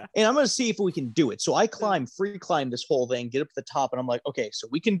there. And I'm gonna see if we can do it. So I free climb this whole thing, get up to the top, and I'm like, okay, so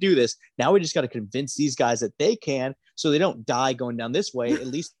we can do this. Now we just got to convince these guys that they can, so they don't die going down this way. At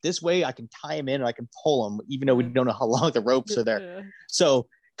least this way I can tie them in and I can pull them, even though we don't know how long the ropes are there. So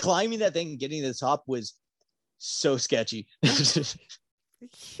climbing that thing and getting to the top was so sketchy. Yeah, fucking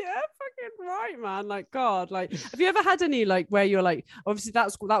right, man. Like, God, like, have you ever had any like where you're like, obviously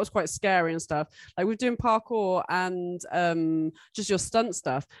that was quite scary and stuff. Like with doing parkour and just your stunt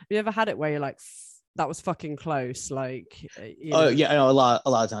stuff. Have you ever had it where you're like, that was fucking close? Like, yeah, I know a lot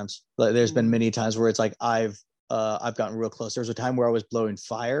of times. Like, there's been many times where it's like I've gotten real close. There was a time where I was blowing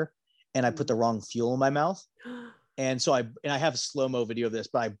fire and I put the wrong fuel in my mouth. And so I have a slow-mo video of this,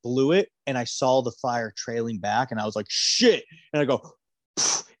 but I blew it and I saw the fire trailing back and I was like, shit. And I go,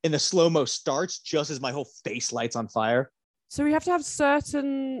 and the slow-mo starts just as my whole face lights on fire. So we have to have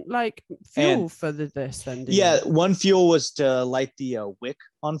certain like fuel for this then? One fuel was to light the wick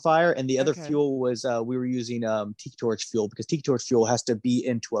on fire, and the other fuel was we were using tiki torch fuel, because tiki torch fuel has to be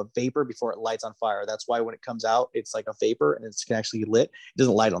into a vapor before it lights on fire. That's why when it comes out, it's like a vapor and it's actually lit. It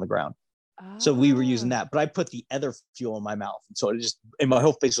doesn't light on the ground. So we were using that, but I put the other fuel in my mouth. And so and my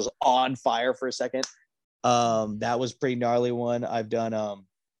whole face was on fire for a second. That was pretty gnarly one. I've done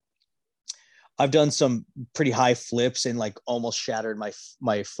some pretty high flips and like almost shattered my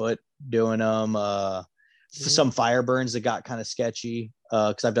foot doing some fire burns that got kind of sketchy.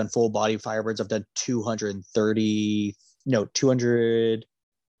 Cause I've done full body fire burns. I've done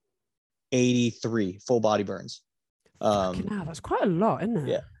 283 full body burns. That's quite a lot, isn't it?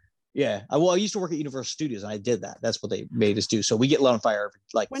 Yeah. Yeah. I used to work at Universal Studios and I did that. That's what they made us do. So we get lit on fire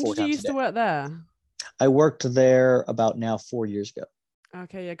like 4 times a day. When did you used to work there? I worked there about now 4 years ago.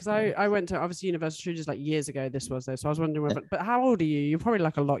 Okay, yeah, because I went to obviously Universal Studios like years ago. This was though, so I was wondering whether. But how old are you? You're probably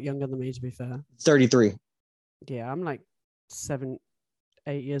like a lot younger than me, to be fair. 33. Yeah, I'm like 7,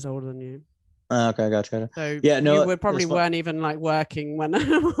 8 years older than you. Okay, gotcha. So yeah, no, you probably weren't even like working when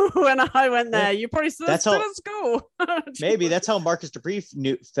when I went there. You probably still at school. Maybe that's how Marcus Dupree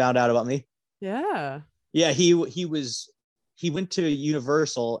found out about me. Yeah. Yeah, he went to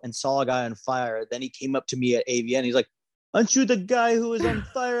Universal and saw a guy on fire. Then he came up to me at AVN. He's like, "Aren't you the guy who was on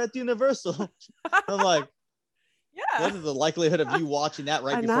fire at Universal?" I'm like, "Yeah." What is the likelihood of you watching that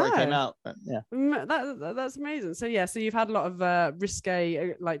right before it came out? But, yeah, that's amazing. So yeah, so you've had a lot of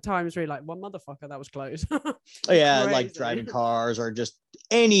risque like times where you're like, "Well, motherfucker, that was close." Oh yeah, like driving cars or just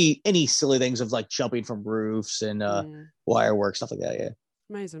any silly things of like jumping from roofs and wire work, stuff like that. Yeah.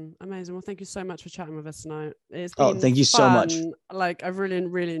 Amazing. Well, thank you so much for chatting with us tonight. It's been thank you so much. Like I've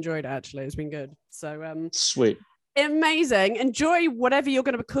really enjoyed it. Actually, it's been good. So sweet. Amazing. Enjoy whatever you're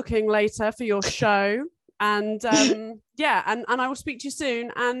going to be cooking later for your show. And yeah, and I will speak to you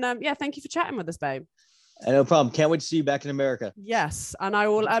soon. And yeah, thank you for chatting with us, babe. No problem. Can't wait to see you back in America. Yes, and I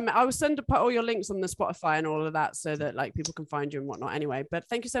will put all your links on the Spotify and all of that so that like people can find you and whatnot. Anyway, but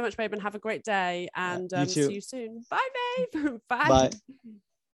thank you so much, babe, and have a great day. And you too. See you soon. Bye, babe. Bye. Bye.